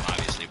all of them,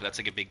 obviously, but that's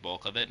like a big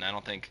bulk of it, and I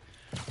don't think...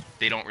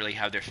 They don't really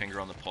have their finger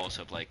on the pulse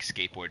of, like,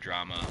 skateboard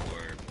drama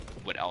or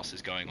what else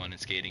is going on in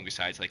skating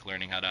besides, like,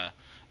 learning how to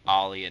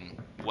ollie and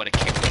what a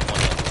kickflip on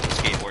a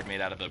skateboard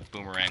made out of a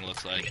boomerang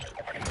looks like.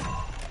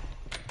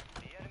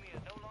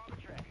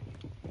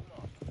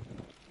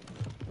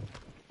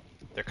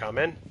 They're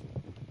coming.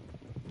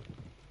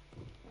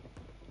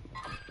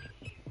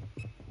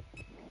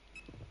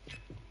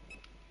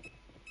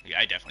 Yeah,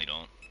 I definitely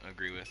don't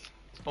agree with.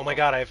 Oh my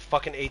god, I have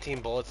fucking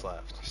 18 bullets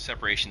left.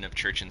 Separation of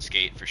church and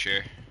skate, for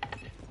sure.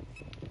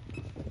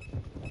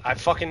 I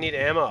fucking need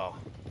ammo.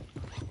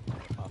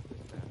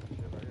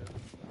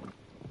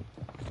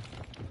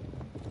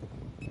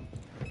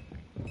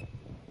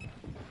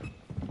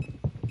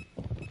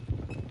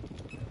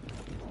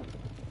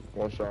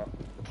 One shot.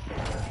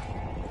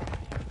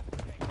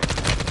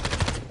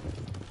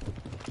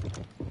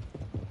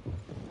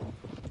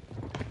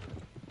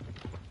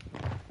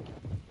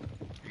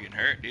 You're getting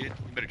hurt, dude. You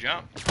better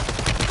jump.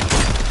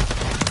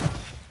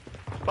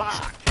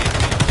 Fuck.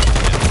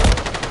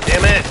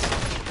 Damn it!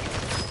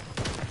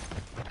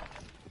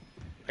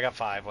 I got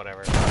 5,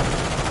 whatever.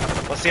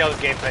 Let's see how this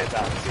game plans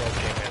out.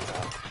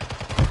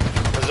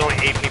 There's only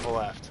 8 people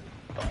left.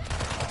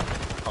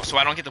 Oh, so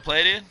I don't get to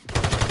play, dude?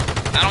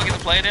 I don't get to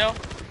play, Dale?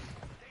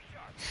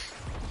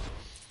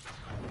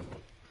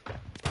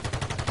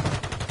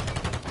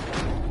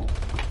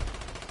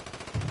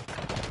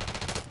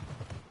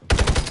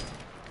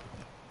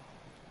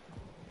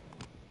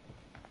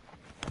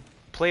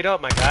 Played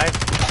up, my guy.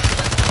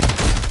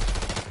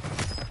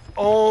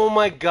 Oh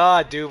my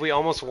god, dude, we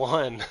almost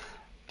won.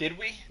 Did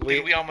we? We-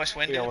 Did we almost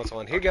win? we did almost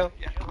won. Here you go.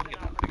 Yeah, look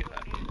at that. Look at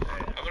that.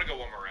 I'm gonna go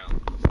one more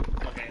round.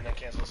 Okay, and then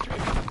cancel stream.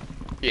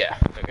 Yeah.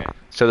 Okay.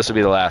 So this will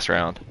be the last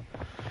round.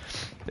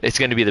 It's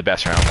going to be the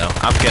best round, though.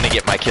 I'm going to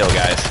get my kill,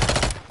 guys.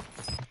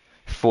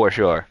 For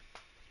sure.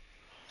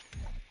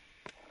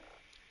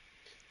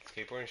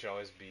 Skateboarding should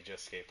always be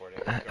just skateboarding,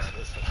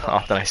 regardless of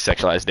Oh, then I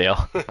sexualize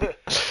Dale. It's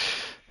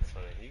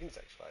funny. You can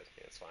sexualize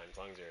me. It's fine as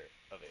long as you're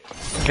of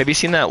age. Have you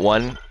seen that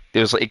one?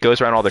 It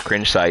goes around all the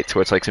cringe sites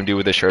where it's like some dude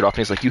with his shirt off and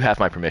he's like, "You have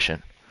my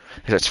permission."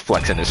 He starts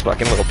flexing his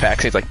fucking little pecs.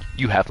 And he's like,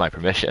 "You have my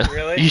permission."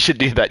 Really? You should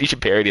do that. You should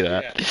parody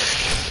that. Yeah.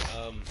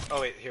 Oh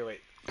wait, here, wait.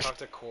 Talk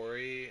to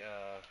Corey.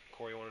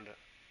 Corey wanted to.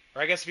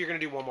 Or I guess if you're gonna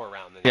do one more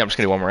round, then. Yeah, I'm just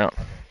gonna do one more round.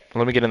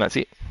 Let me get in that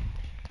seat.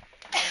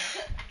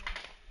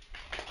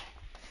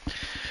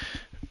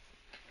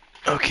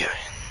 Okay.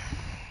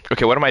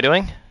 Okay, what am I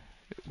doing?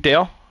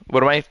 Dale,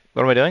 what am I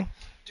doing?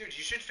 Dude,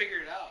 you should figure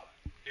it out.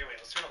 Here, wait.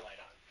 Let's turn a light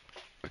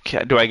on.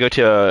 Okay, do I go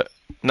to?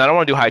 No, I don't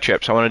want to do high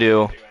trips. I want to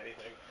do. Do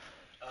anything.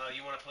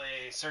 You want to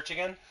play Search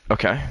again?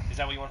 Okay. Is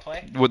that what you want to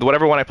play? With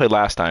whatever one I played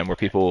last time, where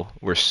people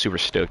were super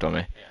stoked on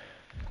me.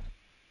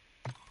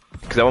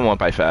 Because that one went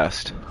by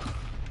fast.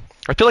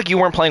 I feel like you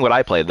weren't playing what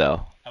I played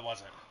though. I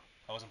wasn't.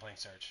 I wasn't playing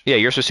Search. Yeah,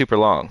 yours was super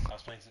long. I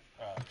was playing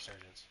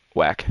Resurgence.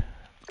 Whack.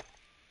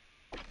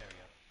 There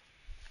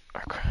we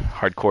go.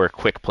 Hardcore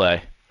quick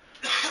play.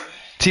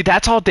 See,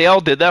 that's all Dale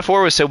did that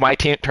for, was so my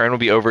turn would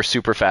be over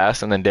super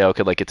fast, and then Dale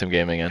could like get some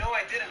gaming in. No,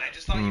 I didn't. I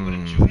just thought you would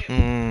enjoy it.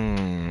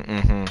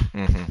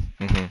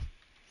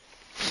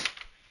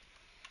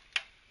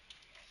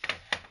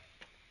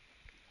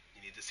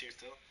 You need this here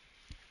still?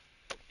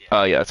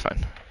 Oh yeah, that's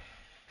fine.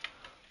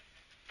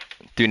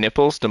 Do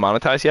nipples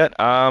demonetize yet?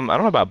 I don't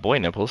know about boy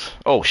nipples.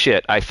 Oh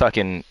shit! I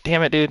fucking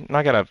damn it, dude. Now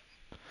I gotta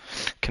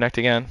connect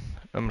again.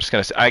 I'm just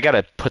gonna. I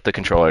gotta put the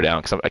controller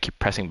down because I keep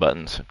pressing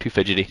buttons. I'm too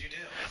fidgety. What'd you do?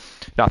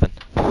 Nothing.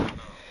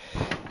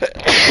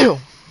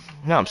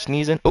 Now I'm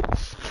sneezing. Oh.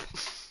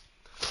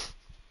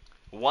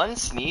 One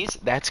sneeze?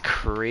 That's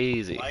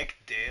crazy. Like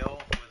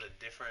Dale with a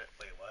different.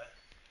 Wait, what?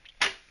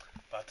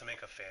 About to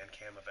make a fan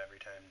cam of every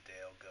time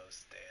Dale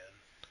ghosts Dan.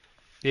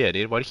 Yeah,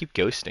 dude. Why do you keep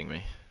ghosting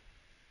me?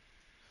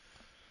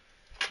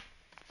 I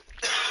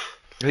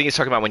think he's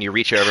talking about when you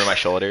reach over my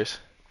shoulders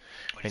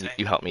and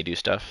you help me do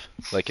stuff,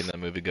 like in the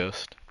movie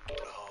Ghost.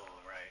 Oh,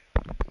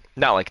 right.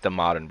 Not like the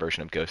modern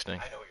version of ghosting.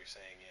 I know what you're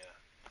saying,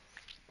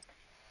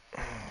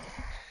 yeah.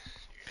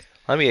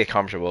 Let me get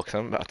comfortable, because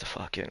I'm about to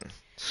fucking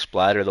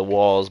splatter the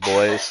walls,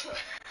 boys.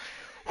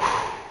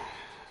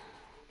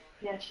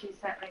 Yeah, she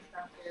sent me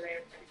some today.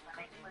 It was pretty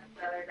funny.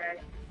 The other day.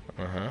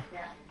 Uh-huh.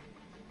 Yeah.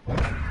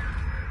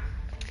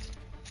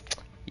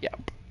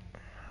 Yep.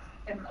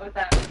 And with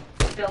that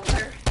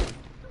filter.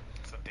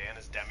 So Dan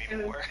is Demi It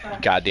was Moore. fun.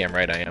 Goddamn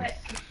right I am.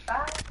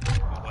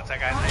 What's that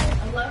guy's name?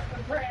 I love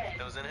the bread.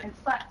 That was in it? And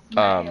slaps The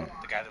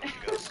guy that was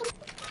the ghost.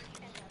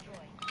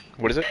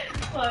 What is it?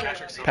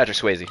 Patrick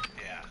Swayze.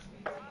 Yeah.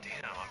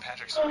 Damn, I'm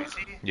Patrick Swayze?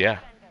 Yeah.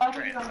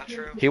 Dre, is that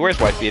true? He wears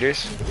white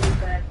beaters.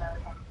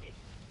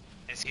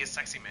 Is he a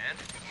sexy man?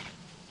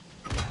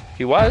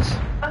 He was?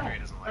 Dre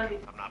doesn't like me.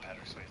 I'm not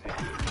Patrick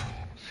Swayze.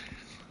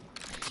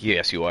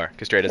 Yes, you are,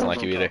 because Dre doesn't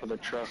like you either. Of the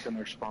truck in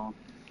their spawn.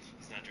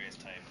 He's not Dre's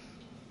type.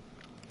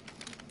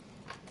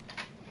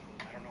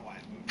 I don't know why I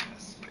moved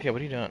this. Yeah,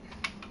 what are you doing?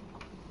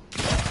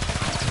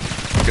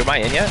 Am I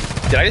in yet?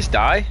 Did I just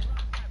die?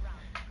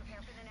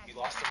 You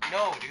lost the.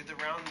 No, dude, the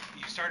round.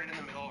 You started in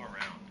the middle of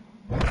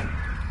a round.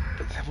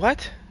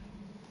 What?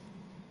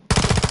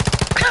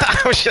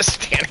 I was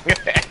just standing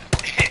there.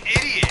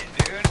 Idiot,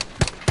 dude.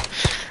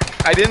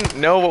 I didn't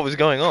know what was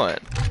going on.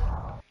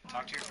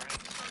 Talk to your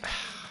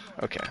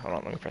friends. Okay, hold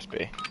on, let me press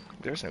B.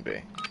 There's no B.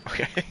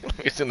 Okay, let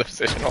me get in the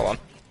position, hold on.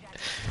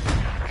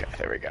 Okay,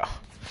 there we go.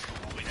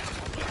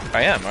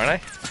 I am, aren't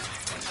I?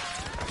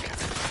 Okay.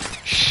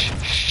 Shh,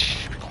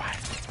 shh, be quiet.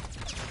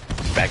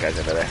 Bad guys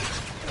over there.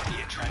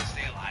 Yeah, try to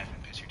stay alive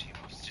and piss your team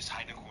off. Just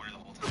hide in a corner the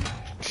whole time.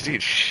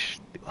 Dude, shh.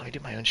 Let me do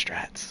my own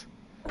strats.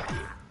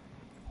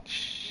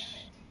 Shh.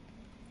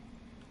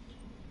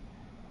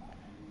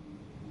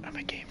 I'm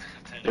a gamer.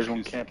 There's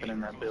one camping in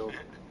that build.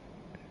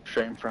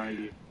 Straight in front of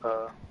you.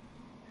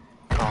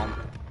 Calm.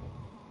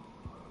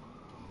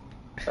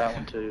 That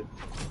one too.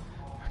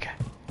 Okay.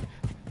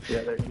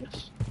 Yeah, there he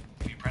is.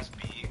 If you press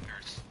B,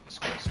 there's a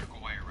square circle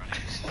while you're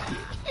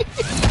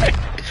running.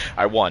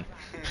 I won.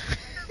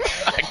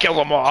 I killed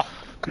them all.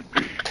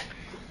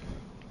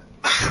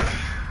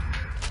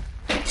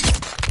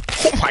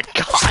 Oh my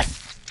god.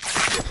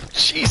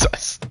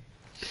 Jesus.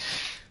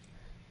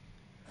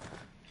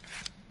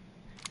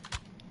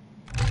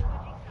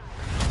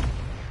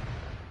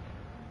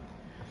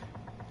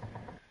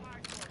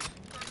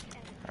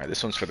 Alright,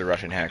 this one's for the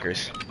Russian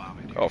hackers.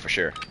 Oh, for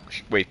sure.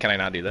 Wait, can I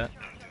not do that?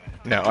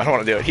 No, I don't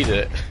want to do it. He did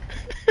it.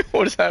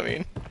 What does that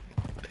mean?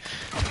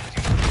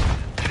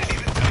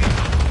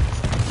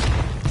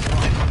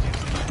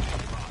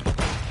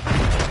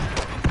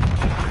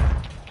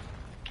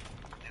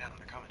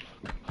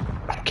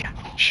 Okay.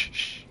 Shh,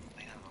 shh.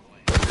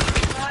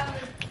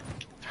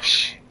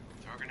 Shh.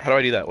 How do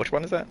I do that? Which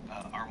one is that?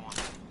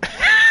 R1.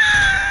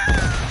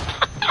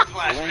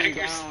 Laying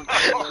fingers. down, laying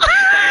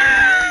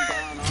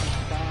down on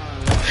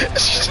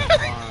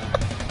spawn.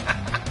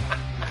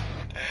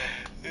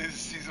 His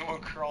season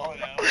one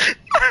crawling out.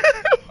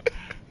 That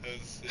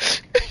was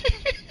sick.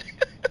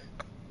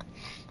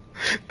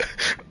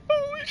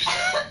 Holy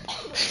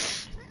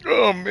shit.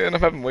 Oh man,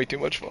 I'm having way too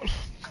much fun.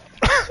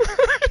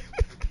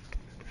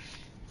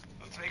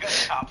 Let's make a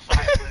top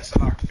 5 list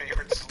of our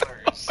favorite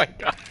slurs. Oh my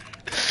god.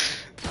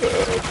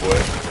 Oh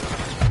boy.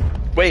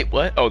 Wait,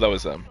 what? Oh, that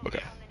was them.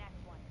 Okay.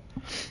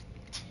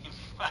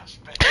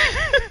 Flashbang.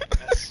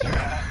 That's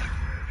strat.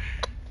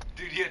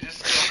 Dude, yeah,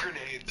 just throw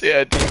grenades.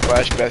 Yeah, Team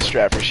Flash best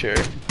strat for sure.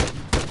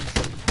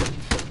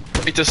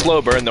 It's a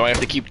slow burn though, I have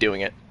to keep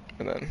doing it.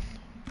 And then...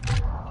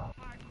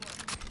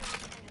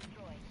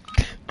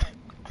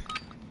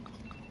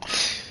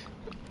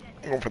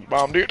 I'm going for the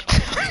bomb, dude.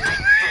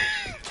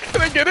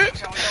 Can I get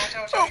it?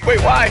 Oh, wait,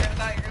 why?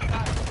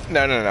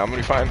 No, I'm gonna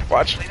be fine.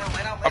 Watch.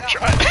 I'm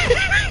trying.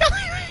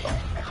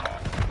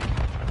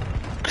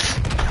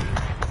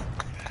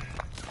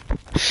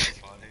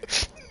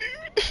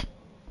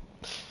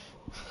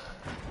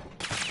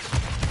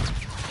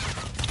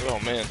 Oh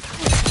man.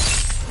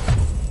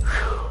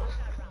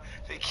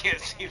 They can't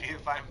see me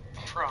if I'm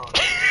prone.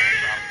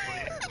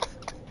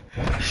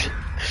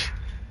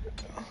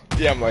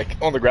 Yeah, I'm like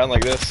on the ground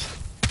like this.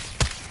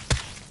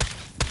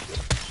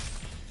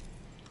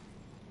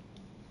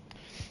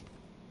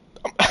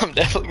 I'm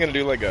definitely gonna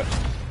do like a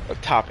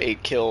top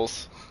 8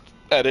 kills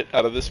edit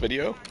out of this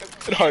video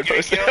and hard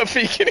post it of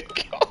me getting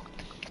killed.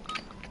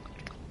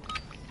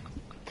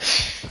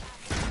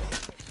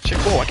 Shit,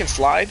 cool, I can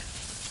slide.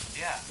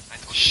 Yeah, I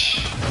told you.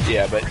 Shh.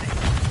 Yeah, but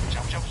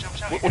Jump.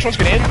 which one's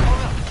grenade?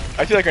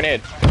 I feel like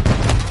grenade.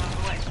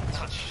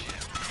 Oh,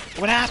 shit.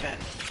 What happened?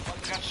 I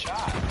got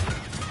shot.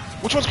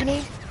 Which one's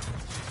grenade?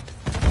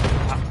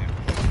 Top 2.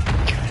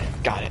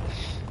 Got it.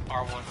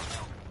 R1,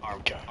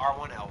 Okay.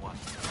 R1, L1.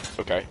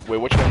 Okay. Wait,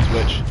 which one's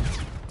which?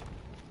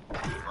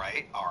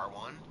 Right,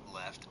 R1,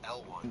 left,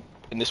 L1.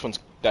 And this one's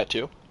that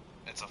too?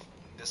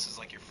 This is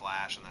like your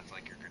flash, and that's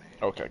like your grenade.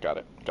 Okay, got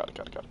it.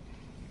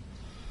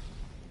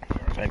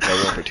 Thanks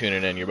everyone for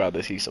tuning in. You're about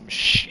to see some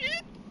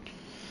shit.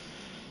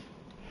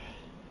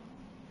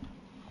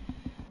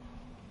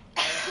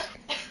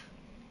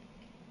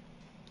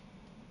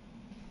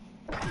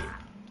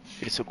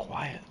 It's so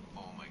quiet.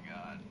 Oh my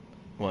god.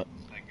 What?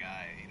 That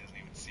guy, he doesn't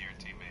even see our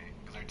teammate,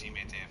 because our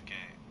teammate's AFK.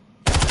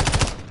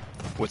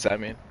 What's that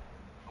mean?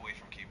 Away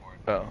from keyboard.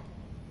 Oh.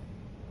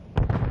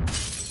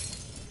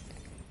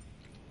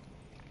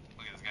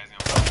 Look at this guy's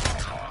gonna.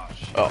 Oh,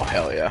 shit. Oh,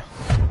 hell yeah.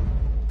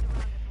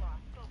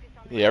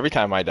 Yeah, every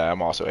time I die,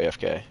 I'm also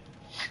AFK.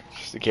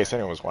 Just in case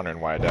anyone was wondering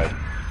why I died. I got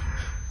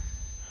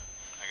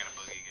a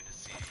boogie, good to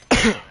see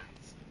you.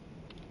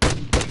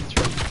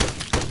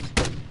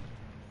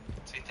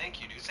 Say thank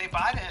you, dude. Say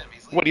bye to him.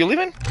 He's leaving. What, are you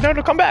leaving? No,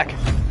 come back.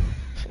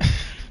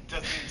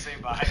 Doesn't even say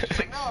bye. He's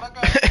like, no, don't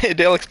go.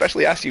 Dale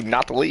especially asked you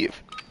not to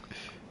leave.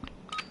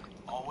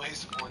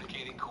 Always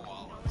fornicating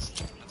koalas.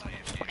 That's how you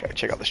have Okay,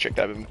 check out this trick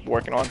that I've been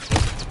working on.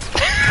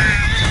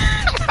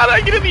 How did I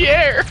get in the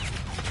air?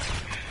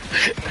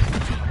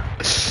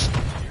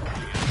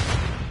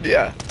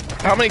 Yeah.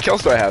 How many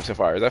kills do I have so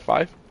far? Is that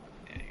 5?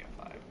 Yeah, you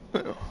got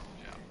 5. Oh.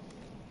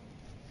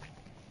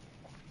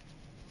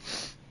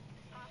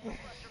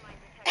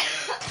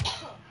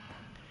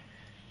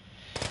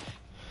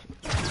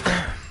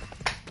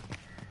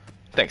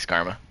 Thanks,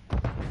 Karma.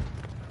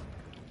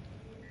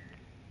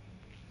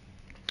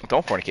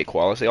 Don't fornicate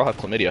koalas, they all have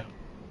chlamydia.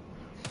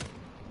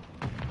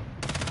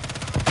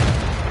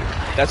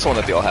 That's the one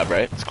that they all have,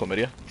 right? It's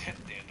chlamydia. Dan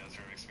knows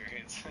from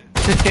experience.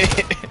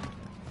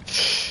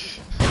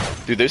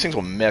 Dude, those things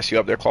will mess you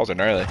up. Their claws are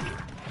gnarly.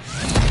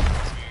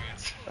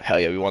 Experience. Hell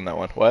yeah, we won that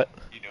one. What?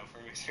 You know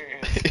from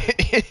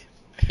experience.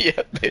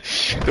 Yeah,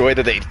 the way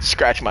that they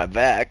scratch my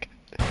back.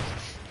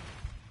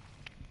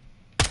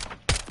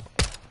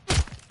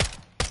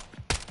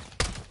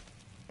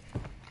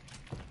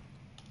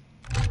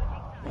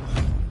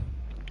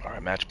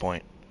 Alright, match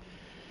point.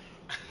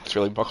 Let's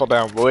really buckle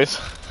down, boys.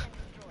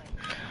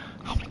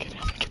 I'm gonna get it.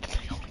 I'm gonna get the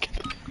thing. I'm gonna get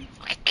the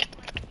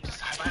thing. Just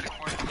hide behind a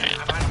corner.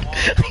 Hide behind a wall.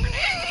 Throw grenades.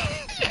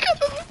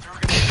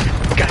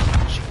 Okay.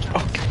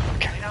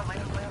 Okay. Lay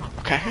down.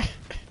 Okay.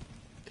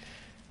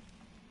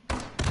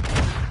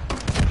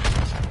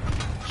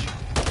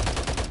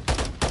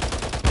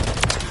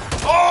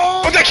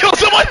 Oh, that killed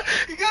someone!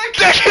 You gotta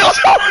That killed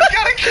someone! You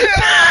gotta kill.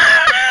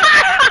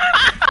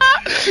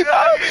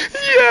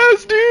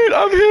 Yes, dude,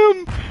 I'm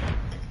him.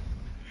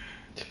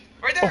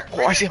 Right there.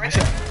 Oh, I see him. right I see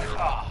him. there.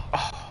 Oh.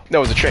 Oh, that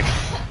was a trick.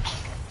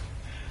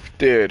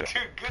 Dude, Dude, good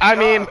I job.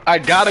 mean, I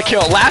gotta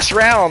kill. Last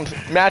round,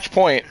 match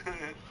point.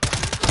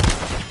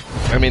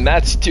 I mean,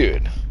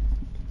 dude.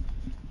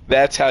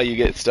 That's how you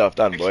get stuff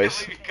done,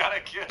 boys. You gotta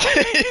kill.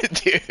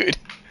 Dude.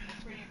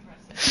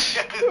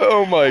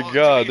 Oh my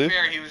god, to be dude.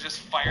 fair, he was just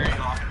firing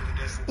off into the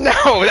distance. No,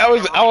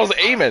 I was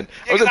aiming.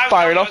 I wasn't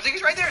firing off.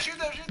 He's right there. Shoot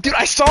them. Dude,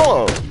 I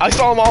saw him. I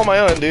saw him all on my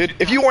own, dude.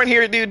 If you weren't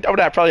here, dude, I would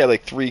have probably had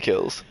like 3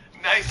 kills.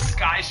 Nice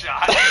sky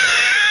shot.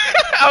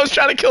 I was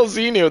trying to kill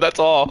Xenu, that's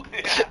all.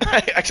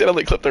 I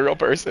accidentally clipped the real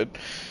person.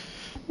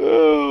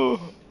 Oh.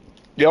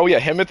 Yo, yeah,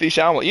 Himothy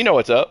Shamla. You know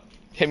what's up.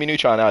 Hemi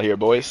Neutron out here,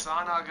 boys.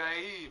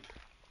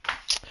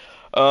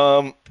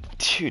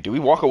 Dude, do we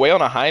walk away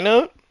on a high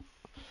note?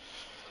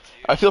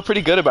 I feel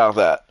pretty good about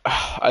that.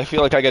 I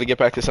feel like I got to get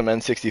back to some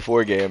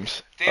N64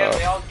 games. Damn,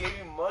 they all gave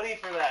you money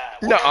for that.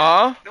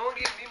 Nuh-uh. No one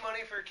gave me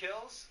money for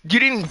kills? You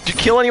didn't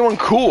kill anyone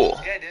cool.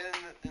 Yeah, I did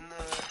in the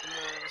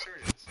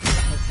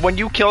Resurgence. When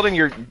you killed in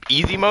your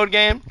easy mode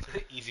game?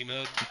 Easy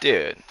mode.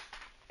 Dude.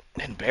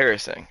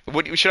 Embarrassing.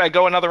 Should I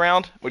go another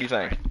round? What do you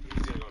think?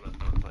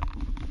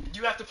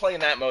 You have to play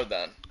in that mode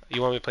then.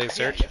 You want me to play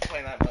Search? Yeah, you have to play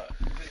in that mode.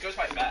 Because it goes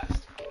by fast.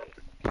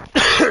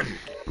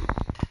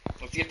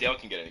 Let's see if Dale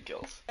can get any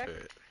kills.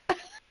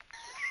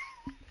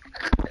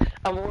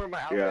 I'm over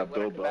my outfit. Yeah,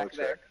 when I Bill come back Belichick.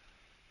 there.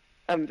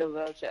 I'm Bill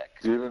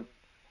Belichick. Do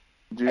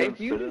you If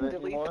you fit in can it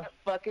delete anymore? that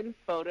fucking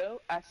photo,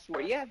 I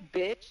swear. Yeah,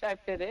 bitch, I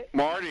fit it.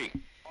 Marty.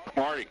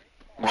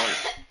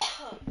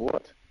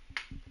 What?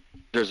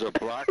 There's a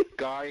black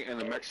guy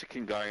and a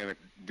Mexican guy in a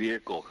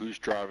vehicle. Who's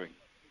driving?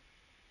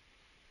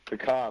 The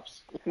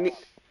cops.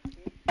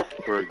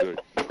 Very good.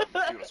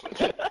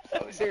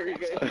 Very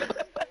good.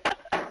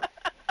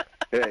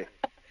 Hey.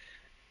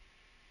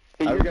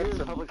 Hey, I've you're got doing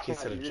some public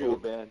piece chat, of you're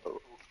joke. banned.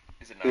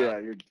 Is it not? Yeah,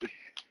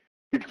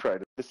 you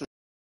tried it. This is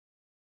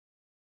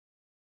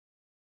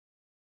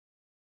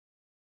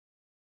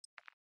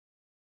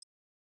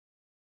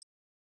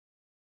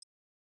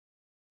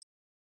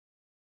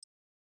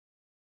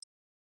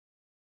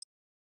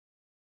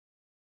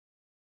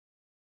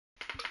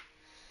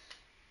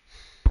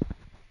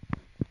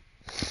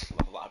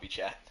Lobby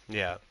chat.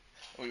 Yeah.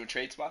 We want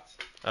trade spots?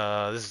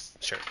 This is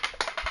sure.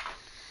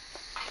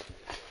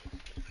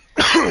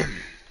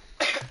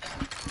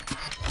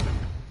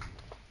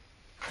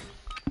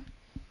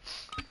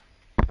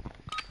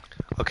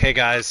 Okay,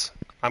 guys,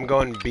 I'm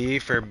going B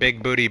for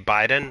Big Booty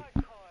Biden.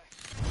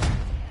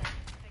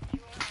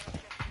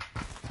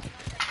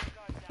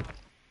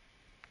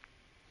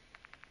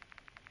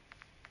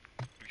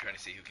 We're trying to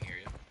see who can hear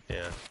you.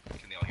 Yeah.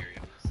 Can they all hear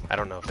you? I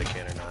don't know if they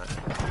can or not.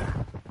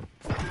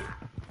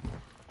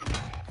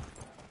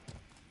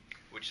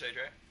 What'd you say,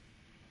 Dre?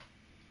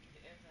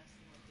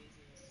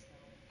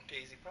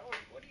 Daisy, probably.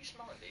 What are you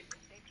smelling, Daisy?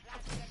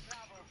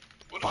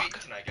 What are we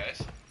eating tonight,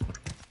 guys?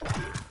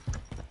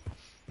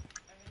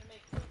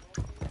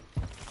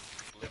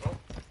 Liberal?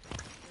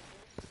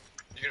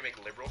 You're gonna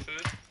make liberal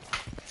food?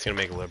 It's gonna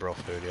make liberal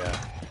food, yeah. That's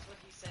what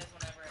he says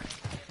whenever I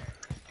make dinner.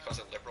 He calls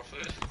it liberal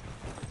food?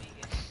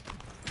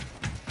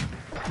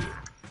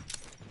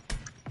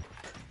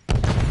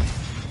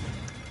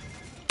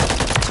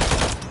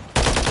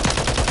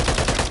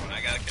 When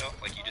I got a kill,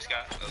 like you just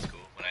got, that was cool.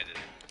 When I did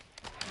it.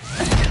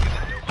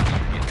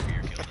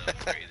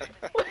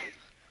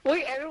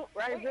 Wait, I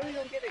really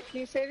don't get it. Can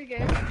you say it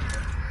again?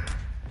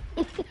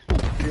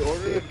 he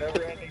ordered a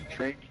never-ending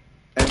drink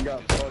and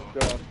got fucked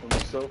up and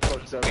was so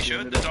fucked up. We he showed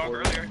ended the up dog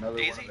ordering earlier. another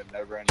Daisy? one of the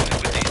never-ending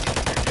With drinks. Daisy.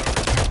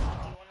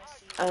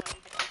 Uh,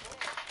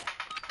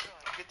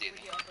 Good Daisy.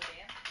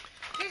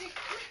 Daisy,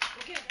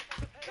 go get him.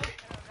 Go.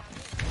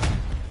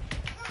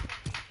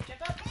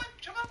 Jump up, come on,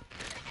 jump up.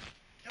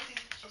 No,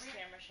 Daisy. She's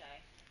camera shy.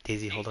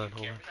 Daisy, hold on,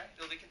 hold on.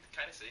 So they can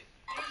kind of see.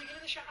 Daisy, get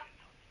in the shot.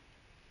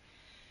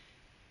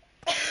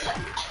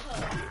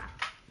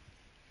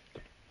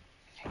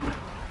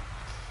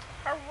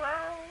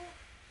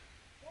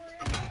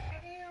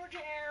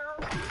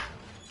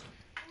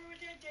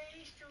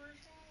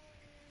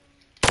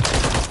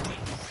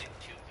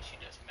 She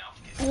does mouth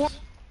kisses.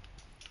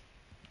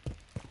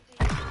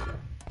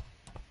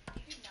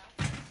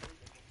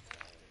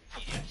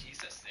 Yeah, she's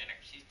a sinner.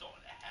 She's going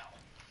to hell.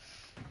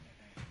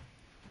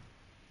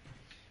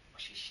 Oh,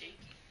 she's shaky.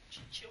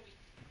 She's chewy.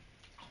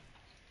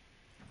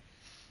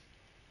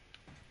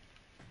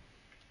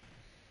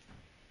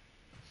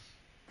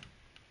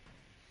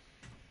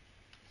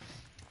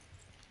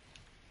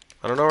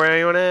 I don't know where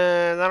anyone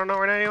is. I don't know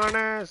where anyone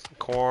is.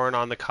 Corn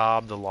on the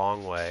cob the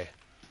long way.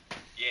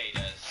 Yeah, he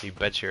does. You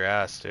bet your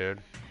ass, dude.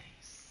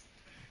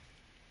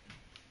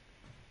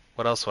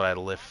 What else would I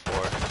live for?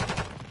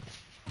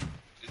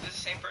 Is this the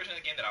same version of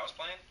the game that I was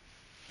playing?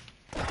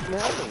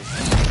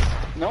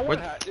 No, What-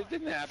 it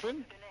didn't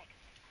happen.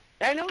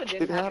 I know it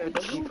didn't happen.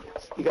 But who,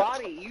 He got-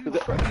 Body, you were the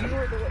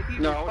one. He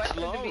No, it's requested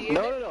to be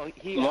Lone. in it. No.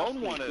 He Lone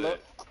actually- wanted Lo-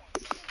 it.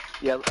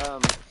 Yeah,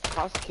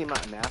 Costa came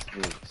out and asked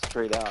me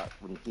straight out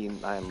when he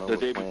and I and Lone The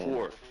were day playing.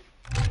 before.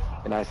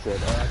 And I said,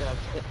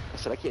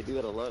 I can't do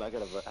that alone. I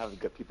gotta have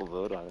good people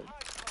vote on it.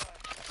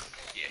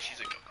 Yeah, she's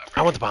a good.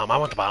 I want the bomb. I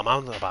want the bomb. I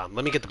want the bomb.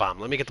 Let me get the bomb.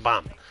 Let me get the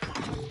bomb.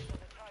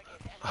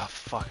 Oh,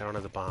 fuck. I don't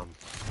have the bomb.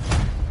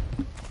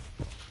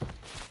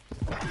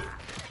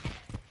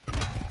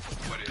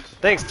 What is?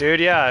 Thanks, dude.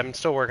 Yeah, I'm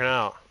still working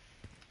out.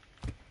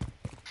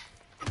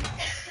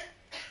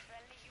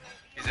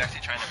 He's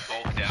actually trying to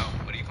bulk down.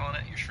 What are you calling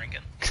it? You're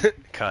shrinking?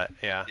 Cut,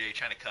 yeah. Yeah, you're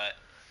trying to cut.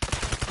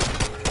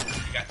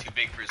 You got too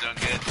big for his own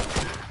good.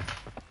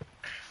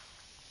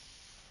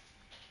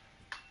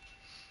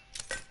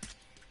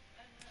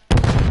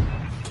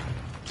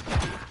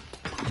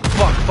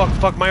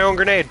 fuck, my own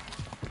grenade.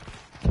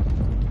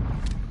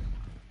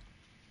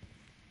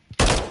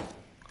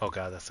 Oh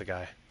god, that's the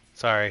guy.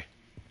 Sorry.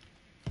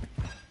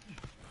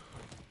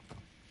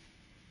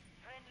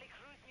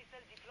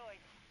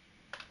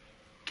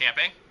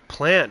 Camping?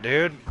 Plant,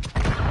 dude.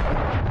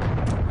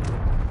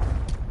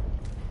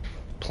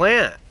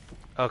 Plant.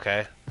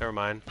 Okay, never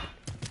mind.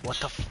 What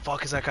the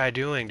fuck is that guy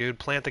doing, dude?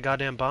 Plant the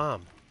goddamn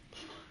bomb.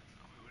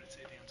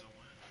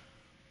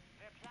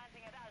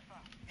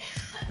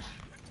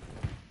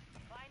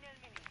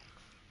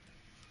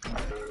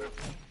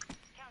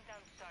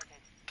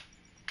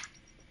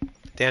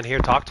 Dan, here,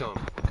 talk to him.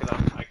 Cause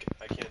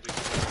I can't do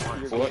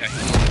this. Okay,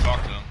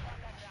 talk to him.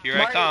 Here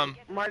I come.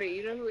 Marty,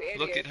 you know who Eddie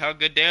Look is? at how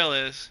good Dale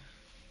is.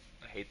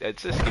 I hate that.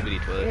 It's a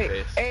skibidi toilet Hey,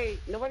 face. hey,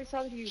 nobody's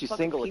talking to you. She's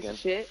fucking single piece again. Of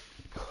shit.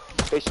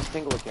 Hey, she's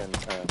single again.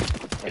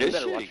 Hey, you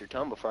better watch your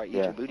tongue before I eat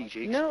your booty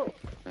cheeks. No.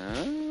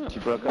 She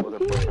broke up with her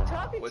Who are you boyfriend.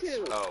 talking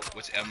to?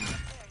 What's M?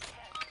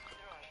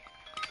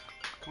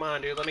 Come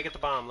on, dude. Let me get the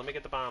bomb. Let me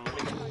get the bomb. Let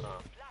me get the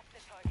bomb.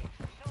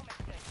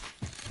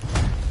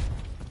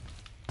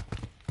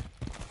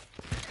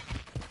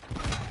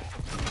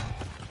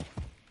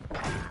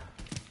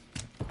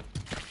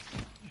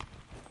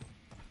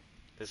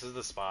 This is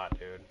the spot,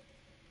 dude.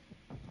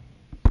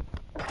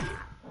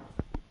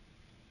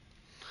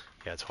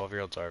 Yeah,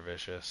 12-year-olds are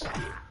vicious.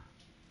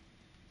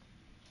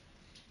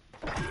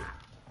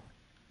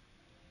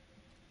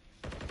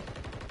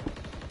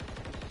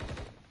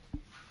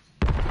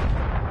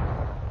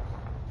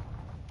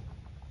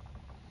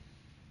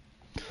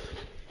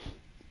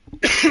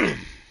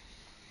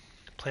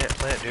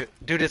 Plant, dude.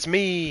 Dude, it's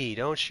me!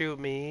 Don't shoot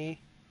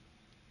me!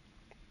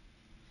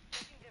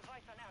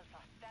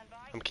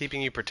 I'm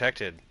keeping you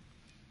protected.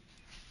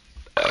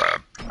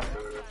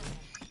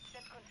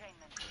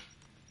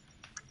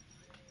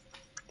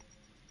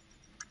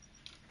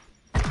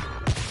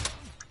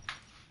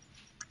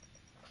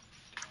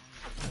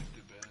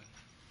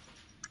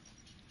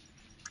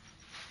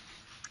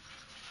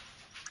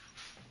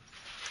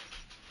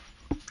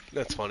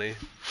 That's funny.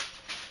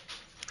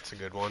 That's a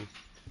good one.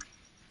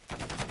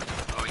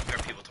 Oh, you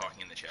got people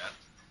talking in the chat.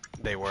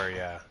 They were,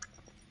 yeah.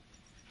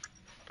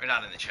 Or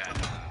not in the chat.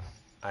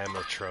 I am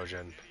a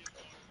Trojan.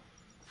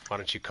 Why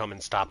don't you come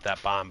and stop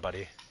that bomb,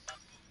 buddy?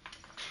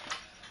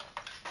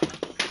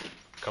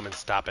 Come and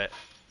stop it.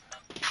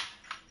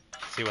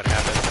 See what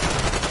happens.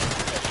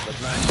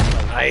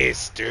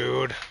 Nice,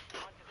 dude.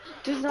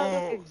 Does not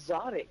look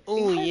exotic.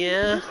 Oh,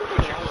 yeah.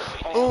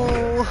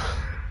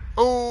 Oh.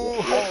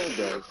 Oh. Yeah, it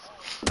does.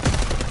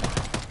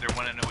 They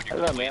want to know what I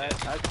your don't know, man.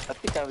 complaint I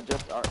think I would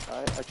just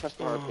I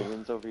trust our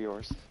opinions over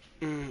yours.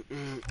 is.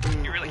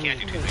 You really can't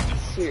do two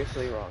things.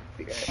 Seriously wrong,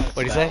 you guys.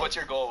 What'd you say? What's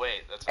your goal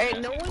weight? That's what Hey,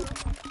 I'm no asking.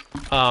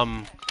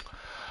 one.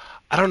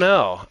 I don't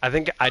know.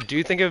 I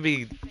do think it would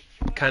be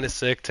kind of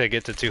sick to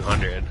get to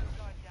 200.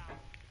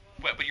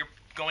 Wait, but you're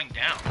going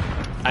down.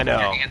 I know,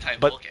 You're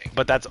anti-bulking.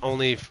 but that's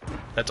only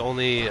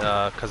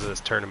because of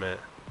this tournament.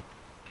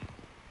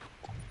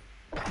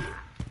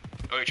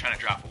 Oh, you're trying to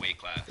drop a weight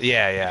class.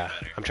 Yeah.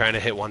 I'm trying to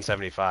hit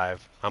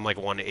 175. I'm like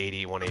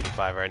 180,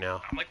 185 right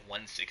now. I'm like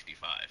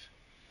 165.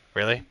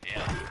 Really?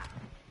 Yeah.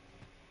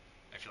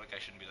 I feel like I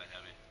shouldn't be that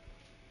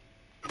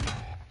heavy.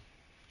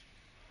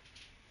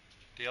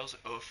 Dale's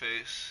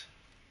O-face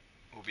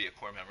will be a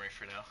core memory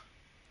for now.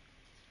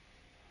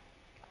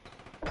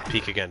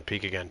 Peek again. I'm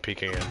peeking.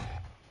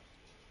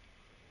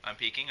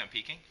 I'm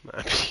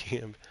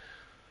peeking.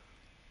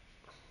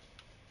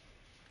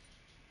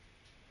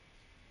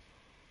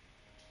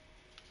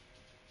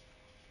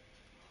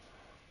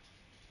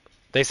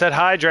 They said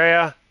hi,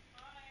 Drea.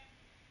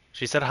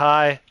 She said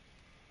hi.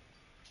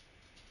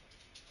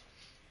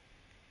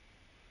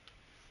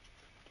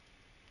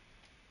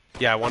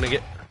 Yeah, I want to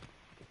get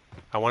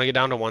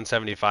down to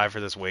 175 for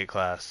this weight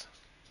class.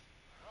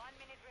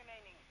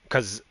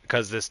 Cause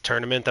this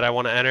tournament that I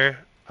want to enter,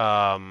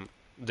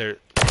 there.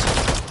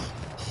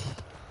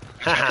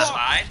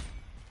 Slide?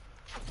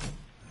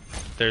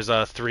 There's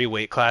 3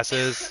 weight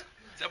classes. Is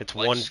that It's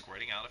blood one.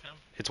 squirting out of him?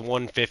 It's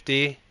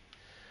 150,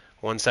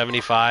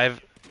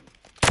 175.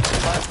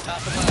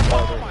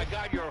 Oh my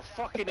god, you're a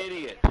fucking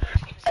idiot.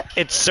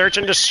 It's search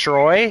and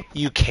destroy.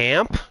 You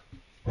camp.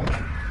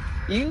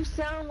 You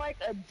sound like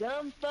a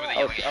dumb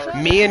fuck.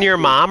 Me and your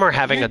mom are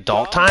having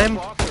adult time.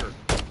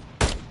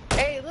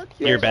 Hey, look.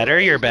 You're better.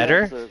 Good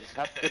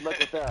luck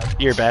with that.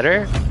 You're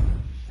better.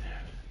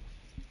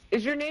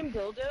 Is your name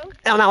Dildo?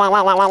 Are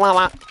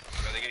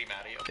they getting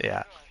mad at you?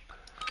 Yeah.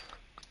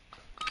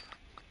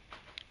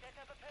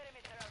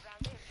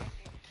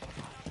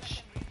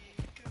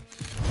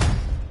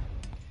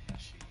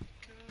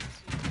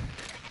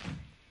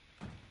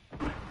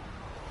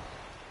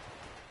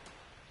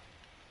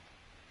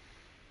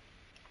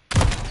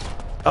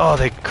 Oh,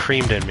 they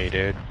creamed in me,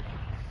 dude.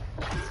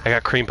 I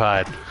got cream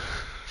pied. Are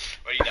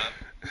you done?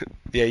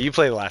 Yeah, you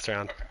play the last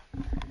round.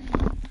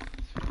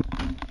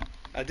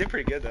 I did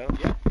pretty good though.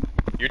 Yeah.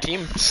 Your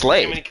team How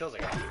slayed. many kills I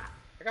got?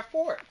 I got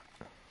 4.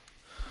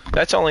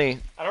 That's only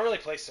I don't really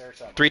play search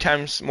that much. 3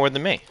 times more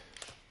than me.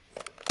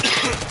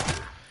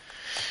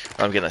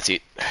 I'm getting a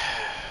seat.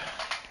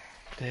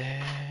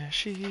 There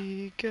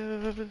she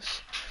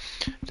goes.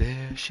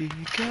 There she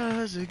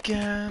goes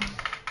again. What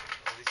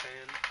was he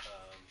saying?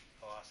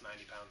 I lost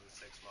 90 pounds in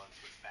 6 months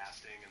with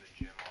fasting in the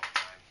gym all the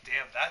time.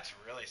 Damn, that's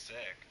really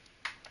sick.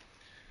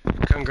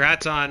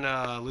 Congrats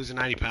on losing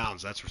 90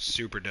 pounds. That's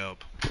super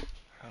dope.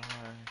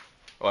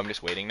 Oh, I'm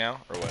just waiting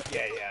now, or what?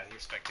 Yeah, you're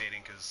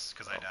spectating because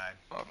I died.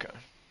 Okay.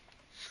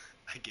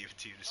 I gave it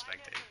to you to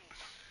spectate.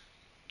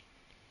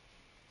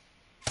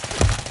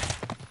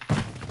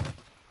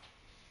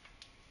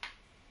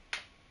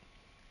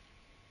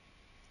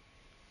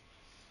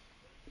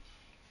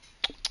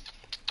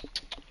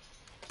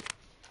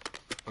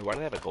 Why do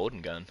they have a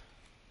golden gun?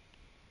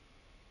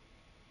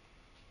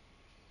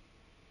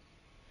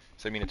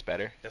 Does that mean it's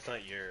better? That's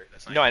not your.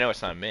 That's not No, your, I know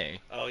it's not me.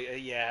 Oh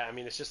yeah. I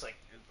mean, it's just like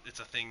it's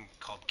a thing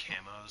called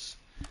camos,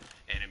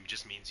 and it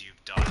just means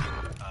you've done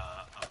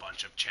a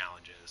bunch of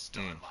challenges to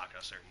unlock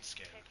a certain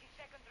skin.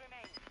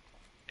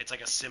 It's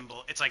like a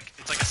symbol. It's like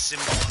a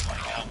symbol of like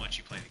how much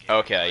you play the game.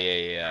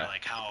 Okay, yeah. Or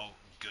like how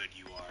good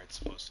you are. It's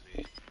supposed to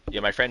be.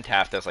 Yeah, my friend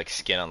Taft does like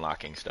skin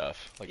unlocking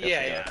stuff. Like, that's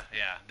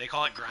Yeah. They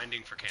call it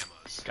grinding for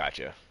camos.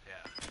 Gotcha.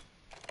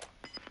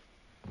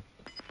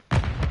 Yeah.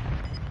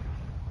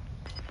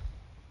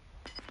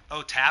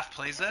 Oh, Taft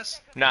plays this?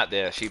 Not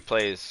this. She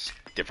plays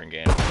different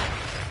games.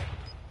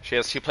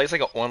 She plays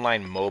like an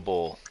online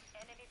mobile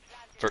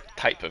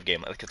type of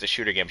game. Like it's a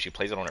shooter game. She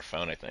plays it on her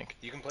phone, I think.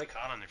 You can play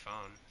COD on your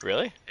phone.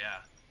 Really? Yeah.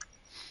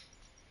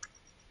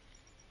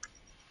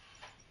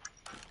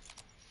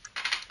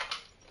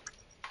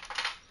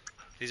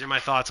 These are my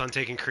thoughts on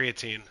taking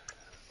creatine.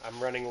 I'm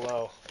running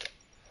low.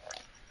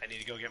 I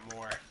need to go get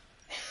more.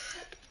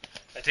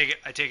 I take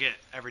it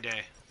every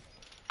day.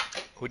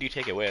 Who do you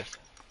take it with?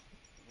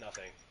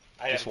 Nothing.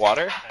 Just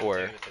water, I or?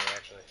 haven't taken it today,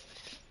 actually.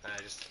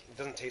 It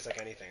doesn't taste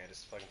like anything. I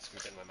just fucking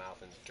scoop it in my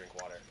mouth and drink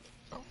water.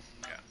 Oh.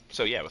 Yeah.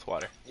 So yeah, with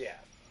water. Yeah,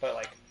 but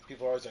like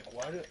people are always like,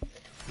 why do?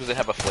 Does it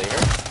have a flavor?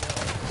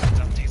 No, it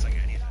doesn't taste like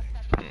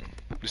anything.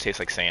 Just tastes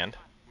like sand.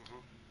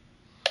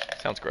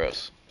 Sounds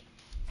gross.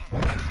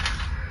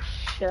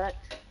 Shut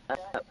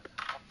up.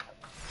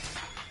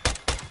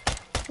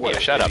 What Yeah,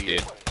 an shut up,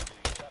 idiot.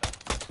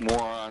 dude.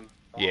 Moron.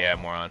 Yeah,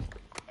 moron.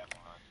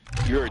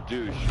 You're a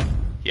douche.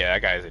 Yeah,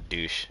 that guy's a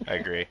douche. I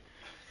agree.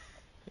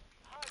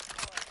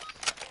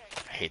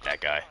 I hate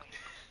that guy.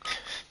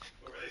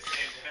 What were they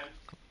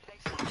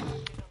saying,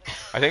 man?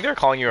 I think they're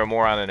calling you a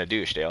moron and a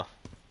douche, Dale.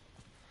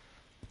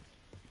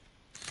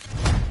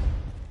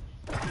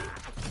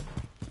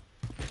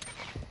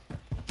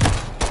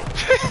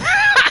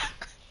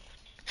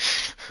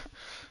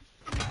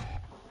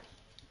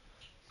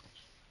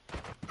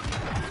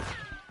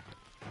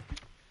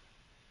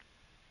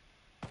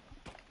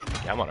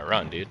 Yeah, I'm on a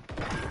run, dude.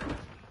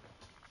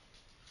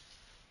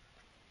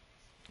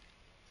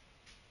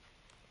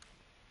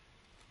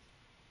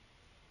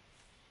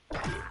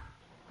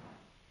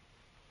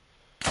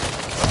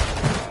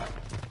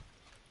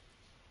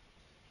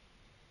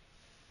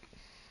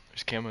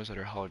 There's camos that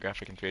are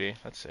holographic in 3D.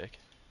 That's sick.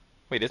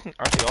 Wait, aren't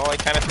they all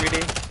like kind of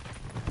 3D?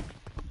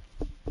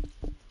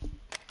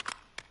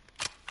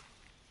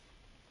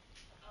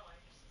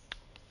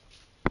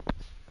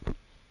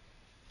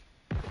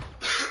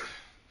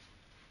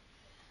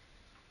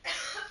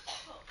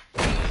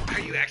 Are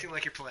you acting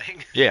like you're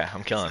playing? Yeah,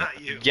 I'm killing It's it.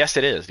 not you. Yes,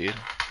 it is, dude.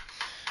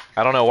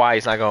 I don't know why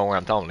he's not going where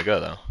I'm telling him to go,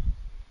 though.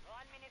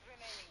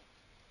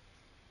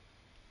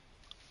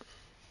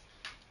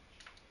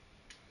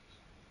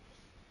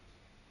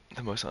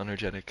 The most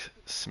energetic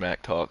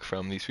smack talk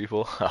from these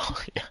people.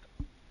 Oh, yeah.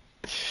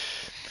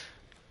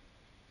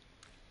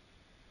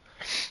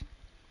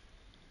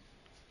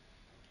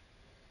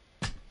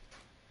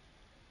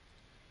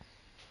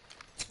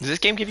 Does this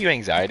game give you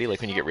anxiety,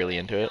 like when you get really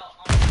into it?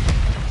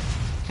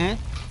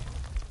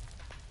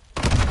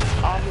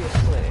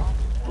 Obviously.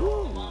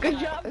 Good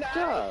job, Good guys.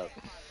 job.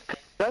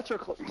 That's her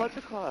clutch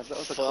or claws. That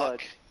was a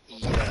clutch.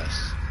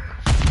 Yes.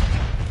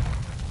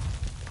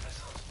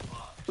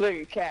 Look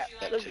at Cap.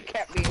 Look at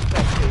Cap being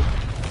sexy.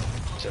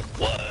 So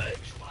what?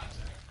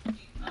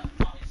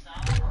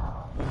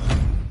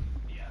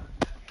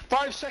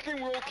 5-second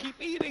rule, keep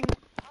eating.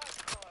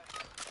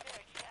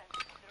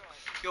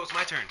 Yo, it's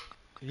my turn.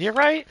 You're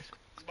right.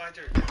 It's my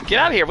turn. Get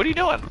out of here. What are you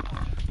doing?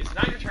 It's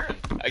not your turn.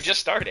 I just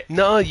started.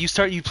 No, you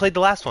played the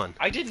last one.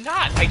 I did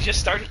not. I just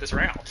started this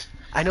round.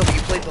 I know, but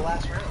you played the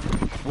last round.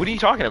 What are you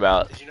talking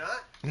about? Did you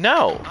not?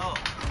 No. Oh.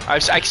 I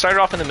started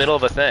off in the middle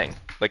of a thing.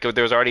 Like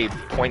there was already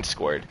points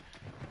scored.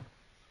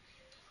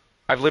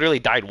 I've literally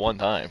died one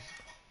time.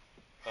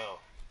 Oh.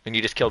 And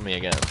you just killed me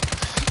again.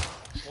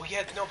 Well,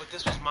 yeah, no, but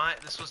this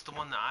was the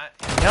one that I...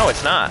 No,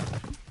 it's not.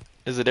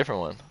 This is a different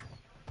one.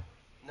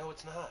 No,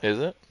 it's not. Is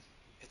it?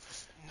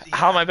 It's,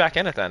 How am I back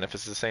in it then if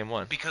it's the same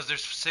one? Because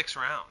there's 6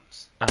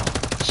 rounds. Oh.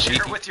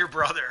 Share with your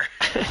brother.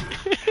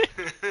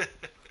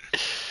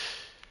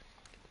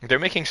 They're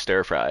making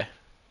stir fry.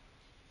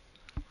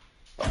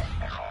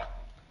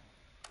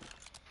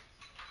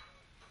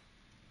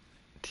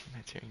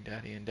 Teammates hearing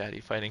daddy and daddy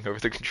fighting over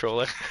the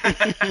controller.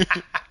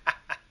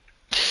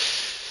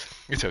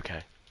 It's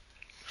okay.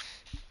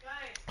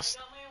 Guys, I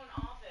got my own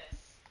office.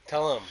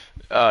 Tell him.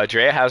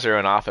 Drea has her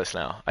own office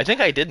now. I think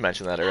I did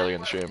mention that earlier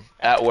in the stream.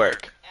 At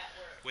work.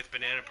 With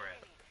banana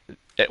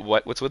bread.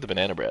 What's with the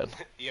banana bread?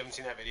 You haven't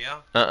seen that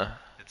video?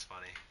 It's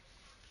funny.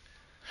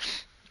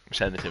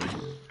 Send it to me.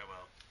 I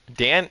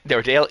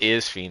will. Dale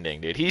is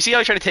fiending, dude. You see how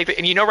he's trying to take it?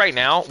 And you know right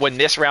now, when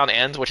this round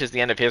ends, which is the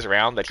end of his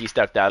round, that he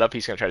stepped out of,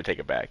 he's going to try to take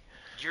it back.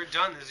 You're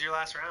done. This is your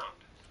last round.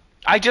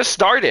 I just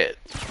started.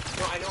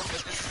 No, I know,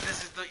 but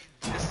this is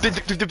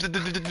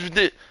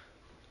the...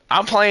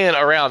 I'm playing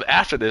around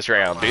after this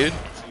round, dude. So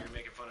you're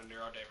making fun of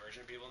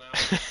neurodivergent people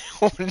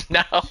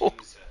now? No.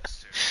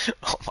 Jesus,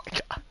 oh my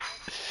god.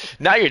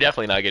 Now you're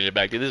definitely not getting it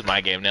back, dude. This is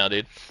my game now,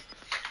 dude.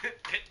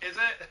 Is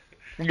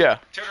it? Yeah.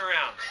 Turn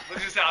around. Look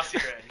whose house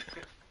you're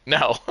in.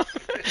 No.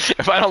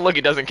 If I don't look,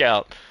 it doesn't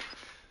count.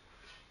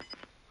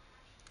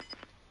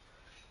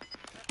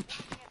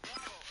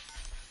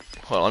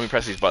 Hold on, let me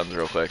press these buttons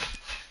real quick.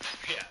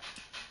 Yeah.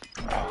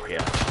 Oh,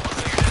 yeah.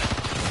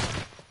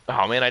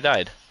 Oh, man, I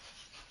died.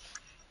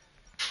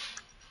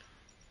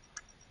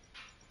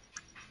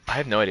 I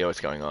have no idea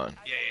what's going on.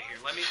 Yeah, here.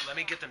 Let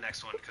me get the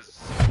next one, because...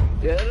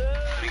 Yeah.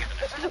 Let me get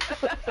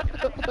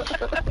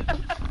the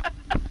next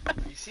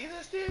one. You see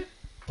this, dude?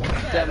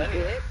 Dumb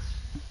bitch.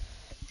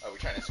 Are we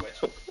trying to switch?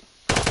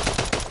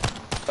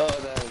 Oh,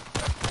 nice.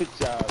 Good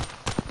job.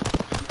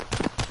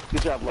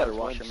 Good job, Better Larry.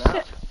 wash your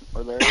mouth.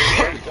 Or there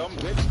you go. Dumb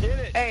bitch did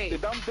it. Hey, the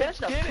dumb bitch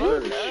shut did the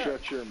it. fuck up.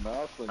 Shut your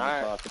mouth when All you're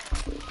right. talking.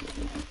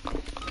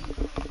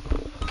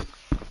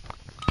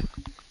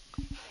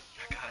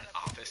 I got an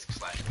office /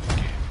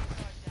 game.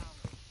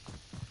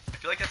 I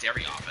feel like that's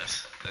every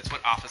office. That's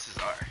what offices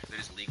are. They're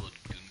just legal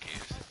goon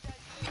caves.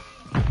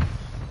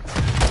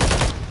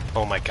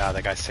 Oh my god,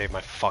 that guy saved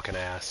my fucking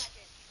ass.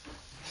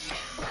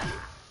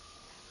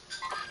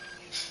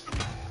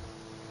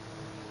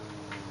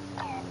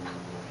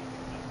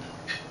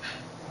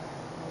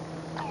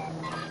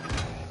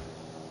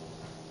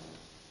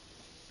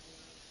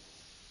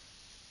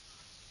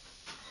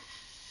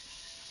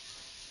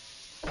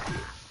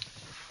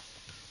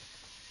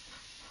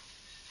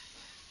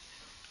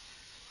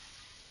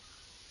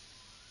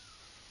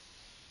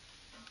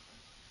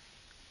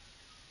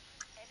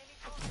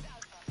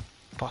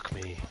 Fuck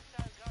me.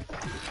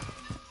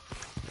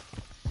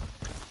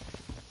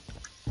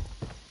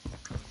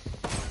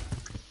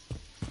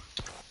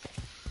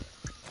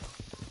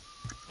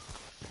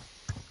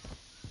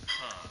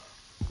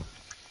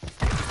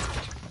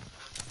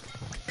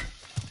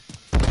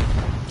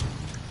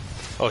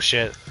 Oh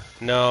shit.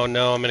 No, I'm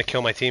gonna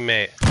kill my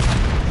teammate.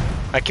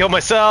 I killed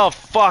myself!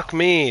 Fuck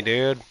me,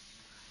 dude.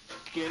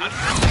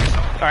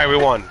 Alright, we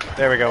won.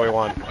 There we go, we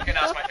won. Okay,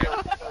 now it's my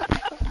turn.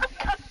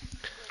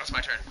 That's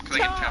my turn. Because I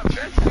get to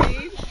turn.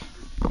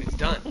 It's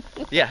done.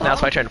 Yeah, now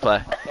it's my turn to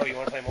play. Oh, you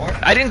wanna play more?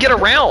 I didn't get a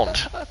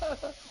round.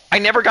 I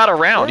never got a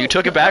round. You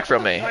took it back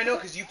from me. No, I know,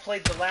 because you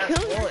played the last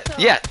one.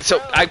 Yeah,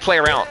 so I play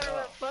around.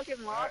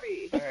 Fucking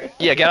lobby. Alright.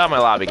 Yeah, get out of my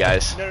lobby,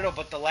 guys. No,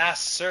 but the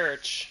last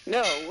search,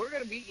 No, we're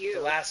gonna beat you.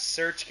 the last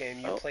search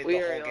game, you played we the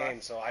already whole are.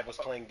 game, so I was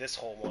playing this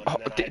whole one. Oh,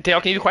 And then Dale,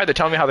 can you be quiet? They're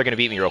telling me how they're going to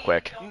beat me real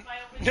quick.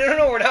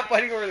 No, we're not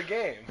fighting over the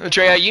game.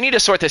 Drea, you need to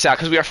sort this out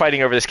because we are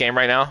fighting over this game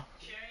right now.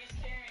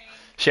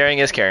 Sharing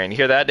is caring. You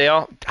hear that,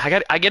 Dale?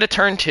 I get a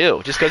turn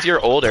too, just because you're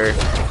older.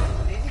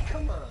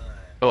 Come on.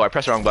 Oh, I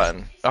pressed the wrong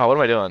button. Oh, what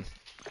am I doing?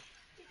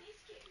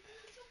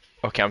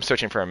 Okay, I'm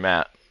searching for a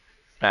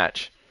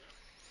match.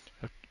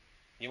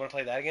 You want to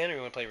play that again, or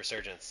you want to play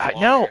Resurgence?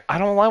 No, I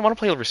don't want to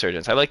play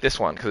Resurgence. I like this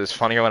one because it's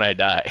funnier when I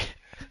die.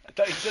 I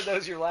thought you said that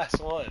was your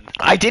last one.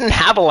 I didn't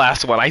have a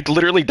last one. I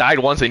literally died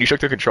once and you took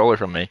the controller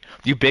from me.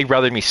 You big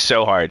brothered me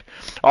so hard.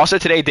 Also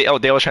today, Dale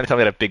was trying to tell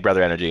me that I have big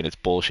brother energy and it's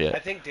bullshit. I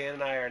think Dan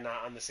and I are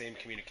not on the same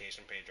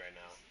communication page right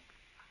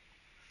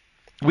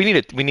now. We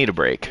need a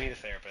break. We need a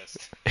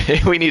therapist.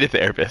 We need a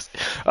therapist.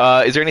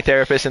 Is there any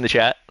therapists in the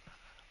chat?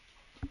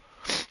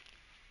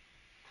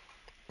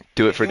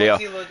 Do it for Dale.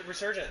 They want to see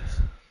Resurgence.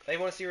 They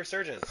want to see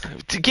Resurgence.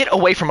 To get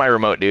away from my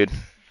remote, dude.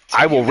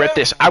 I will rip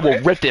this. I will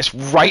rip this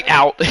right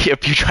out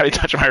if you try to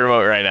touch my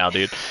remote right now,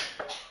 dude.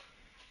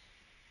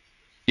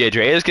 Yeah,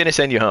 Drea's gonna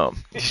send you home.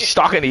 She's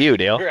talking to you,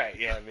 Dale. Right,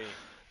 yeah, me.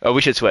 Oh,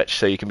 we should switch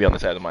so you can be on the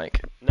side of the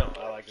mic. No,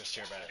 I like this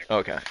chair better.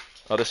 Okay.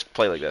 I'll just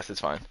play like this.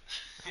 It's fine.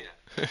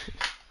 Yeah.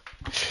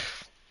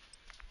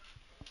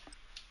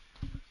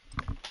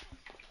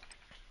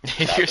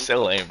 You're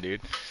so lame,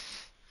 dude.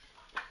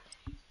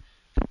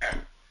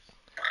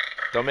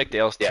 Don't make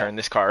Dale turn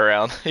this car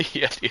around.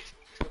 Yeah, dude.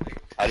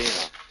 How do you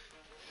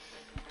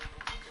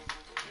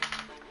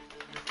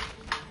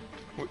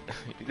know?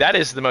 That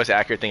is the most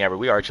accurate thing ever.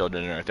 We are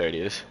children in our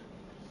 30s.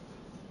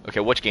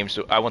 Okay, which games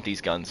do I want these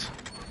guns?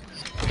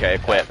 Okay,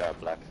 equip.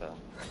 Black Cell.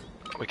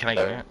 Wait, can I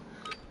get it?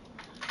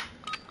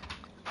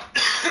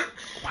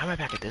 Why am I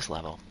back at this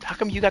level? How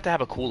come you got to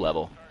have a cool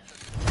level?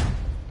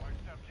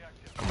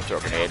 I'm gonna throw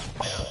a grenade.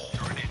 Oh.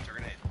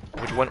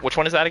 Which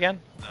one is that again?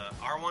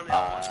 R1 and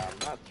I'm not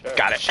sure.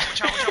 Got it.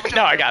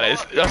 No, I got it.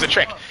 That was a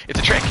trick. It's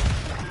a trick.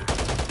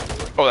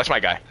 Oh, that's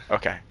my guy.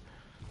 Okay.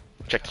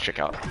 Check the trick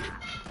out. You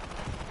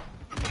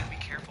gotta be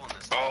careful in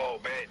this. Oh,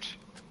 bitch.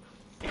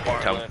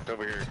 Tell me. Left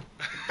over here.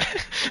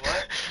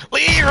 What?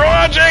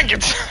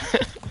 Jenkins!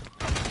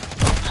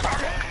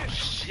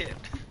 Shit.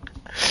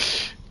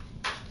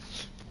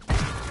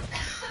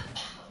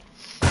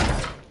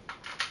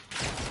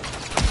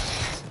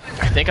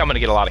 I think I'm gonna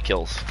get a lot of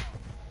kills.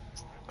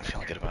 I'm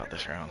feeling good about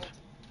this round.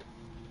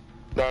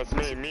 That's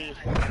me.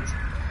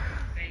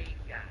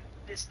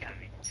 This guy,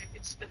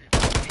 ticket spinning.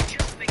 It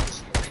just makes the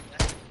story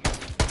less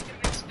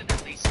confusing.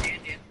 Spinelli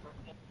stand in for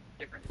all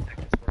different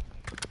detectives working.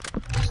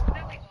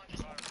 Spinelli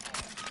launches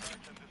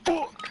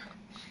Oh,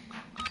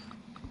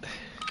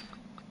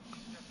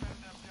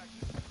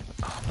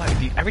 my,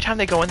 every time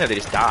they go in there, they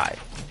just die.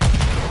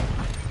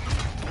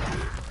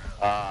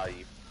 Ah,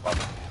 you fuck.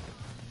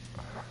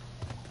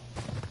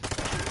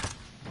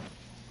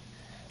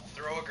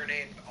 Throw a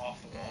grenade off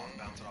the wall and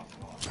bounce it off the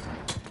wall.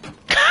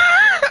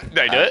 Did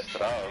I do it?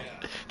 Oh.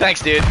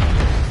 Thanks, dude.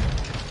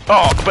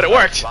 Oh, but it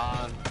worked.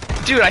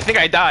 Dude, I think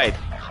I died.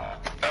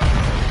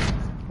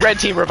 Red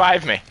team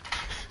revived me.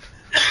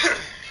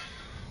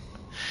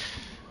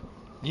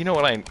 You know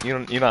what you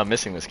know I'm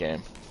missing this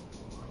game.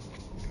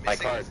 My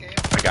card.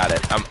 I got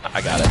it.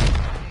 I got it.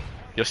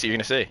 You'll see. You're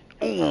gonna see.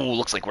 Ooh,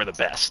 looks like we're the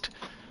best.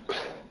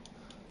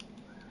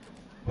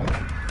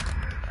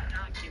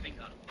 not giving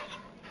up.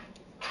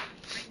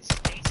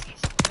 Stacy's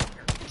just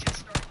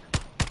started.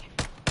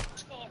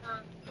 Let's call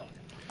her.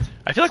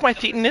 I feel like my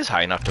Thetan is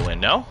high enough to win.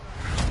 No?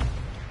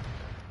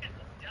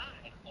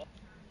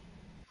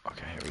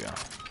 Okay, here we go.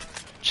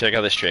 Check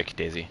out this trick,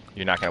 Daisy.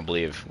 You're not gonna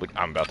believe what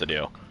I'm about to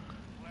do.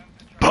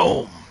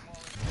 Boom!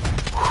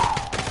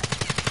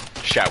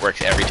 Shot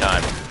works every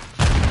time.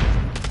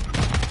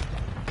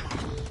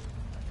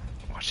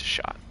 Watch the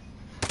shot.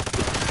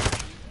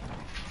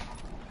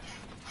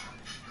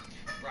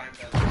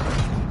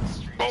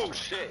 Oh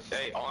shit!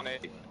 Hey, on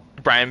it.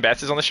 Brian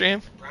Betts is on the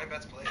stream? Brian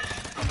Betts plays.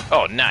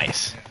 Oh,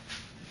 nice.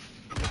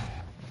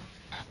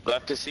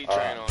 Left to C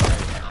train on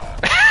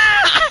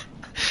it.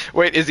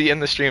 Wait, is he in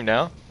the stream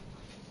now?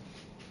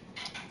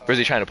 Or is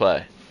he trying to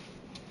play?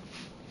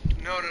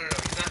 No, he's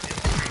not in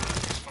the stream.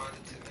 He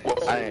responded to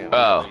me. I am.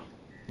 Oh.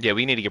 Yeah,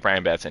 we need to get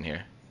Brian Betts in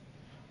here.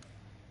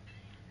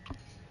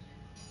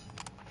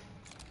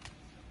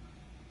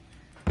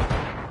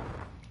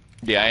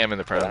 Yeah, I am in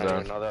the I prone didn't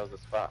even zone. know that was the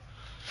spot.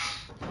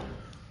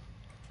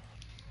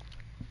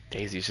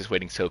 Daisy's just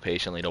waiting so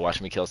patiently to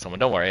watch me kill someone.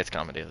 Don't worry, it's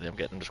comedy.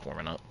 I'm just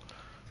warming up.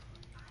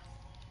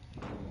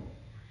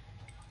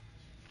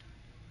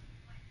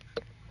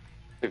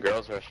 The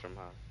girls' restroom,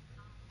 huh?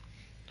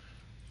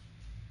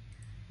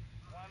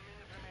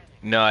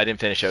 No, I didn't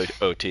finish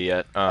OT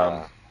yet.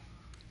 I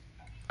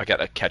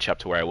gotta catch up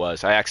to where I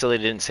was. I actually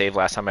didn't save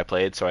last time I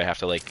played, so I have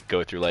to like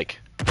go through like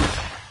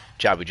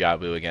Jabu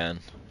Jabu again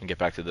and get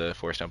back to the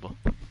Forest Temple.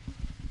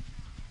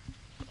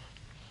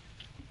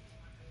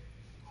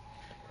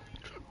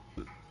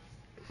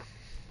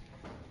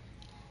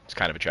 It's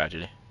kind of a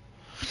tragedy.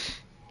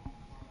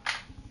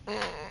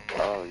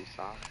 Oh, you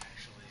saw?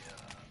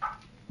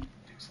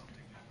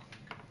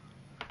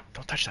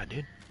 Don't touch that,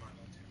 dude.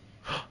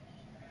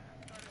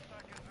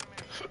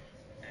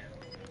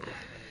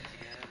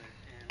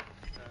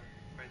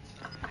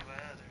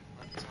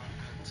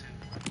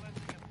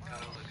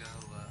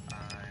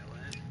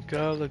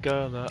 Gullah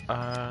Gullah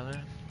Island.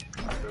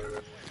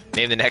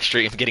 Name the next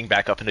stream getting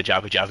back up into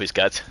Jabu Jabu's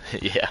guts.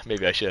 Yeah,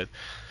 maybe I should.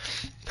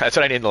 That's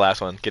what I named the last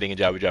one, getting in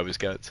Jabu Jabu's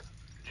guts.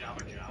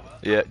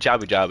 Yeah,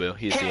 Jabu Jabu.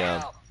 He's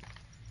the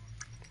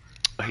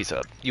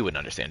you wouldn't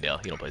understand,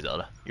 Dale. You don't play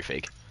Zelda. You're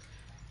fake.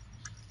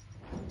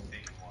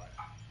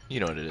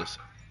 You know what it is.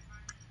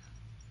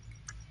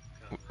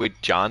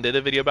 Wait, John did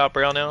a video about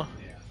Braille now?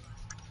 Yeah.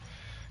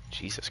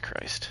 Jesus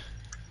Christ.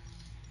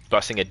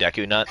 Busting a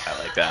Deku nut? I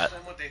like that. Tell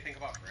them what they think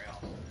about Braille.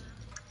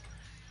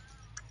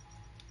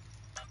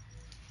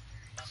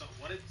 So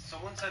what did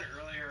someone said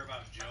earlier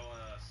about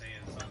Joa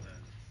saying something?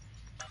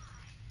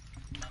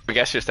 I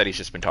guess just that he's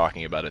just been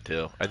talking about it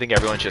too. I think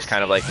everyone's just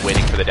kind of like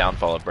waiting for the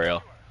downfall of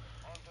Braille.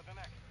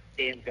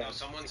 No,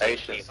 someone said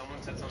something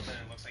and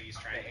it looks like he's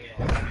trying to get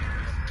his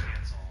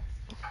cancel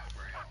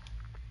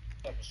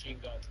Braille.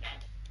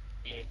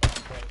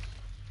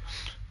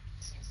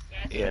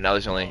 Yeah, now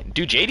there's only...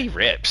 Dude, JD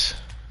rips.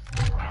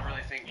 I don't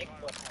really think...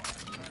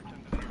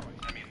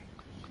 I mean...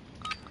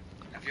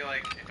 I feel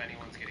like if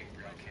anyone's getting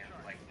Braille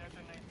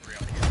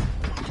Braille.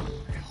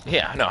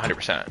 Yeah, no,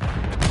 100%.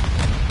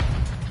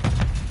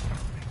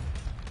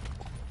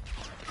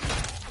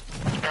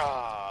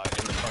 Ah,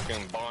 in the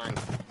fucking barn.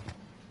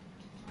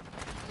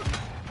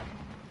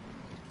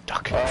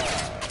 Duck.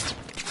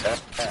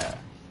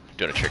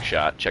 Doing a trick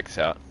shot. Check this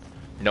out.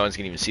 No one's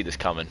gonna even see this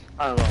coming.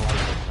 I don't know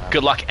why.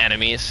 Good luck,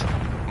 enemies.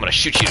 I'm gonna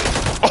shoot you.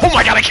 Oh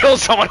my god, I killed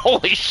someone!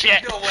 Holy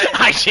shit! No way.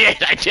 I did!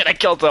 I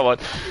killed someone!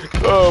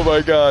 Oh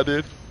my god,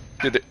 dude.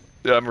 Dude,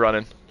 I'm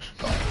running.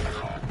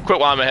 Quit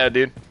while I'm ahead,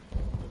 dude.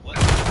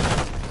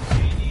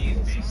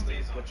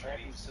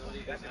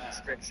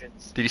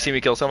 Did you see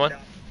me kill someone?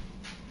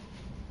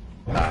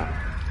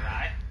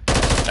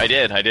 I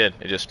did.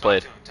 It just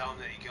played. Tell him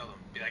that you killed him.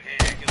 Be like,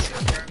 hey, I killed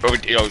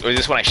him. Or is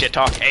this when I shit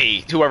talk?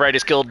 Hey, whoever I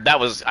just killed, I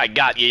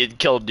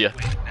killed you.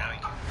 Wait, now you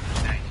can.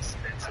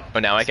 Oh,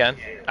 now I can?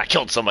 I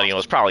killed somebody and it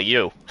was probably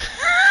you.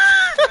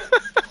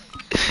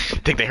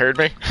 Think they heard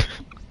me?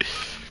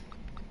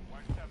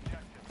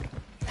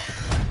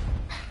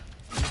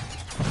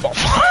 What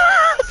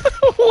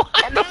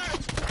the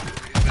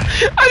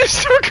I just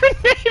threw a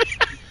grenade!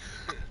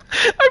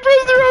 I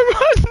pressed the wrong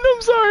button,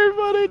 I'm sorry,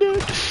 but I did.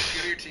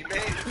 Give your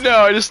teammate? No,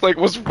 I just like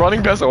was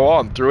running past the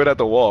wall and threw it at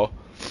the wall.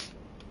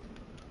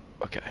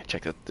 Okay,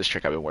 check this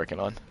trick I've been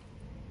working on.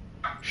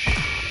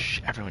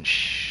 Shh, everyone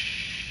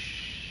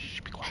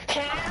shh. Be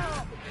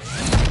quiet.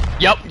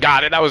 Yep,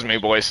 got it, that was me,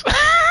 boys.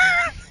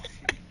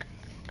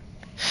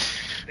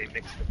 They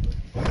mixed the food.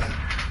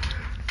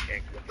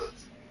 Can't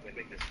when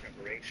make this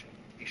preparation.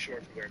 Be sure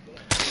to wear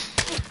gloves.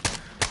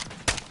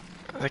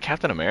 Is that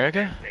Captain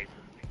America?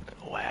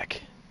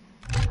 Whack.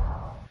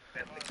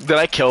 Did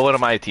I kill one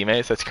of my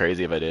teammates? That's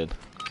crazy if I did.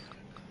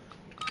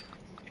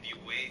 If you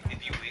wait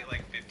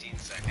like 15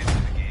 seconds in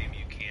the game,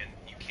 you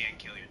can't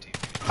kill your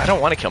teammate. I don't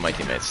want to kill my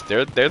teammates.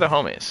 They're the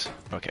homies.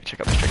 Okay,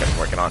 check out this trick I've been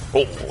working on.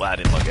 Oh, that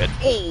didn't look good.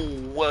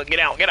 Oh, get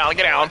out, get out,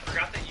 get out. I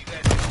forgot that you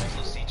guys can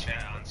also see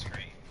chat on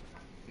screen.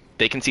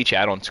 They can see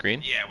chat on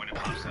screen? Yeah, when it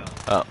pops up.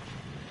 Oh.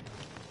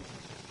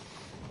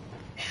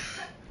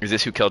 Is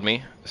this who killed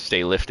me?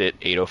 Stay lifted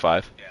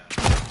 805. Yeah. Oh,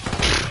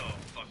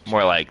 fuck.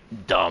 More like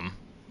dumb.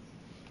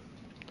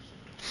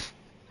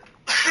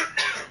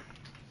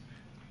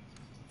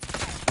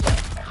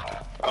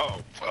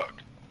 Oh, fuck.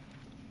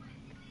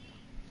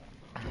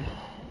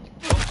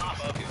 It'll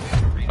pop up.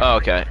 Oh,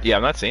 okay. Yeah,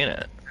 I'm not seeing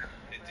it.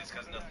 It's just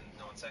because no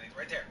one's setting.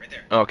 Right there, right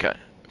there. Okay.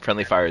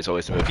 Friendly fire is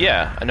always the move.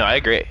 Yeah, no, I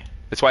agree.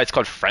 That's why it's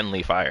called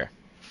friendly fire.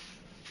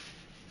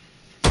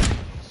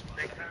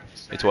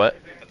 It's what?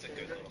 That's a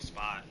good little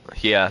spot.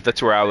 Yeah,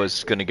 that's where I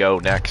was gonna go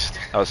next.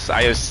 I was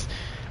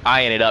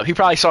eyeing it up. He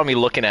probably saw me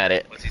looking at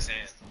it. What's he saying?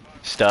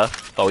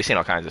 Stuff. Oh, he's saying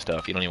all kinds of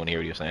stuff. You don't even want to hear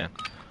what he was saying.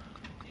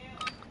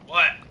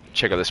 What?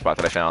 Check out this spot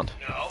that I found.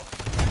 No.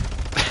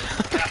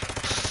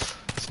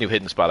 This new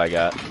hidden spot I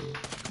got.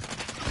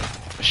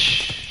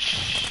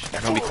 Shh.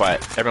 Everyone be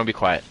quiet. Everyone be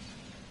quiet.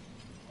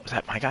 Was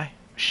that my guy?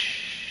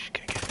 Shh.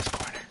 Gonna get in this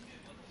corner.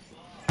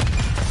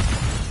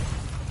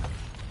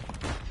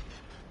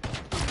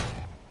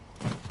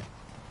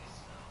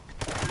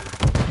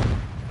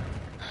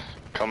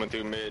 Coming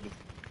through mid.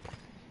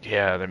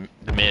 Yeah, the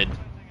mid.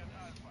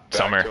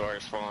 Summer. Back to our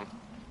spawn.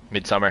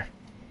 Midsummer.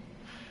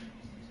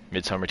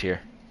 Midsummer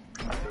tier.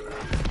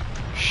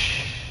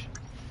 Shh.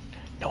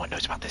 No one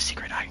knows about this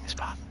secret hiding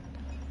spot.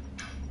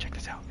 Check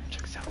this out.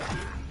 Check this out.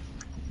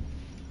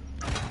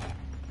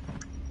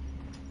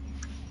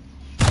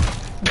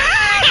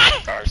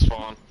 Our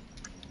spawn.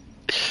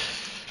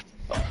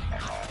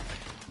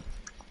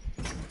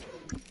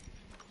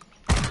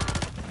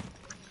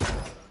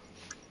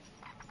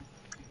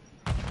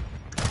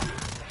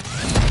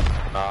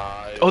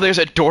 Oh, there's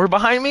a door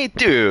behind me?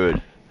 Dude.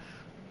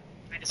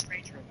 And a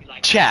stranger will be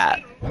like,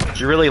 Chat.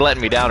 You're really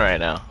letting me down right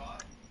now.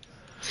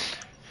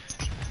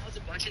 does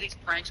a bunch of these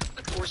pranks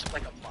over the course of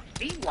like a month.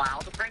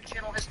 Meanwhile, the prank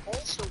channel has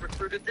also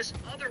recruited this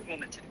other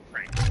woman to do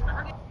pranks.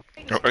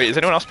 Wait, is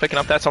anyone else picking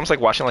up that? It's almost like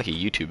watching like a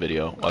YouTube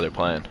video while they're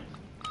playing.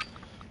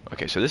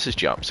 Okay, so this is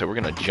jump. So we're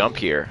gonna jump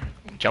here,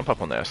 jump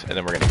up on this, and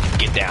then we're gonna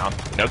get down.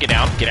 No, get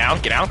down, get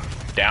down, get down,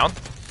 down,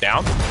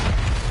 down.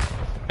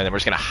 And then we're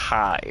just gonna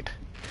hide.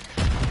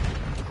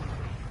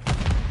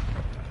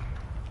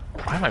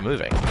 Why am I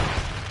moving?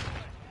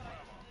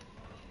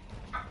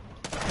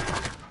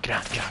 Get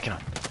on, get on, get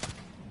on.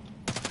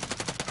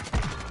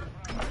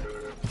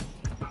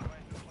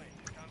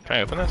 Can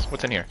I open this?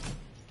 What's in here?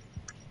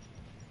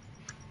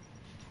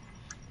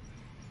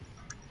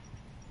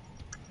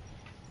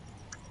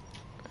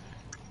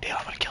 Dale,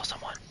 I'm gonna kill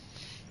someone.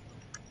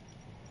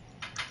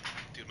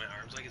 Dude, my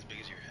arm's like as big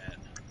as your head.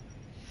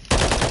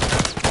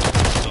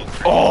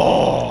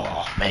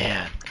 Oh,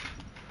 man.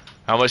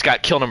 I almost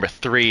got kill number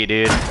 3,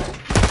 dude.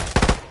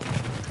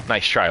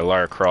 Nice try,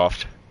 Lara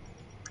Croft.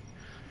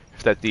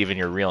 If that's even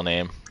your real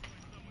name.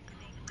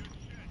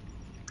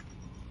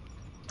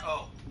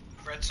 Oh,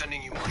 Fred's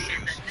sending you more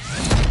shoes.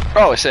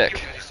 Oh, sick.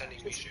 He's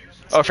sending me shoes.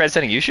 Oh, Fred's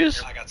sending you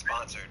shoes? I got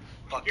sponsored.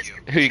 Fuck you.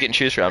 Who are you getting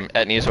shoes from?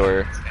 Etnies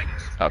or...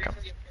 Okay.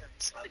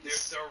 The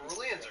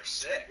Aurelians are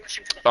sick.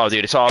 Oh,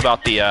 dude, it's all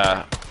about the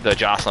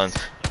Jocelyn's.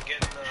 I'm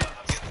getting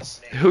the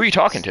snake. Who are you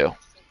talking to?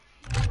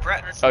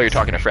 Fred. Oh, you're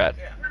talking to Fred.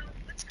 Yeah.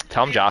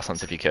 Tell him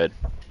Jocelyn's if you could.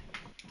 I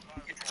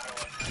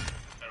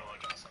don't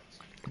like Jocelyn's.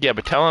 Yeah,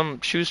 but tell him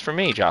shoes for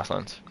me,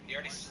 Jocelyn's.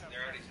 It's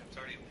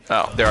already.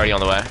 Oh, they're already on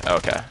the way? Oh,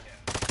 okay.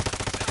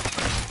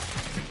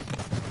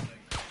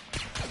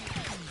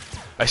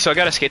 I still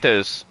gotta skate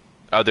those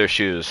other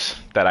shoes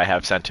that I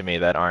have sent to me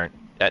that aren't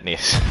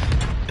Etnies.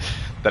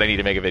 That I need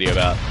to make a video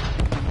about.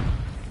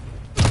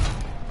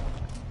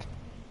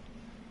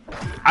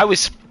 I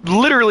was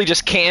literally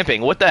just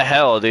camping. What the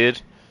hell,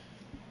 dude?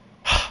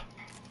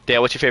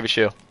 Dale, what's your favorite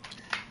shoe?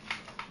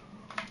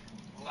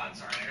 Hold on,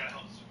 sorry, I gotta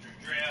help this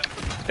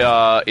with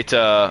Drea. It's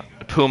a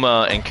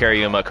Puma and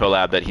Karyuma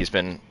collab that he's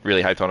been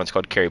really hyped on. It's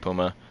called Kary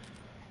Puma.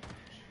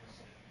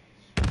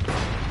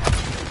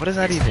 What does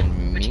that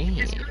even mean?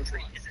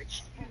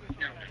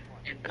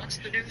 And once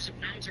the news of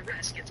Nam's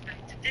arrest gets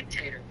back to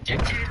Dictator.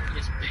 Dictator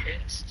is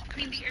pissed. I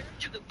mean, the heir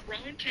to the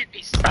throne can't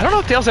be. I don't know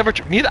if Dale's ever.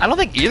 I don't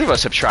think either of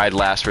us have tried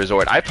Last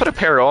Resort. I put a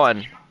pair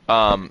on,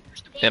 and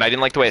I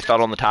didn't like the way it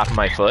felt on the top of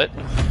my foot.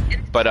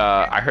 But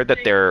I heard that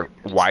they're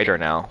wider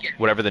now.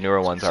 Whatever the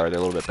newer ones are, they're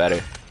a little bit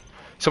better.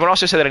 Someone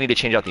also said that I need to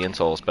change out the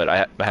insoles, but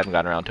I haven't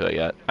gotten around to it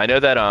yet. I know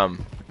that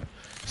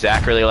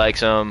Zach really likes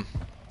them.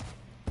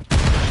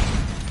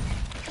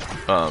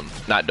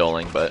 Not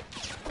Doling, but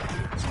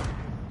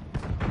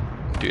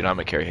dude, I'm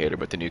a carry hater,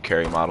 but the new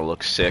carry model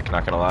looks sick.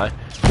 Not gonna lie.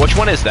 Which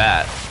one is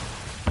that?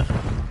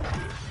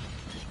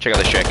 Check out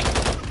this trick.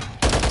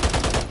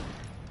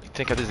 You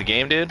think this is a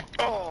game, dude?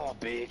 Oh,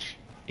 bitch.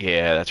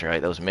 Yeah, that's right.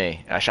 That was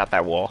me. I shot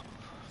that wall.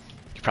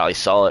 You probably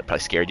saw it.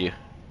 Probably scared you.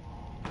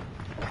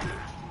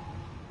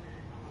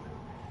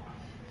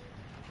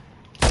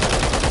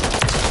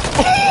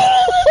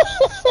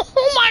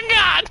 Oh my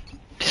god!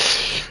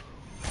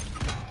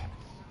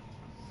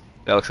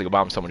 That looks like a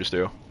bomb someone just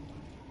threw.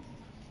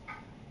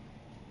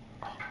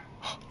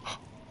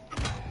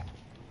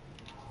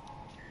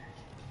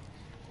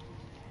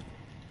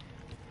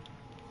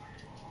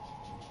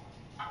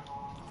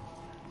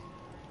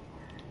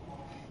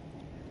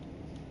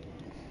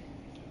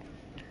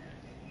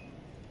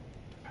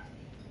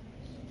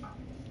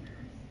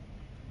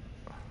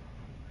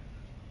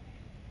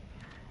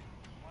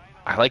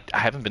 I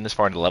haven't been this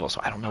far into the level, so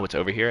I don't know what's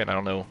over here, and I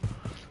don't know.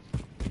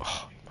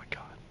 Oh my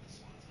god.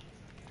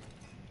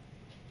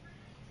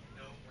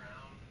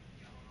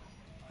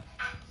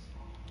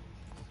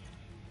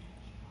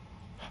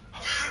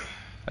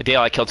 Dale,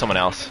 I killed someone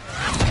else.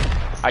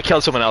 I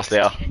killed someone else,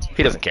 Dale.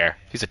 He doesn't care.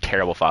 He's a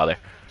terrible father.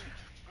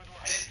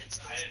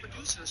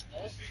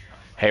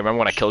 Hey, remember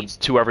when I killed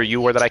whoever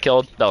you were that I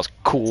killed? That was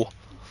cool.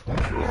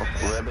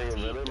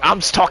 I'm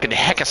just talking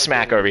hecka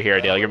smack over here,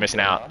 Dale. You're missing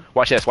out.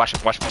 Watch this. Watch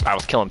this. Watch this. I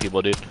was killing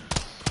people, dude.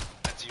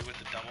 That's you with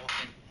the double?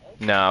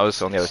 No, I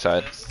was on the other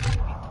side.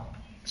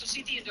 So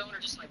CT and Dylan are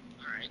just like,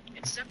 alright,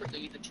 and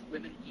separately, the two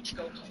women each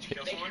go home.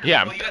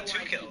 Yeah. Well, you got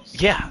 2 kills.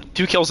 Yeah,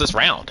 2 kills this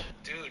round.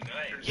 Dude, nice.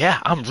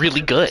 Yeah, I'm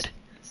really good.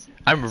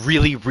 I'm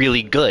really,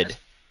 really good.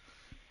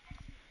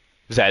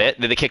 Is that it?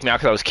 Did they kick me out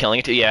because I was killing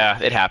it?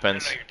 Yeah, it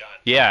happens. No, you're done.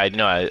 Yeah, I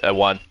know. I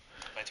won.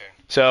 My turn.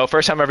 So,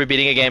 first time ever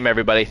beating a game,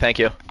 everybody. Thank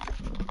you.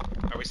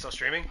 Are we still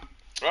streaming?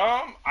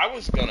 I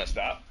was gonna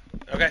stop.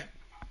 Okay.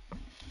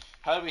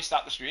 How do we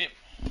stop the stream?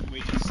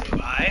 We just say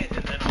bye,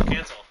 and then we'll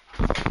cancel.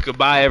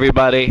 Goodbye,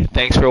 everybody.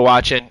 Thanks for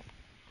watching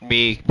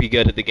me be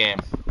good at the game.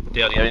 Dale, do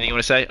you have anything you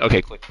want to say?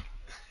 Okay, click.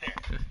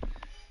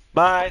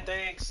 Bye,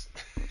 thanks.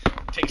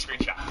 Take a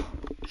screenshot.